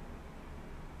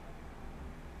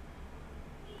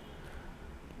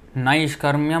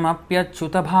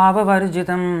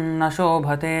 नैष्कर्म्यमप्यच्युतभाववर्जितं न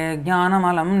शोभते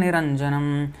ज्ञानमलं निरञ्जनं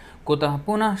कुतः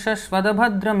पुनः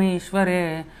शश्वतभद्रमीश्वरे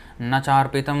न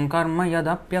चार्पितं कर्म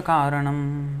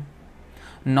यदप्यकारणम्.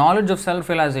 Knowledge of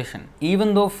self-realization,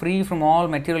 even though free from all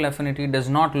material affinity, does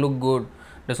not look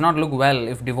well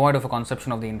if devoid of a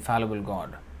conception of the infallible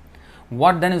God.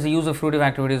 What then is the use of fruitive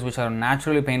activities which are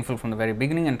naturally painful from the very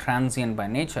beginning and transient by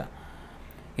nature,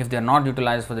 if they are not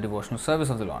utilized for the devotional service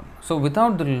of the Lord? So,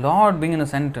 without the Lord being in the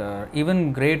center,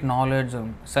 even great knowledge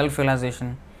of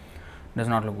self-realization does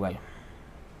not look well.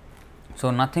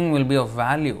 So, nothing will be of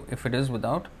value if it is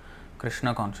without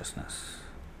Krishna consciousness.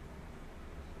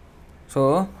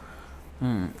 So,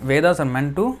 Vedas are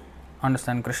meant to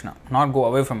understand Krishna, not go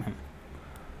away from him.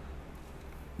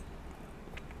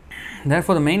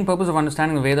 Therefore, the main purpose of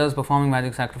understanding the Vedas, performing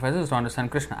Vedic sacrifices, is to understand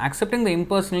Krishna. Accepting the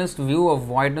impersonalist view of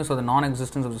voidness or the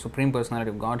non-existence of the Supreme Personality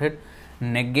of Godhead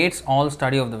negates all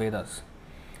study of the Vedas.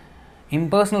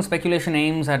 Impersonal speculation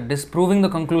aims at disproving the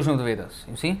conclusion of the Vedas.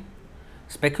 You see,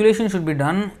 speculation should be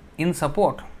done in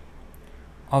support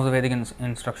of the Vedic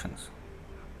instructions.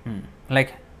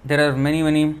 Like, there are many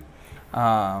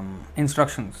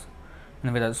instructions in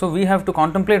the Vedas. So, we have to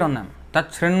contemplate on them. Tat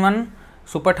Shrinvan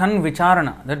Supathan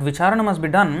Vicharana. That Vicharana must be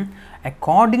done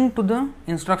according to the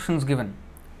instructions given,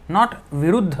 not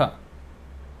Viruddha.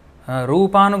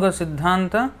 Rupanuga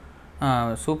Siddhanta,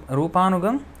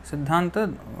 Rupanugam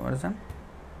Siddhanta, what is that?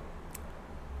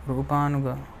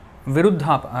 Rupanuga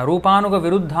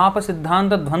Viruddhapa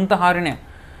Siddhanta Dvanta Harine.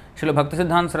 Srila Bhakti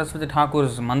Siddhanta Saraswati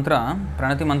Thakur's mantra,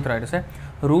 Pranati mantra, it is a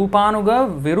Rupanuga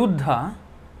Viruddha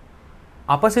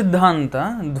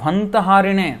Apasiddhanta Dvanta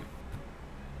Harine.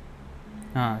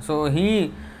 So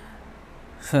he,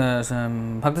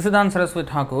 Bhaktisiddhanta Saraswati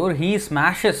Thakur, he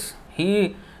smashes,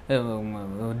 he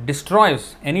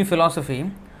destroys any philosophy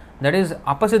that is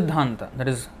apasiddhanta, that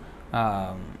is,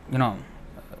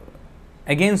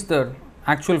 against the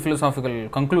actual philosophical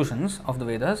conclusions of the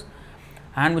Vedas,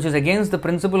 and which is against the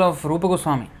principle of Rupa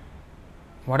Goswami.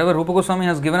 Whatever Rupa Goswami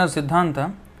has given us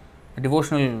Siddhanta, the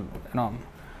devotional,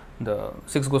 the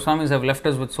six Goswamis have left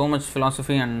us with so much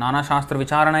philosophy and Nana Shastra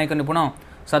Vicharanaika Nipunao,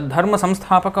 Sadharma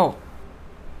Samsthapakao.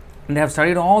 They have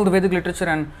studied all the Vedic literature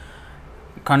and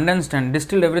condensed and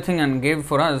distilled everything and gave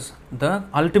for us the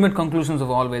ultimate conclusions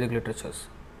of all Vedic literatures.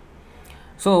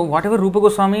 So, whatever Rupa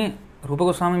Goswami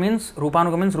means,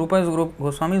 Rupanuga means, Rupa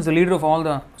Goswami is the leader of all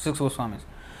the six Goswamis.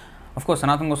 Of course,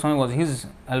 Sanatana Goswami was his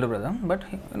elder brother, but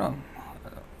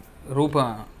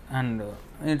Rupa and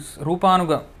it's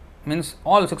Rupanuga means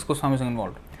all six Goswamis are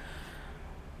involved.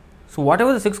 So,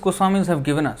 whatever the six Goswamis have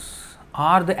given us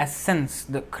are the essence,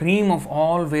 the cream of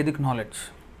all Vedic knowledge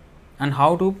and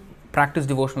how to practice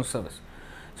devotional service.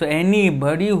 So,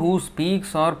 anybody who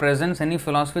speaks or presents any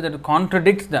philosophy that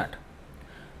contradicts that,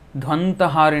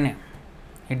 Dhvanta Harine,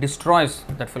 it destroys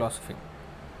that philosophy.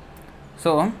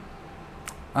 So,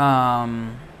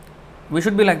 we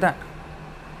should be like that.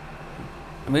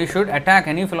 We should attack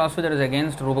any philosophy that is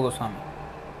against Rupa Goswami.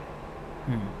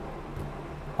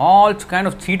 All kind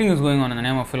of cheating is going on in the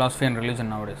name of philosophy and religion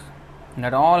nowadays.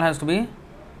 That all has to be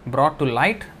brought to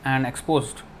light and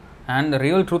exposed, and the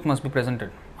real truth must be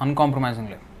presented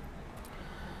uncompromisingly.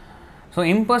 So,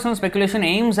 impersonal speculation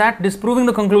aims at disproving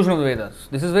the conclusion of the Vedas.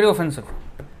 This is very offensive.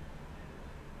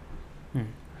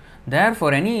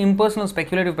 Therefore, any impersonal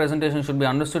speculative presentation should be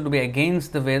understood to be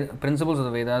against the principles of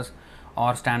the Vedas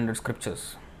or standard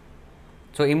scriptures.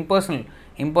 So,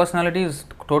 impersonality is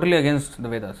totally against the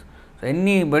Vedas. So,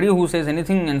 anybody who says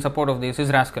anything in support of this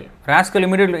is rascal. Rascal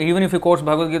immediately, even if he quotes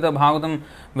Bhagavad Gita, Bhagavatam,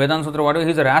 Vedanta Sutra, whatever,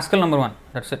 he is a rascal number one.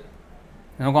 That's it.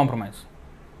 No compromise.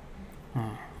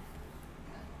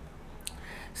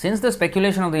 Since the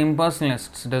speculation of the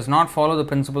impersonalists does not follow the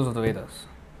principles of the Vedas,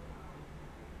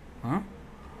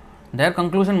 their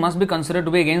conclusion must be considered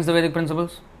to be against the Vedic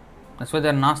principles. That's why they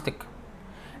are Gnostic.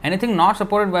 Anything not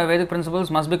supported by Vedic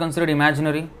principles must be considered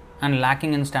imaginary and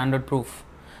lacking in standard proof.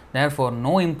 Therefore,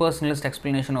 no impersonalist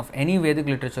explanation of any Vedic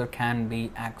literature can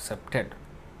be accepted.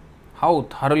 How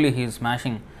thoroughly he is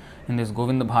smashing in this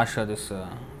Govinda Bhashya, this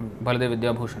Baladev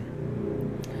Vidyabhushan.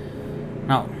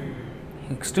 Now,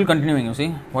 still continuing, you see.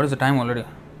 What is the time already?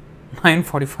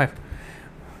 9:45.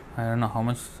 I don't know how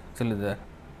much still is there.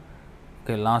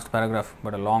 Okay, last paragraph,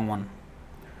 but a long one.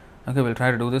 Okay, we'll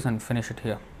try to do this and finish it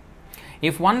here.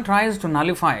 If one tries to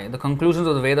nullify the conclusions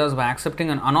of the Vedas by accepting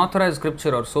an unauthorized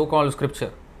scripture or so-called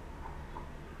scripture,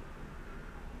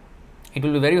 it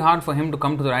will be very hard for him to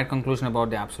come to the right conclusion about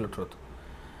the absolute truth.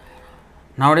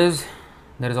 Nowadays,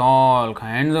 there is all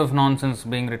kinds of nonsense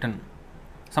being written.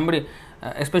 Somebody,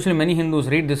 especially many Hindus,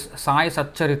 read this Sai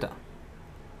Satcharita,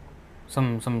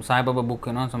 some Sai Baba book,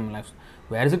 some lives.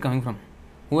 Where is it coming from?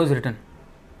 Who has written?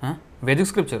 Vedic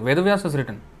scripture, Vedavyas has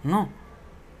written. No.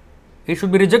 It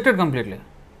should be rejected completely.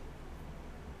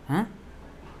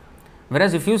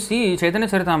 Whereas if you see Chaitanya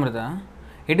Charitamrita,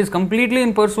 it is completely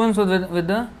in pursuance with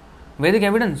the Vedic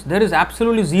evidence. There is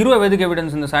absolutely zero Vedic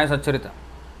evidence in the Sai Satcharita.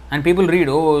 And people read,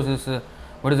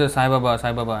 what is this Sai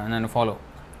Baba, and then follow.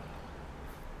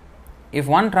 If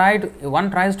one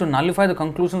tries to nullify the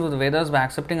conclusions of the Vedas by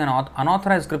accepting an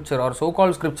unauthorized scripture or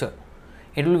so-called scripture,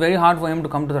 it will be very hard for him to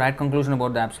come to the right conclusion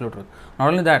about the absolute truth. Not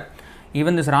only that,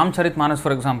 even this Ramcharitmanas,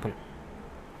 for example,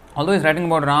 although he is writing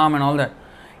about Ram and all that,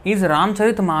 he is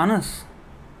Ramcharitmanas.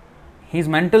 His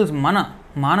mental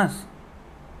manas.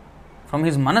 From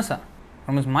his manasa,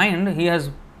 from his mind, he has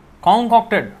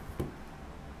concocted.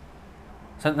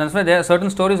 So that's why there are certain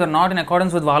stories are not in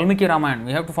accordance with Valmiki Ramayana.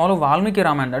 We have to follow Valmiki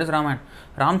Ramayana, that is Ramayana.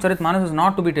 Ramcharitmanas is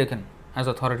not to be taken as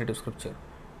authoritative scripture.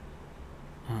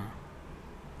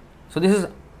 So these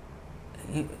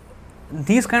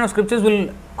kind of scriptures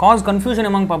will cause confusion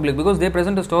among public because they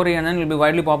present a story and then will be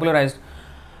widely popularized.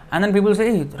 And then people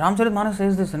say, hey, Ramcharitmanas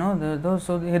says this,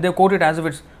 so they quote it as if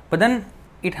it's, but then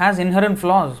it has inherent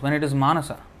flaws when it is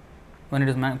manasa. When it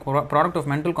is product of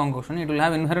mental concoction, it will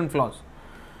have inherent flaws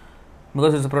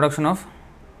because it's a production of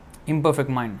imperfect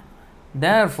mind.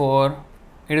 Therefore,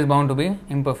 it is bound to be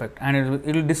imperfect and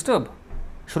it will disturb.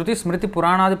 Shruti Smriti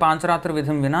Puranadi Pancharatra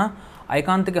Vidham Vina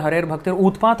Aikantike Harer Bhaktir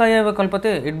Utpataya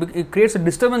Kalpate. It creates a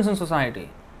disturbance in society.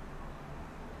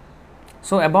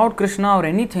 So, about Krishna or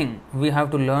anything, we have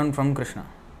to learn from Krishna,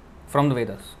 from the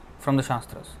Vedas, from the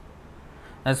Shastras.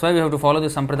 That's why we have to follow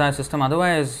this Sampradaya system.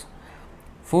 Otherwise,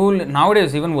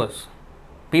 nowadays even worse.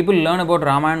 People learn about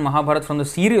Ramayana and Mahabharata from the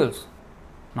serials,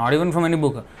 not even from any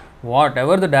book.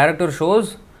 Whatever the director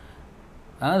shows,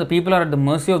 the people are at the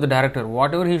mercy of the director.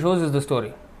 Whatever he shows is the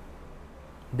story.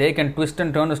 They can twist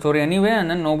and turn the story anyway and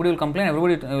then nobody will complain,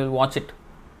 everybody will watch it.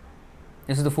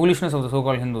 This is the foolishness of the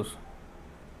so-called Hindus.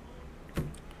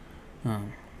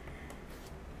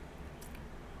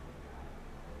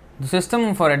 The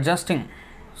system for adjusting.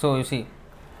 So you see,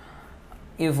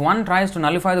 if one tries to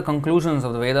nullify the conclusions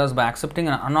of the Vedas by accepting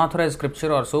an unauthorized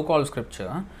scripture or so-called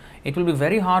scripture, it will be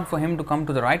very hard for him to come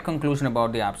to the right conclusion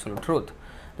about the absolute truth.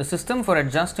 The system for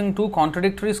adjusting two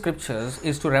contradictory scriptures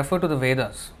is to refer to the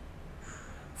Vedas.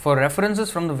 For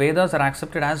references from the Vedas are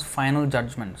accepted as final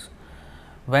judgments.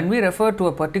 When we refer to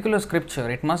a particular scripture,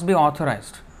 it must be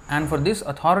authorized, and for this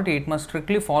authority, it must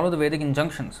strictly follow the Vedic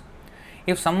injunctions.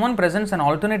 If someone presents an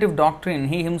alternative doctrine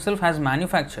he himself has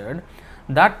manufactured,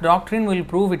 that doctrine will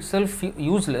prove itself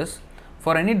useless,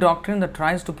 for any doctrine that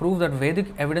tries to prove that Vedic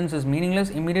evidence is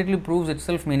meaningless immediately proves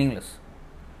itself meaningless.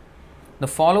 The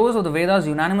followers of the Vedas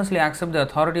unanimously accept the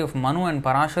authority of Manu and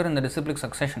Parashar in the disciplic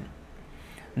succession.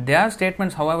 Their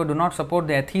statements, however, do not support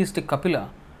the atheistic Kapila,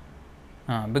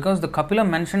 because the Kapila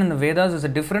mentioned in the Vedas is a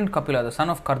different Kapila, the son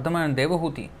of Kardama and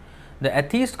Devahuti. The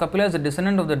atheist Kapila is a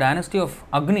descendant of the dynasty of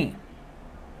Agni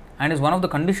and is one of the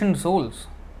conditioned souls.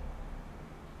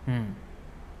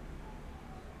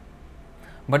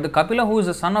 But the Kapila, who is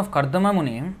the son of Kardama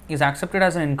Muni, is accepted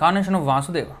as an incarnation of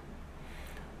Vasudeva.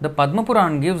 The Padma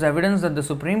Puran gives evidence that the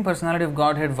Supreme Personality of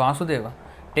Godhead Vasudeva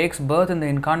takes birth in the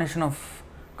incarnation of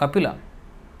Kapila,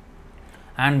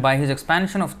 and by his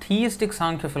expansion of theistic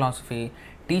Sankhya philosophy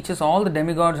teaches all the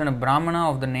demigods and a Brahmana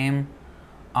of the name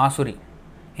Asuri.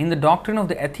 In the doctrine of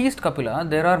the atheist Kapila,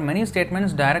 there are many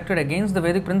statements directed against the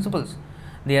Vedic principles.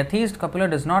 The atheist Kapila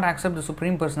does not accept the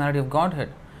Supreme Personality of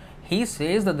Godhead. He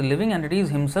says that the living entity is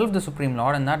himself the Supreme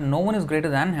Lord and that no one is greater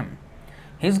than him.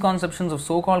 His conceptions of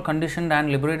so-called conditioned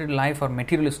and liberated life are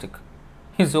materialistic.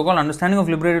 His so-called understanding of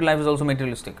liberated life is also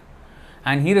materialistic.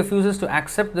 And he refuses to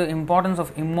accept the importance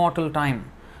of immortal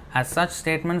time. As such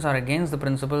statements are against the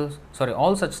principles,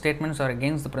 all such statements are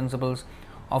against the principles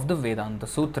of the Vedanta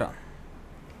Sutra.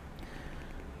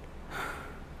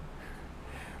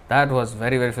 That was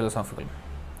very, very philosophical.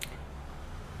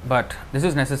 But this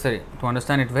is necessary to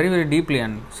understand it very, very deeply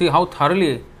and see how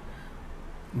thoroughly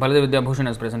Baladev Vidyabhushan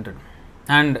has presented.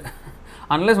 And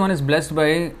unless one is blessed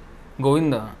by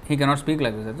Govinda, he cannot speak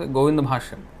like this. Govinda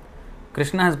Bhashya.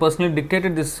 Krishna has personally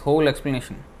dictated this whole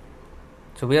explanation.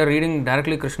 So we are reading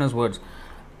directly Krishna's words.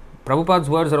 Prabhupada's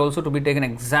words are also to be taken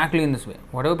exactly in this way.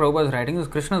 Whatever Prabhupada is writing is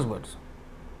Krishna's words.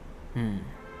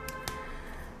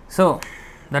 So,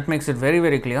 that makes it very,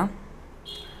 very clear.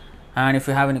 And if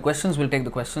you have any questions, we'll take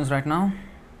the questions right now.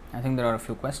 I think there are a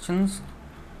few questions.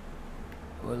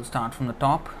 We'll start from the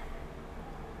top.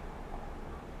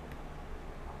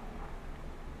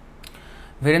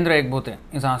 Virendra Ekbote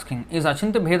is asking, is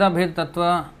Achintya Bheda Bhed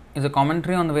Tattva is a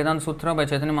commentary on the Vedanta Sutra by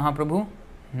Chaitanya Mahaprabhu?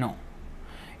 No.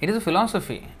 It is a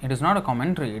philosophy. It is not a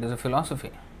commentary. It is a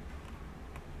philosophy.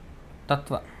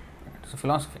 Tattva. It is a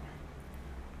philosophy.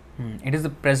 It is the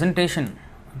presentation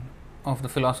of the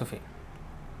philosophy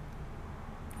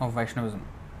of Vaishnavism.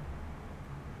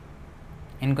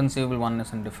 Inconceivable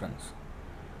oneness and difference.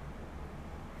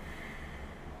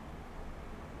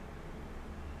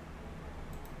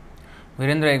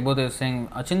 Virendra Ekbote is saying,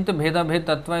 Achintya Bheda Bhed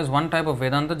Tattva is one type of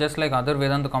Vedanta, just like other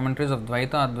Vedanta commentaries of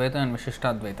Dvaita, Advaita and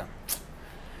Vishishta Advaita.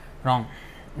 Wrong.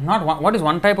 Not one, what is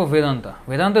one type of Vedanta?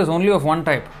 Vedanta is only of one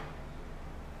type.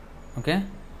 Okay?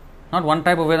 Not one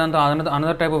type of Vedanta,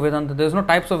 another type of Vedanta. There is no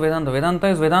types of Vedanta. Vedanta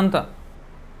is Vedanta.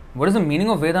 What is the meaning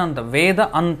of Vedanta? Veda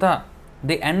Anta,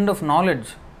 the end of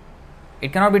knowledge.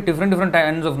 It cannot be different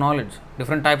ends of knowledge,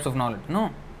 different types of knowledge.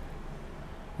 No.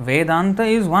 Vedanta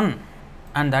is one.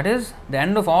 And that is the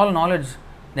end of all knowledge,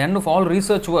 the end of all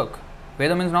research work.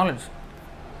 Veda means knowledge,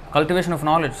 cultivation of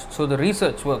knowledge. So the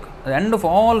research work, the end of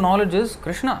all knowledge is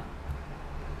Krishna.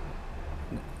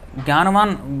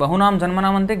 Jnanavan bahunam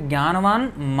janmanamante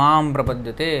jnanavan mam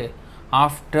prapadyate.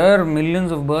 After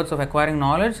millions of births of acquiring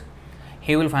knowledge,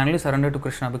 he will finally surrender to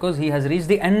Krishna because he has reached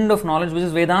the end of knowledge, which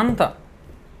is Vedanta.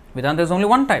 Vedanta is only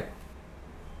one type.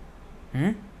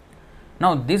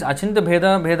 Now, these Achintya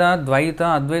Bheda,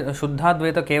 Dvaita, Advaita, Shuddha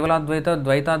Advaita, Kevala Advaita,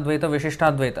 Dvaita Advaita,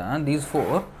 Vishishta Advaita, these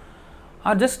four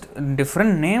are just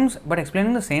different names but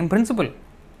explaining the same principle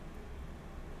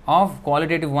of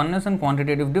qualitative oneness and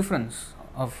quantitative difference,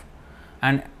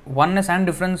 and oneness and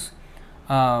difference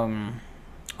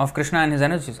of Krishna and his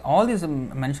energies. All these are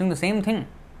mentioning the same thing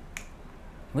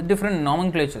with different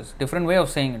nomenclatures, different way of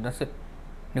saying it, that's it.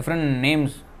 Different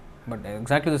names, but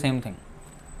exactly the same thing.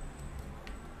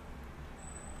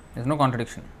 There is no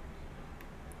contradiction.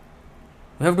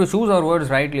 We have to choose our words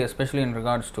rightly, especially in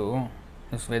regards to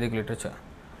this Vedic literature.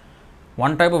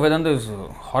 One type of Vedanta is a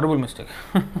horrible mistake.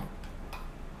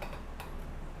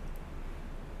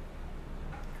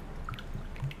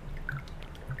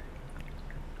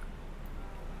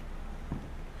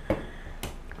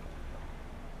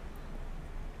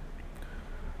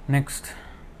 Next,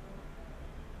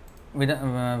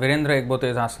 Virendra Ekbote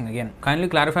is asking again, kindly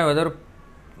clarify whether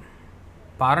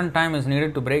Paran time is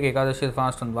needed to break Ekadashi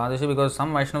fast on Dwadashi, because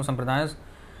some Vaishnava Sampradayas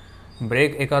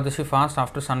break Ekadashi fast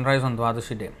after sunrise on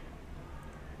Dwadashi day.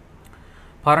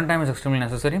 Paran time is extremely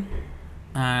necessary,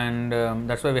 and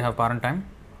that's why we have Paran time.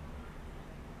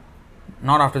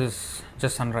 Not after this,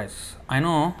 just sunrise. I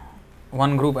know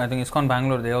one group, I think ISKCON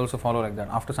Bangalore, they also follow like that.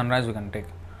 After sunrise we can take.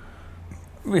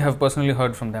 We have personally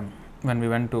heard from them when we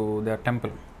went to their temple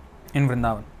in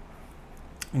Vrindavan.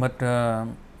 But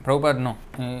Prabhupada, no.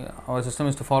 Our system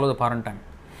is to follow the Paran time.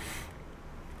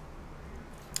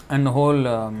 And the whole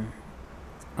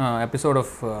episode of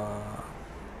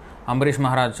Ambarish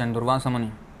Maharaj and Durvasa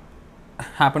Muni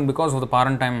happened because of the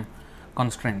Paran time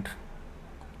constraint.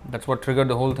 That's what triggered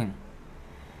the whole thing.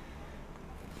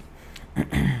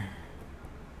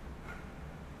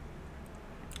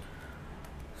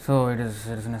 So it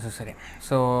is necessary.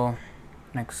 So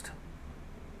next.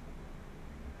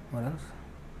 What else?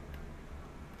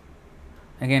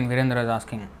 Again, Virendra is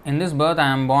asking, in this birth I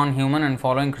am born human and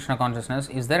following Krishna consciousness.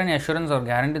 Is there any assurance or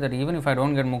guarantee that even if I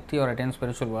don't get mukti or attain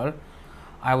spiritual world,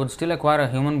 I would still acquire a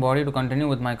human body to continue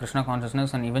with my Krishna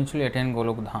consciousness and eventually attain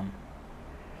Golok Dham?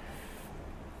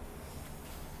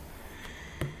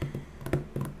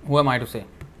 Who am I to say?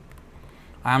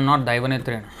 I am not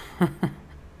Daivanetrena.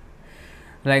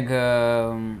 Like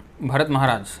Bharat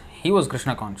Maharaj, he was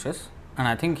Krishna conscious, and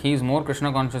I think he is more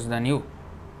Krishna conscious than you.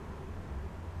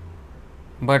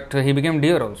 But he became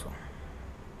deer also.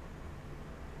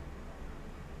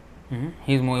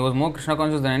 He was more Krishna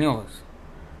conscious than any of us.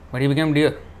 But he became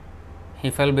deer. He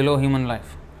fell below human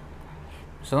life.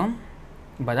 So,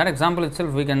 by that example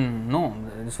itself, we can know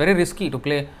it's very risky to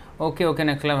play, okay,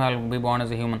 next life I will be born as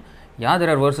a human. Yeah, there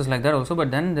are verses like that also, but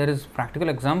then there is practical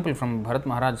example from Bharat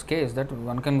Maharaj's case that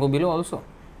one can go below also.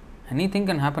 Anything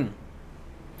can happen.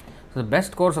 So, the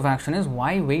best course of action is,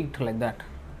 why wait like that?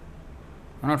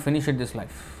 Why not finish it this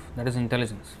life? That is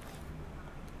intelligence.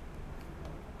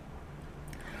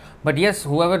 But yes,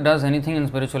 whoever does anything in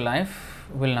spiritual life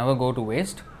will never go to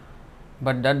waste.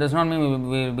 But that does not mean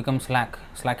we will become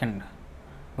slackened.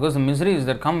 because the miseries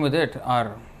that come with it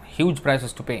are huge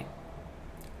prices to pay.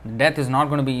 Death is not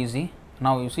going to be easy.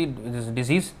 Now you see, this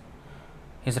disease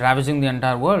is ravaging the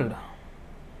entire world.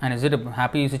 And is it a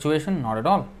happy situation? Not at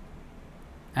all.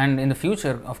 And in the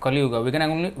future of Kali Yuga, we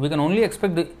can only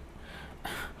expect the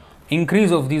increase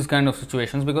of these kind of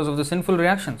situations because of the sinful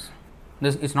reactions.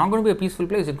 It's not going to be a peaceful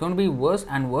place. It's going to be worse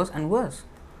and worse and worse.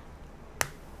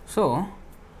 So,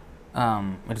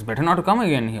 it's better not to come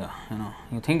again here.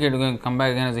 You think you're going to come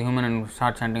back again as a human and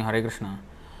start chanting Hare Krishna.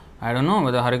 I don't know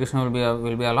whether Hare Krishna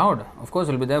will be allowed. Of course,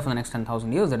 it will be there for the next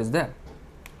 10,000 years. That is there.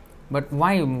 But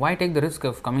why take the risk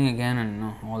of coming again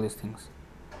and all these things?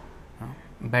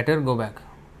 Better go back.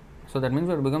 So that means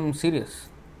we have become serious.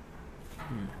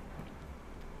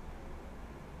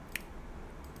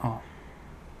 Oh,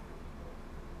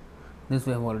 this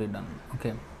we have already done.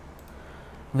 Okay.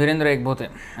 Virendra Ekbote,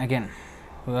 again,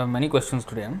 we have many questions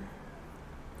today.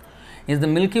 Is the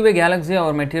Milky Way galaxy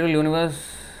our material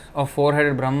universe of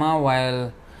four-headed Brahma,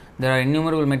 while there are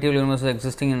innumerable material universes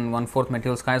existing in one-fourth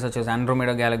material sky, such as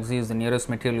Andromeda galaxy is the nearest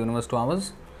material universe to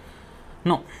ours?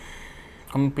 No.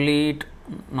 Complete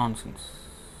nonsense.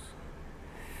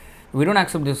 We don't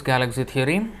accept this galaxy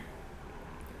theory.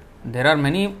 There are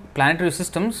many planetary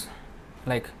systems,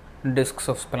 like disks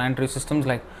of planetary systems,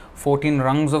 like 14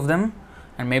 rungs of them,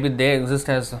 and maybe they exist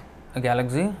as a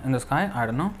galaxy in the sky, I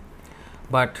don't know.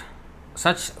 But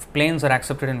such planes are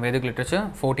accepted in Vedic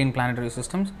literature, 14 planetary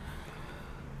systems.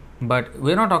 But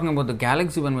we're not talking about the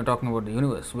galaxy when we're talking about the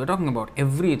universe. We're talking about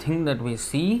everything that we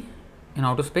see in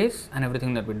outer space and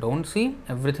everything that we don't see.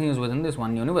 Everything is within this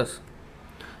one universe.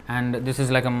 And this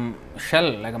is like a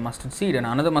shell, like a mustard seed, and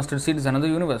another mustard seed is another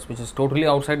universe which is totally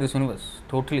outside this universe.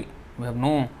 Totally. We have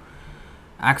no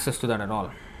access to that at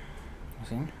all. You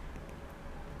see?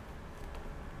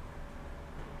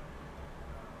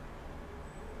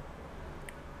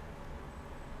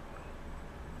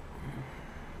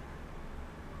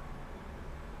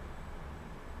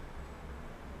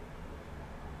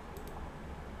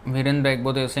 Virendra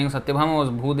Ekbote is saying Satyabhama was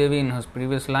Bhudevi in her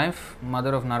previous life,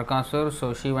 mother of Narakasur,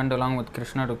 so she went along with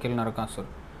Krishna to kill Narakasur.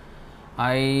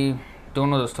 I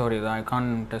don't know the story, I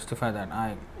can't testify that.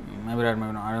 Maybe right,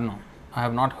 maybe not, I don't know. I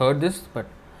have not heard this, but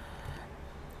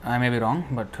I may be wrong,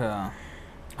 but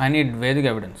I need Vedic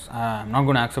evidence. I'm not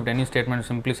going to accept any statement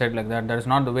simply said like that. That is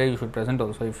not the way you should present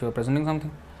also. If you are presenting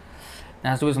something,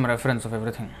 there has to be some reference of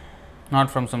everything,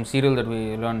 not from some serial that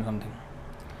we learned something.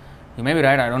 You may be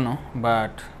right, I don't know,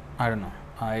 but I don't know.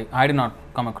 I did not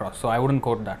come across, so I wouldn't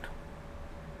quote that.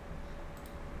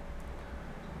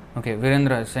 Okay,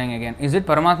 Virendra is saying again, is it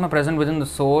Paramatma present within the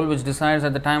soul which decides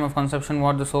at the time of conception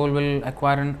what the soul will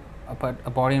acquire in a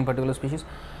body in particular species?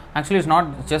 Actually, it's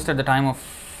not just at the time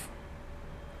of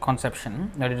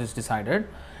conception that it is decided.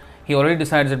 He already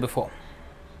decides it before.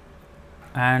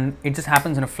 And it just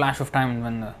happens in a flash of time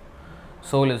when the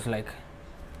soul is like,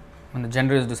 when the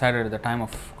gender is decided at the time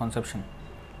of conception.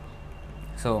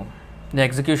 So, the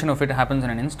execution of it happens in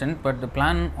an instant, but the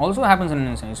plan also happens in an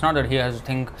instant. It's not that he has to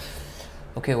think,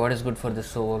 okay, what is good for the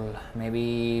soul?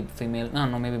 Maybe female,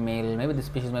 no, maybe male, maybe this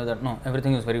species, maybe that. No,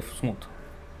 everything is very smooth.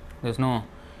 There's no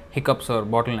hiccups or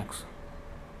bottlenecks.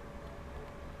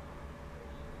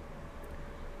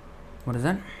 What is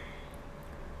that?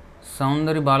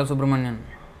 Soundari Balasubramanian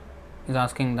is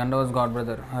asking, Dandavas God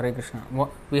brother, Hare Krishna.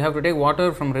 We have to take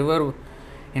water from river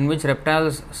in which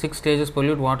reptiles 6 stages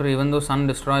pollute water even though sun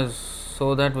destroys,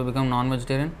 so that we become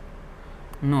non-vegetarian?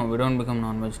 No, we don't become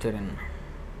non-vegetarian.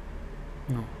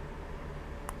 No.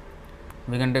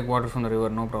 We can take water from the river,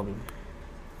 no problem.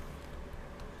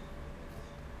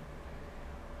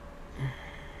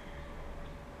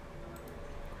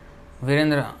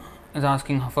 Virendra is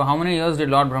asking, for how many years did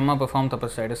Lord Brahma perform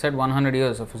tapasya? It is said 100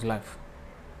 years of his life.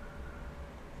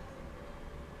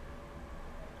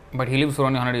 But he lives for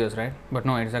only 100 years, right? But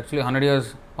no, it's actually 100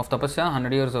 years of tapasya,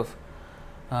 100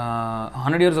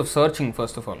 years of searching.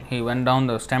 First of all, he went down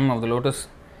the stem of the lotus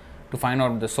to find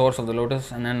out the source of the lotus,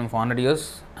 and then for 100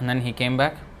 years, and then he came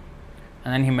back,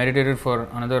 and then he meditated for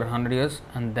another 100 years,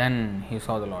 and then he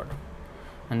saw the Lord.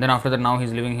 And then after that, now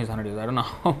he's living his 100 years. I don't know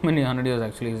how many 100 years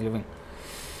actually he's living.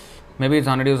 Maybe it's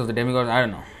 100 years of the demigods, I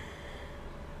don't know.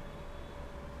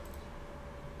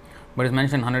 But it's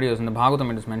mentioned 100 years in the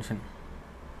Bhagavatam. It is mentioned.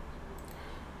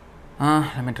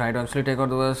 Let me try to actually take out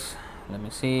the verse. Let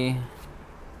me see.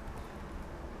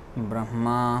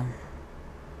 Brahma,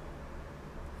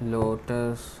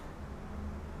 lotus,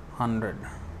 100.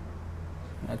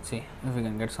 Let's see if we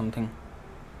can get something.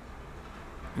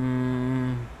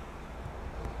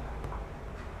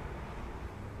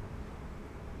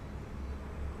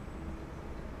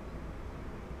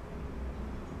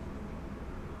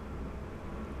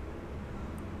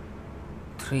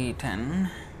 3:10.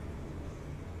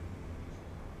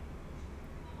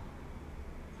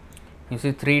 You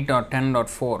see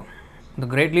 3.10.4. The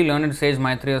greatly learned sage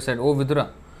Maitreya said, O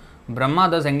Vidura, Brahma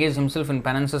thus engaged himself in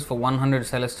penances for 100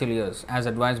 celestial years, as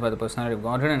advised by the personality of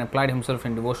Godhead, and applied himself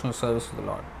in devotional service to the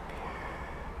Lord.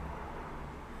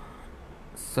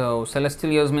 So,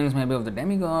 celestial years means maybe of the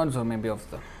demigods or maybe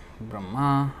of the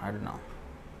Brahma, I don't know.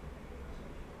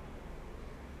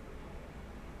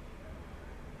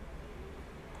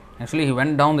 Actually, he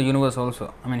went down the universe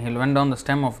also. I mean, he went down the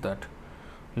stem of that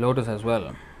lotus as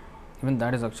well. Even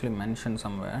that is actually mentioned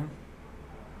somewhere.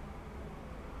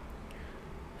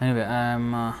 Anyway, I am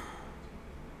not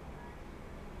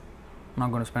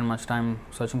going to spend much time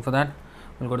searching for that.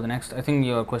 We'll go to the next. I think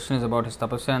your question is about his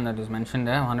tapasya, and that is mentioned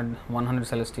there, 100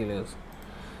 celestial years.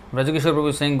 Vrajageshwar Prabhu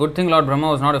is saying, good thing Lord Brahma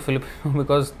was not a Filipino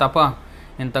because tapa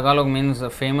in Tagalog means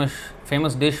a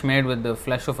famous dish made with the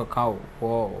flesh of a cow.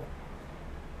 Whoa.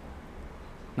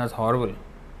 That's horrible.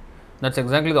 That's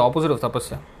exactly the opposite of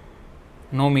tapasya.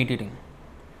 No meat eating.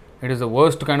 It is the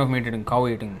worst kind of meat eating, cow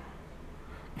eating.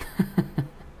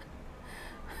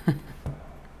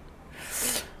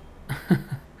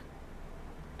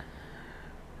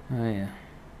 Oh, yeah.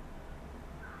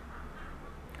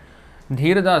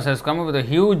 Dhiradas has come up with a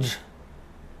huge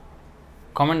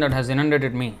comment that has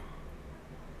inundated me.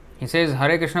 He says,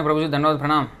 Hare Krishna Prabhuji, Dandavad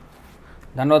Pranam.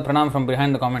 Dandavad Pranam from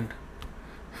behind the comment.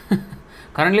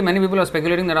 Currently, many people are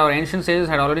speculating that our ancient sages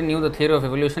had already knew the theory of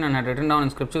evolution and had written down in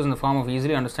scriptures in the form of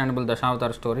easily understandable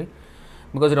Dashavatar story,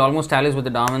 because it almost tallies with the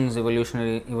Darwin's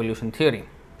evolution theory.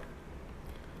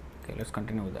 Okay, let's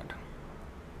continue with that.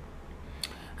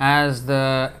 As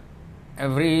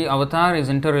every avatar is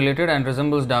interrelated and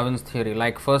resembles Darwin's theory,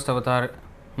 like first avatar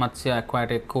Matsya,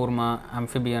 aquatic, Kurma,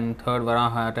 amphibian, third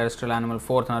Varaha, terrestrial animal,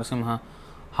 fourth Narasimha,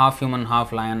 half human,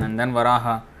 half lion, and then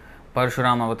Varaha,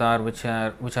 Parshuram avatar,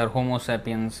 which are Homo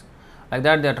sapiens. Like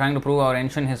that, they are trying to prove our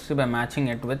ancient history by matching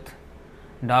it with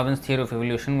Darwin's theory of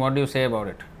evolution. What do you say about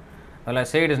it? Well, I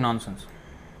say it is nonsense.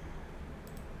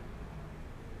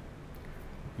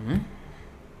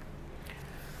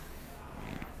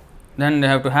 Then they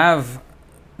have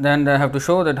to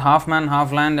show that half man,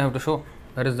 half lion. They have to show.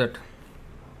 Where is that?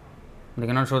 They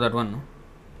cannot show that one. No?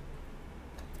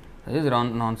 That is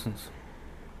nonsense.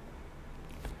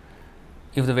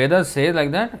 If the Vedas say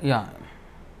like that, yeah,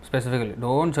 specifically,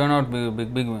 don't churn out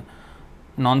big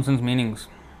nonsense meanings.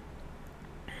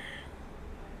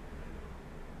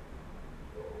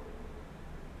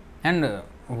 And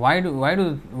why do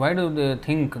they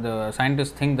think, the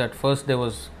scientists think that first there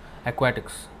was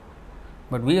aquatics?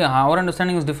 But our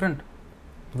understanding is different.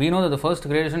 We know that the first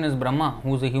creation is Brahma,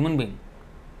 who is a human being,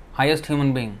 highest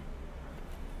human being,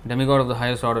 demigod of the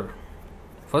highest order.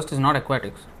 First is not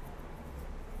aquatics.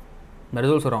 That is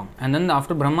also wrong. And then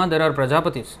after Brahma, there are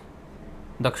Prajapatis,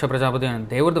 Daksha Prajapati, and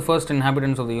they were the first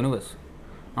inhabitants of the universe,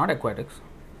 not aquatics.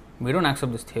 We don't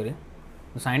accept this theory.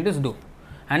 The scientists do,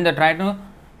 and they are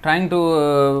trying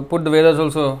to put the Vedas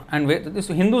also. And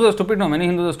Hindus are stupid. No, many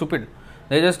Hindus are stupid.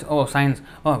 They just science.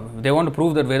 They want to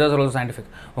prove that Vedas are also scientific.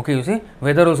 Okay, you see,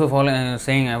 Vedas also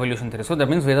saying evolution theory. So that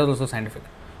means Vedas also scientific.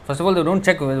 First of all, they don't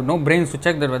check. No brains to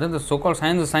check that whether the so-called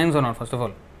science is science or not. First of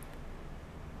all,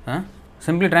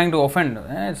 simply trying to offend,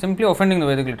 simply offending the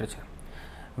Vedic literature.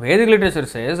 Vedic literature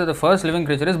says that the first living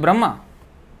creature is Brahma,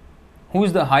 who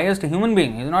is the highest human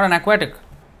being. He is not an aquatic.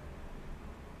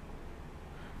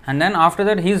 And then after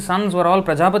that, his sons were all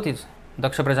Prajapatis,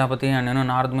 Daksha Prajapati and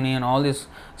Narad Muni and all these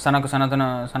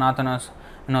Sanatanas,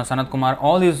 Sanat Kumar,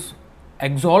 all these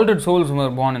exalted souls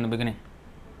were born in the beginning.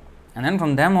 And then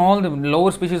from them, all the lower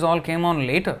species all came on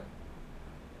later.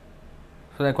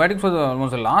 So the aquatics was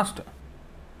almost the last.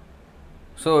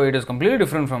 So it is completely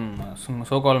different from some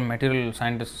so-called material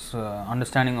scientists'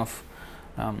 understanding of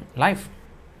life.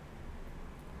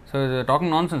 So they are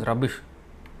talking nonsense, rubbish.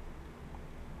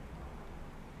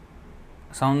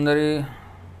 Soundari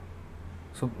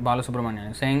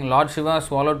Balasubramanian is saying Lord Shiva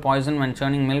swallowed poison when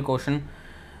churning milk ocean,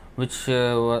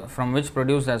 from which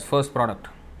produced as first product.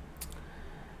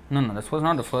 No, this was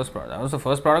not the first product. That was the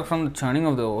first product from the churning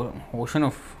of the ocean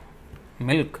of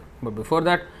milk. But before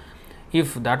that,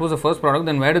 if that was the first product,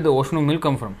 then where did the ocean of milk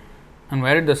come from? And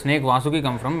where did the snake Vasuki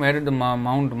come from? Where did the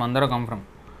Mount Mandara come from?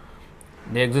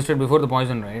 They existed before the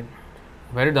poison, right?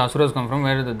 Where did the Asuras come from?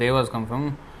 Where did the Devas come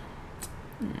from?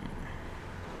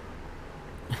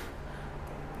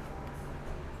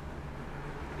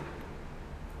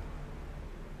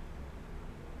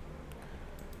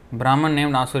 Brahman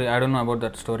named Asuri. I don't know about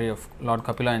that story of Lord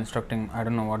Kapila instructing. I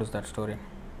don't know what is that story.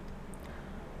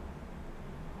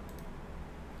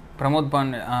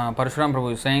 Parshuram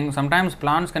Prabhu is saying, sometimes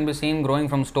plants can be seen growing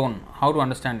from stone. How to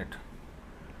understand it?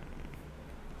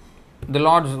 The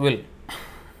Lord's will,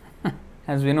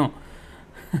 as we know.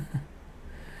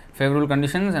 Favorable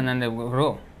conditions and then they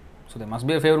grow. So there must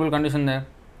be a favorable condition there.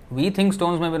 We think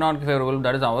stones may be not favorable,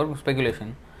 that is our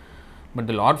speculation. But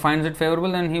the Lord finds it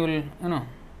favorable, then He will,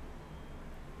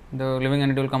 the living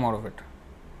entity will come out of it.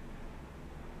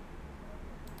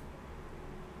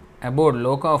 Abode,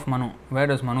 Loka of Manu. Where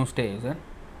does Manu stay? Is it?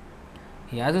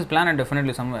 He has his planet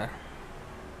definitely somewhere.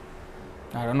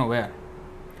 I don't know where.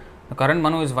 The current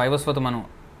Manu is Vaivasvata Manu,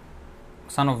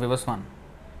 son of Vivasvan.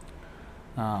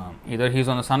 Either he is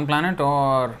on the sun planet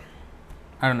or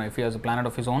I don't know if he has a planet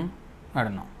of his own. I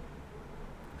don't know.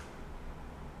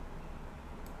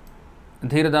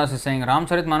 Dhiradas is saying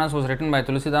Ramcharitmanas was written by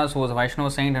Tulsidas, who was a Vaishnava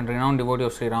saint and renowned devotee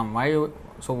of Sri Ram.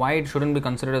 Why it shouldn't be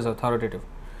considered as authoritative?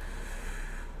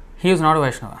 He is not a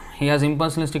Vaishnava. He has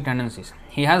impersonalistic tendencies.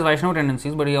 He has Vaishnava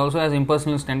tendencies, but he also has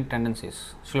impersonalist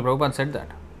tendencies. Srila Prabhupada said that.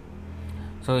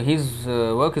 So his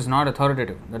work is not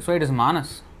authoritative. That's why it is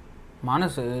Manas.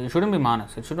 Manas, it shouldn't be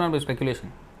Manas. It should not be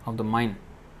speculation of the mind.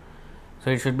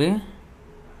 So it should be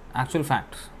actual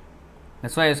facts.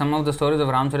 That's why some of the stories of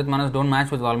Ramcharitmanas don't match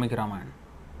with Valmiki Ramayana.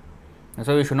 That's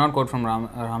why we should not quote from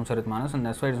Ramcharitmanas, and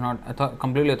that's why it is not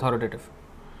completely authoritative.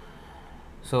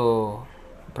 So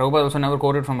Prabhupada also never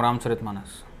quoted from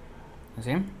Ramcharitmanas. You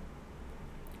see?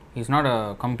 He is not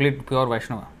a complete pure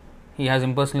Vaishnava. He has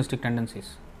impersonalistic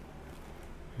tendencies.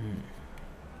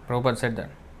 Prabhupada said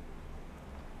that.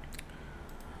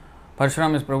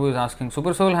 Parshuram Prabhu is asking,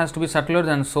 Super soul has to be subtler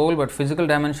than soul, but physical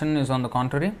dimension is on the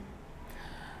contrary.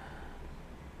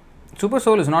 Super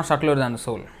soul is not subtler than the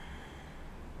soul.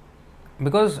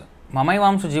 Because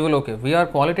Mamaivamsu Jivaloke, we are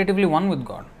qualitatively one with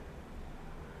God.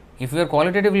 If we are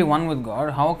qualitatively one with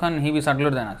God, how can He be subtler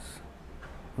than us?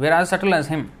 We are as subtle as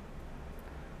Him,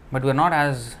 but we are not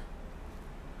as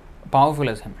powerful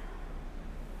as Him.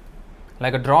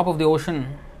 Like a drop of the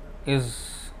ocean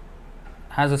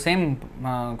has the same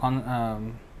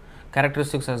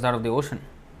characteristics as that of the ocean.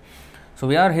 So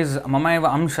we are His Mamayava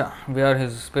Amsha, we are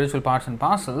His spiritual parts and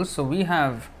parcels, so we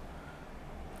have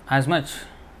as much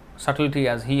subtlety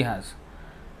as He has.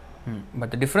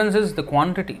 But the difference is the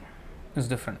quantity is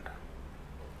different.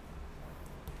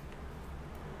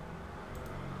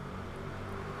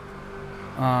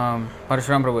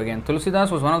 Parshuram Prabhu again.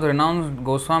 Tulsidas was one of the renowned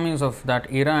Goswamis of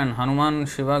that era, and Hanuman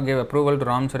Shiva gave approval to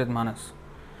Ramcharitmanas.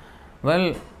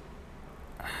 Well,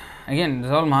 again, this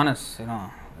is all Manas,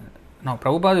 Now,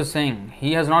 Prabhupada is saying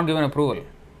he has not given approval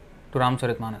to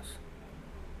Ramcharitmanas.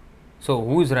 So,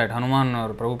 who is right, Hanuman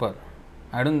or Prabhupada?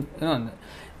 I don't,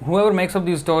 whoever makes up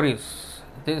these stories,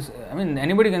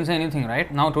 anybody can say anything,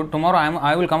 right? Now, tomorrow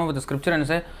I will come up with a scripture and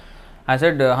say, I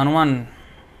said Hanuman,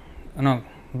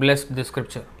 blessed this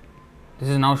scripture. This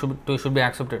is now should be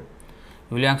accepted.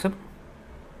 Will you accept?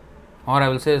 Or I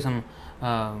will say some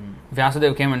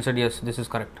Vyasadeva came and said, yes, this is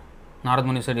correct. Narad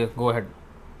Muni said, yes, go ahead.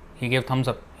 He gave thumbs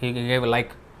up. He gave a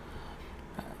like.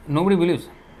 Nobody believes.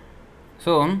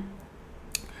 So,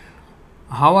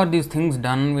 how are these things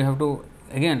done? We have to,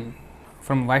 again,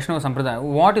 from Vaishnava Sampradaya,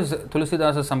 what is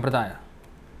Tulsidas' Sampradaya?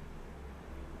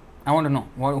 I want to know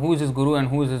who is his Guru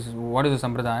and what is his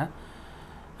Sampradaya.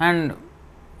 And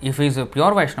if he is a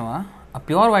pure Vaishnava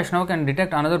can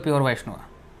detect another pure Vaishnava.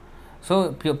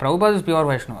 So, Prabhupada is pure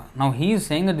Vaishnava. Now, he is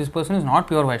saying that this person is not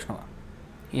pure Vaishnava.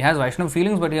 He has Vaishnava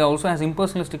feelings, but he also has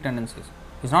impersonalistic tendencies.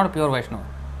 He is not a pure Vaishnava.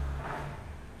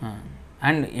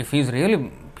 And if he is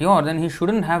really pure, then he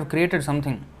shouldn't have created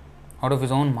something out of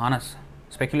his own manas,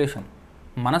 speculation.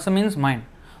 Manasa means mind.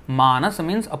 Manasa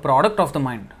means a product of the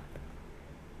mind.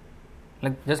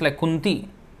 Just like Kunti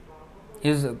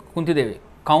is Kunti Devi.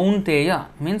 Kaunteya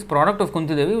means product of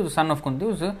Kunti Devi, who is the son of Kunti,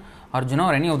 who is Arjuna,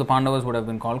 or any of the Pandavas would have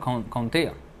been called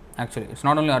Kaunteya. Actually, it's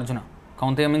not only Arjuna.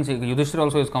 Kaunteya means Yudhishthira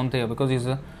also is Kaunteya because he is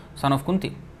the son of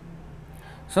Kunti.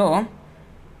 So,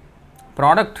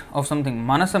 product of something.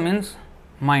 Manasa means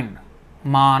mind.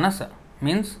 Manasa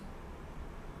means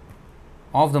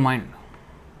of the mind.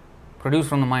 Produced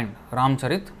from the mind.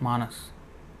 Ramcharit Manas.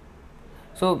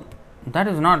 So, that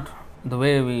is not the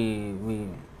way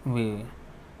we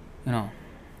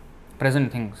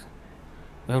present things.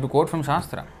 We have to quote from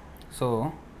Shastra.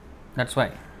 So, that's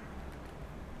why.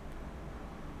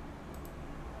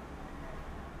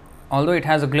 Although it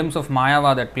has a glimpse of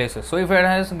Mayavad at places. So, if it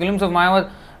has a glimpse of Mayavad,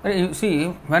 you see,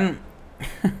 when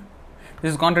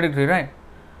this is contradictory, right?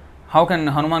 How can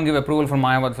Hanuman give approval for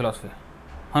Mayavad philosophy?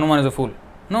 Hanuman is a fool.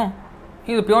 No,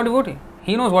 he is a pure devotee.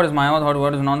 He knows what is Mayavad,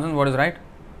 what is nonsense, what is right.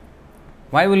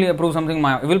 Why will he approve something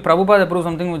Mayavad? Will Prabhupada approve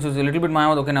something which is a little bit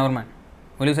Mayavad? Okay, never mind.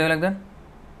 Will he say like that?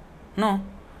 No.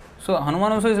 So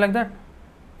Hanuman also is like that.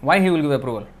 Why he will give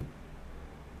approval?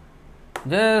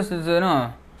 Just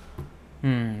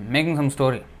making some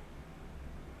story.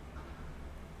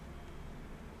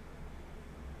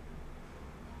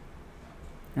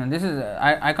 And this is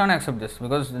I can't accept this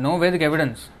because no Vedic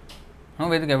evidence. No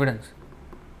Vedic evidence.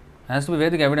 It has to be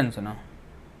Vedic evidence,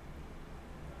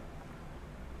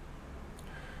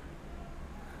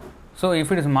 So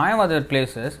if it is Mayavada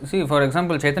places, see for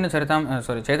example Chaitanya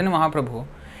Mahaprabhu,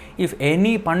 if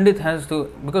any Pandit has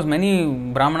to, because many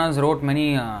Brahmanas wrote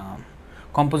many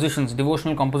compositions,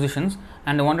 devotional compositions,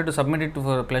 and they wanted to submit it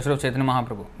for pleasure of Chaitanya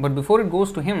Mahaprabhu. But before it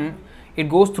goes to him, it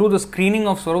goes through the screening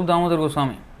of Swarup Damodar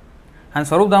Goswami. And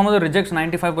Swarup Damodar rejects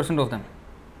 95% of them.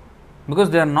 Because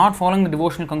they are not following the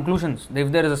devotional conclusions.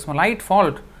 If there is a slight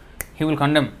fault, he will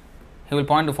condemn. He will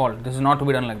point to fault. This is not to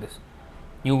be done like this.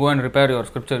 You go and repair your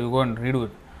scripture, you go and redo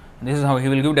it. This is how he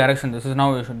will give direction. This is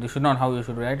not how you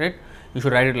should write it. You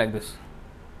should write it like this.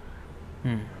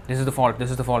 This is the fault, this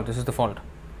is the fault, this is the fault.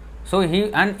 So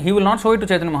he will not show it to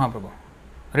Chaitanya Mahaprabhu.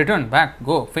 Return, back,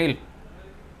 go, fail.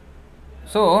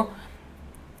 So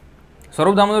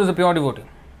Swarup Damodar is a pure devotee.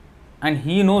 And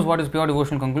he knows what is pure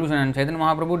devotional conclusion, and Chaitanya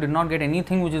Mahaprabhu did not get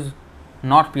anything which is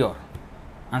not pure.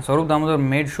 And Swarup Damodar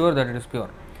made sure that it is pure.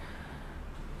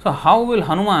 So how will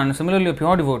Hanuman, similarly a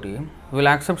pure devotee, will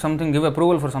accept something, give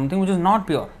approval for something which is not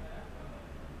pure?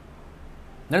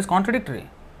 That is contradictory.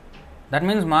 That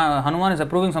means Hanuman is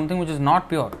approving something which is not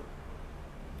pure.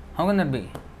 How can that be?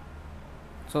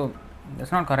 So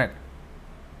that's not correct.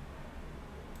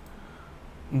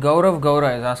 Gaurav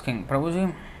Gaura is asking,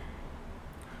 Prabhuji,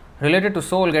 related to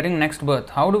soul getting next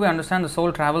birth, how do we understand the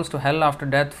soul travels to hell after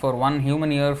death for 1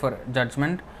 human year for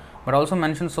judgment, but also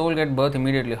mentions soul get birth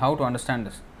immediately? How to understand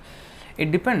this? It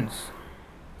depends.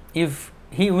 If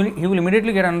he will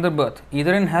immediately get another birth,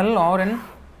 either in hell or in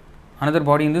another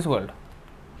body in this world.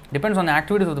 Depends on the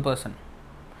activities of the person.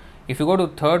 If you go to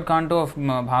 3rd canto of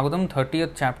Bhagavatam,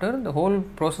 30th chapter, the whole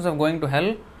process of going to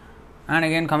hell and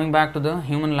again coming back to the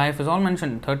human life is all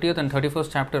mentioned. 30th and 31st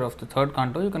chapter of the 3rd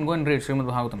canto, you can go and read Srimad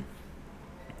Bhagavatam.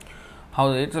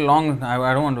 It's a long,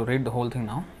 I don't want to read the whole thing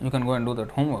now. You can go and do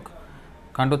that homework.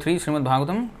 Canto 3, Srimad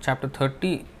Bhagavatam, chapter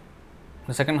 30,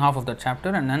 the second half of that chapter,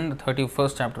 and then the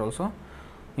 31st chapter also.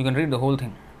 You can read the whole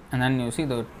thing, and then you see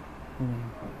the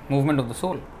movement of the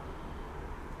soul.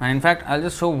 And in fact, I'll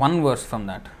just show one verse from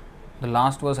that. The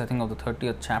last verse, I think, of the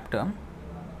 30th chapter.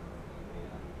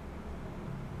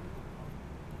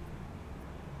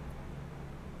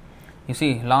 You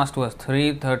see, last verse,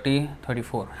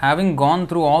 3:30-34. Having gone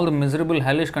through all the miserable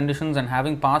hellish conditions and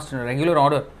having passed in a regular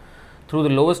order through the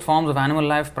lowest forms of animal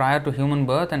life prior to human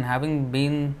birth, and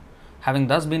having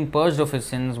thus been purged of his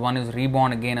sins, one is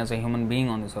reborn again as a human being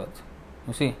on this earth.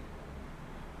 You see,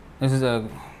 this is a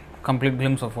complete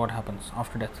glimpse of what happens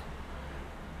after death.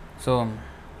 So,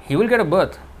 he will get a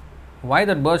birth. Why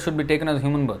that birth should be taken as a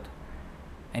human birth?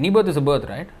 Any birth is a birth,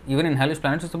 right? Even in hellish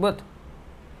planets, it's a birth.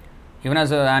 Even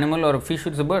as an animal or a fish,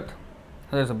 it's a birth.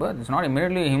 So there's a birth. It's not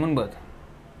immediately a human birth.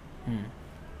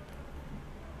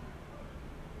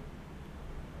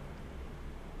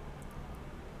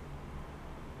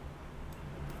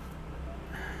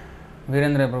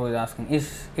 Virendra Prabhu is asking,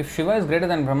 if Shiva is greater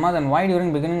than Brahma, then why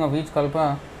during beginning of each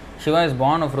kalpa Shiva is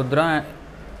born of Rudra?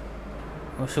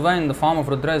 Shiva in the form of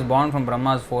Rudra is born from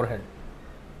Brahma's forehead.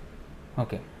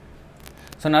 Okay.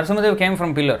 So Narasimhadev came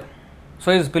from pillar.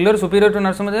 So is pillar superior to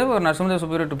Narasimhadev or Narasimhadev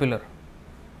superior to pillar?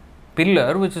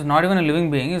 Pillar, which is not even a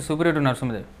living being, is superior to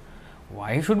Narasimhadev.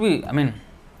 Why should we? I mean,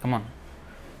 come on.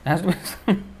 There has to be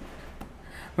some.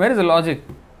 Where is the logic?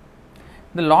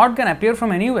 The Lord can appear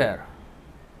from anywhere.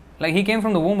 Like he came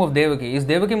from the womb of Devaki. Is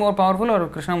Devaki more powerful or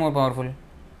Krishna more powerful?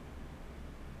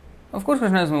 Of course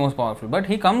Krishna is the most powerful, but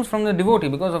he comes from the devotee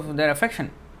because of their affection.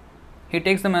 He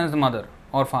takes them as the mother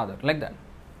or father, like that.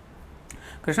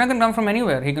 Krishna can come from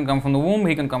anywhere. He can come from the womb,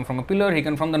 he can come from a pillar, he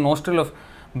can from the nostril of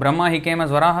Brahma, he came as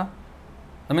Varaha.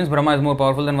 That means Brahma is more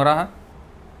powerful than Varaha?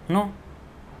 No.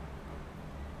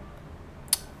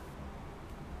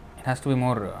 It has to be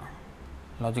more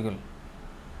logical.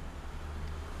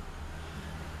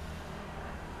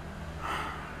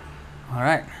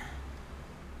 Alright.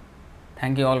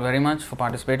 Thank you all very much for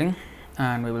participating,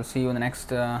 and we will see you in the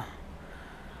next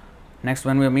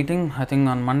when we are meeting, I think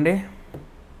on Monday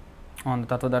on the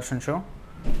Tattva Darshan show.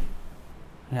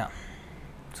 Yeah.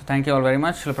 So thank you all very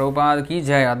much. Srila Prabhupada ki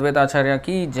jai, Advaita Acharya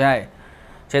ki jai,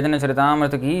 Chaitanya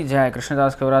Charitamrita ki jai,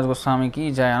 Krishnadas Kaviraj Goswami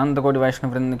ki jai, Ananta Koti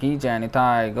Vaishnava Vrinda ki jai,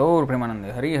 Nitai Gaur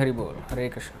Premanande, Hari Hari Bol, Hare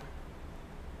Krishna.